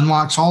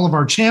 unlocks all of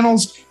our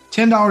channels.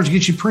 $10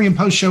 gets you pre and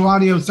post show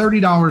audio.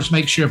 $30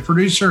 makes you a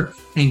producer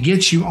and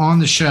gets you on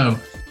the show.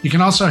 You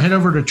can also head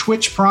over to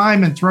Twitch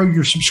Prime and throw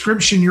your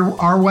subscription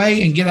our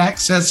way and get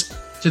access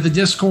to the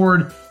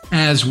Discord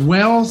as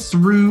well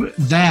through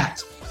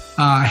that.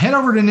 Head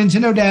over to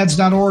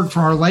nintendodads.org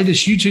for our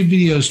latest YouTube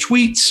videos,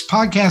 tweets,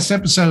 podcast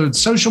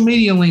episodes, social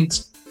media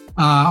links,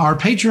 our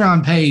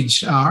Patreon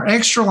page, our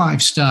Extra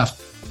Life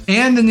stuff,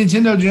 and the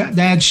Nintendo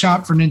Dads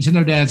shop for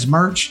Nintendo Dads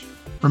merch.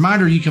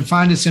 Reminder, you can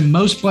find us in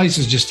most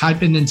places. Just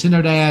type in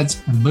Nintendo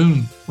Dads and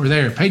boom, we're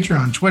there.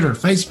 Patreon, Twitter,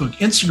 Facebook,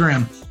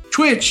 Instagram,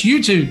 Twitch,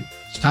 YouTube.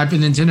 Just type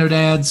in Nintendo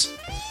Dads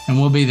and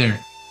we'll be there.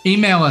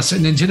 Email us at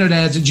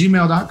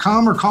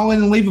nintendodads@gmail.com or call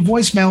in and leave a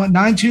voicemail at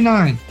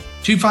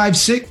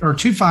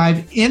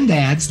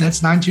 929-256-25-NDADS.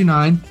 That's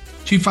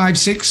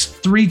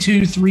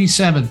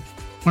 929-256-3237. I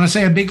want to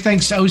say a big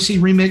thanks to OC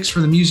Remix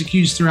for the music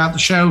used throughout the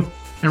show.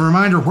 And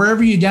reminder,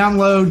 wherever you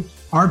download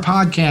our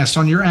podcast,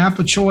 on your app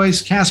of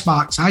choice,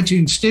 CastBox,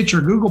 iTunes, Stitcher,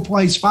 Google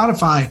Play,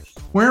 Spotify,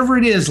 wherever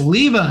it is,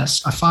 leave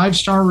us a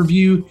 5-star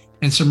review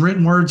and some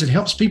written words. It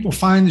helps people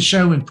find the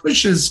show and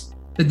pushes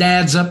the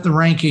dads up the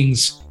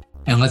rankings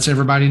and lets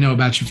everybody know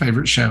about your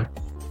favorite show.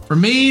 For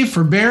me,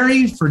 for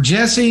Barry, for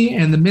Jesse,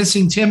 and the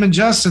missing Tim and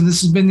Justin,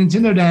 this has been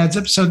Nintendo Dads,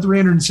 episode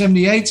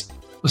 378.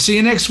 We'll see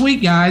you next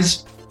week,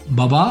 guys.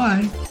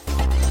 Bye-bye.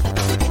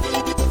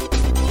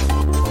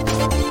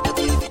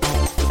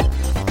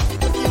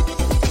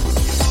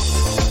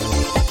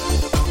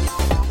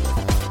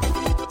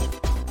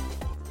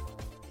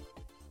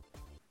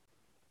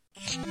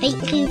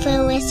 Thank you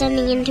for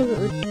listening to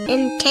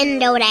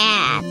Nintendo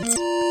Dads.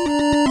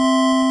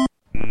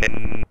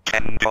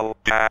 Nintendo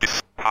Dads.